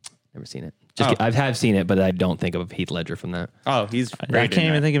that? Never seen it. I have seen it, but I don't think of Heath Ledger from that. Oh, he's I can't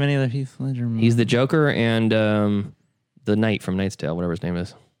even think of any other Heath Ledger movies. He's the Joker and the Knight from Knight's Tale, whatever his name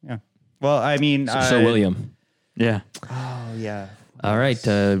is. Yeah. Well, I mean, Sir William. Yeah. Oh, yeah. All right.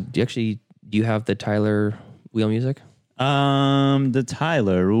 Do you have the Tyler wheel music? The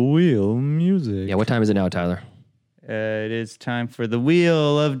Tyler wheel music. Yeah. What time is it now, Tyler? It is time for the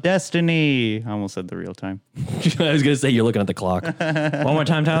Wheel of Destiny. I almost said the real time. I was going to say you're looking at the clock. One more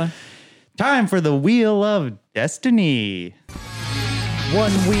time, Tyler. Time for the Wheel of Destiny.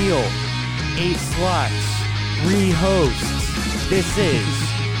 1 wheel, 8 slots, 3 hosts. This is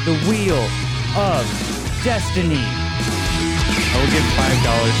the Wheel of Destiny. I will give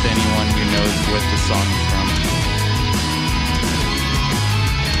 $5 to anyone who knows what the song is from.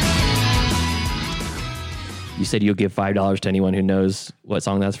 You said you'll give $5 to anyone who knows what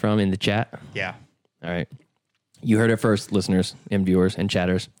song that's from in the chat? Yeah. All right. You heard it first, listeners and viewers and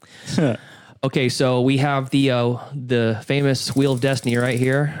chatters. Okay, so we have the famous Wheel of Destiny right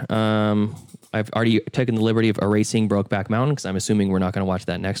here. I've already taken the liberty of erasing Brokeback Mountain because I'm assuming we're not going to watch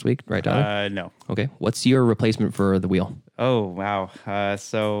that next week, right, Tyler? No. Okay. What's your replacement for the wheel? Oh, wow.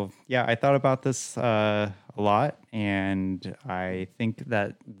 So, yeah, I thought about this a lot, and I think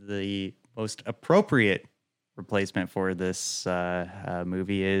that the most appropriate replacement for this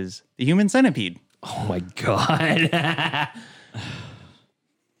movie is The Human Centipede. Oh, my God.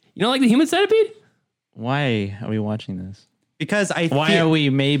 You don't like The Human Centipede? Why are we watching this? Because Why are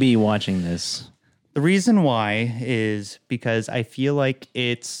we maybe watching this? The reason why is because I feel like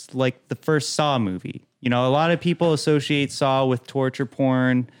it's like the first Saw movie. You know, a lot of people associate Saw with torture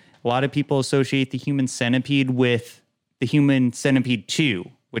porn. A lot of people associate The Human Centipede with The Human Centipede 2,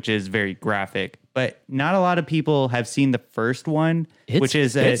 which is very graphic. But not a lot of people have seen the first one, which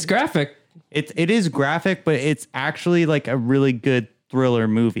is... It's graphic. It is graphic, but it's actually like a really good thriller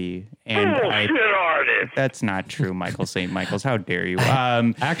movie. And that's not true, Michael St. Michael's. How dare you?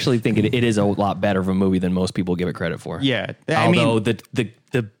 I actually think it is a lot better of a movie than most people give it credit for. Yeah. Although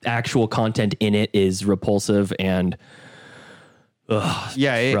the actual content in it is repulsive and...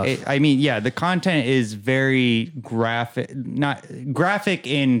 the content is very graphic, not graphic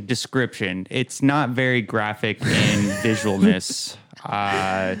in description. It's not very graphic in visualness.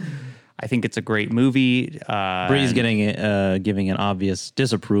 I think it's a great movie. Bree's giving an obvious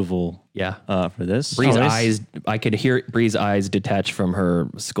disapproval. Yeah, for this. Bree's eyes. I could hear Bree's eyes detach from her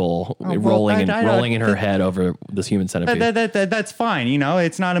skull, rolling in her head over this Human Centipede. That's fine. You know,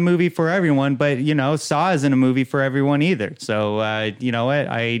 it's not a movie for everyone, but you know, Saw isn't a movie for everyone either. So you know what?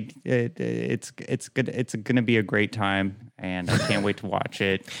 It's good. It's going to be a great time. And I can't wait to watch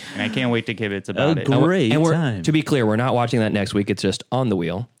it. And I can't wait to kibitz about it. Great time. To be clear, we're not watching that next week. It's just on the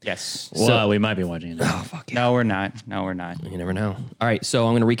wheel. Yes. Well, we might be watching it. Oh, fuck yeah. No, we're not. No, we're not. You never know. All right. So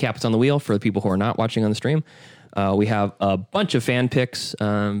I'm going to recap what's on the wheel for the people who are not watching on the stream. We have a bunch of fan picks.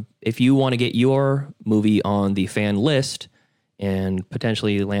 If you want to get your movie on the fan list and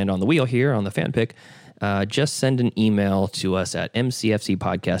potentially land on the wheel here on the fan pick, just send an email to us at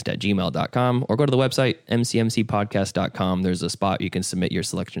mcfcpodcast@gmail.com or go to the website, mcmcpodcast.com. There's a spot you can submit your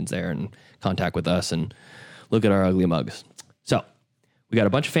selections there and contact with us and look at our ugly mugs. So we got a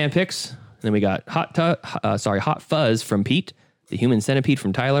bunch of fan picks. And then we got Hot Fuzz from Pete, The Human Centipede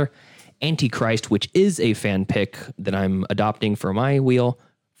from Tyler, Antichrist, which is a fan pick that I'm adopting for my wheel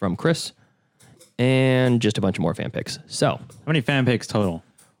from Chris, and just a bunch of more fan picks. So how many fan picks total?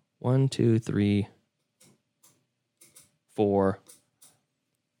 1, 2, 3, 4,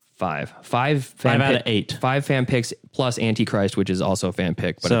 5. 5 out of 8. 5 fan picks plus Antichrist, which is also a fan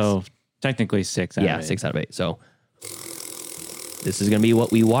pick. But so technically 6 out of 8. 6 out of 8. So this is going to be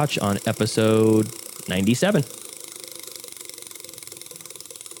what we watch on episode 97.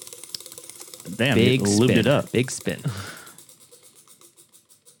 Damn, big you spin. lubed it up. Big spin.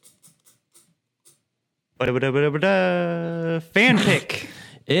 Fan pick.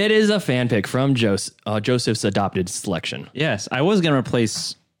 It is a fan pick from Joseph's adopted selection. Yes, I was going to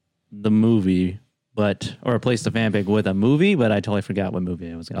replace the movie or replace the fan pick with a movie, but I totally forgot what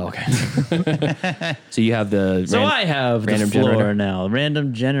movie I was going to Okay. So you have the I have the random floor generator now.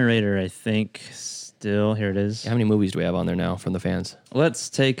 Random generator, I think. Still, here it is. How many movies do we have on there now from the fans? Let's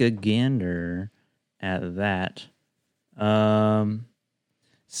take a gander at that.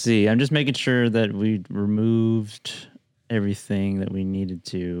 See, I'm just making sure that we removed everything that we needed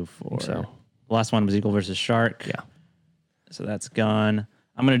to for. So the last one was Eagle versus Shark. Yeah. So that's gone.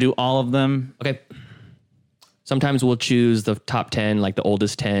 I'm going to do all of them. Okay. Sometimes we'll choose the top 10, like the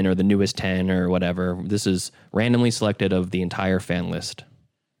oldest 10 or the newest 10 or whatever. This is randomly selected of the entire fan list.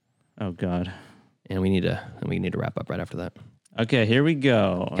 Oh, God. And we need to wrap up right after that. Okay, here we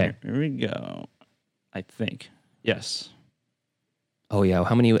go. Okay. Here we go. I think. Yes. Oh yeah,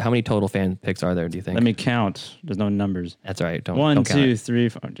 how many total fan picks are there, do you think? Let me count. There's no numbers. That's all right. Don't 1, don't count 2, it. 3,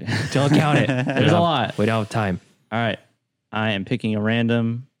 4. Don't count it. There's a lot. We don't have time. All right. I am picking a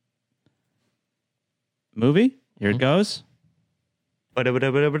random movie. Here it goes. Fan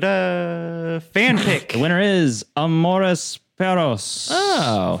pick. The winner is Amores Perros.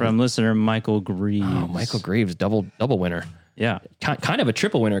 Oh. From listener Michael Greaves. Oh, Michael Greaves, double winner. Yeah. Kind of a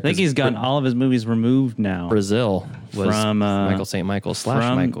triple winner. I think he's gotten all of his movies removed now. Brazil was from Michael St. Michael /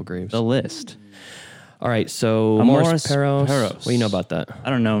 Michael Greaves. The list. All right, so Amores Perros. Perros. What do you know about that? I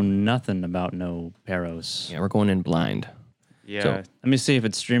don't know nothing about no Perros. Yeah, we're going in blind. Yeah. So, Let me see if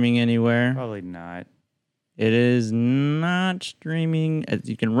it's streaming anywhere. Probably not. It is not streaming.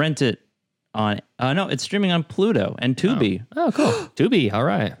 You can rent it on. No, it's streaming on Pluto and Tubi. Oh cool. Tubi. All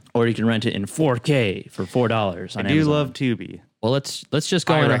right. Or you can rent it in 4K for $4 on I do Amazon. love Tubi. Well, let's just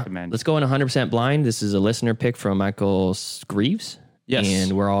go. I in recommend. Let's go in 100% blind. This is a listener pick from Michael Greaves. Yes.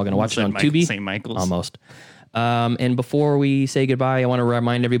 And we're all going to watch it on Michael Tubi. St. Michael's. Almost. And before we say goodbye, I want to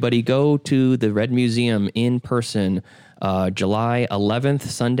remind everybody, go to the Red Museum in person July 11th,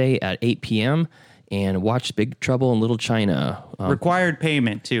 Sunday at 8 p.m. and watch Big Trouble in Little China. Required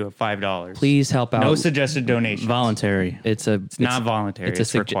payment, too, of $5. Please help out. No suggested donation. Voluntary. It's not voluntary.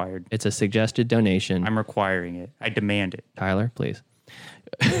 It's required. It's a suggested donation. I'm requiring it. I demand it. Tyler, please.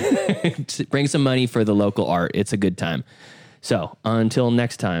 Bring some money for the local art. It's a good time. So until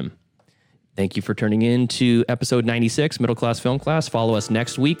next time, thank you for turning in to episode 96, Middle Class Film Class. Follow us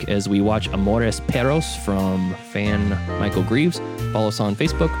next week as we watch Amores Perros from fan Michael Greaves. Follow us on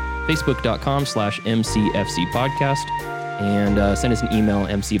Facebook, facebook.com/MCFC podcast. And send us an email,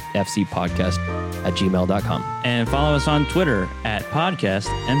 mcfcpodcast@gmail.com. And follow us on Twitter at podcast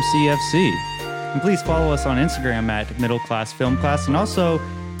MCFC. And please follow us on Instagram at Middle Class Film Class. And also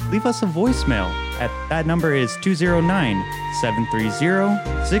leave us a voicemail. That number is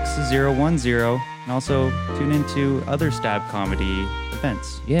 209-730-6010. And also tune into other Stab Comedy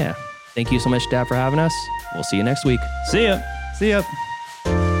events. Yeah. Thank you so much, Dad, for having us. We'll see you next week. See ya. See ya.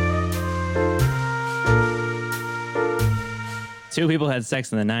 Two people had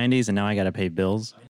sex in the 90s, and now I got to pay bills.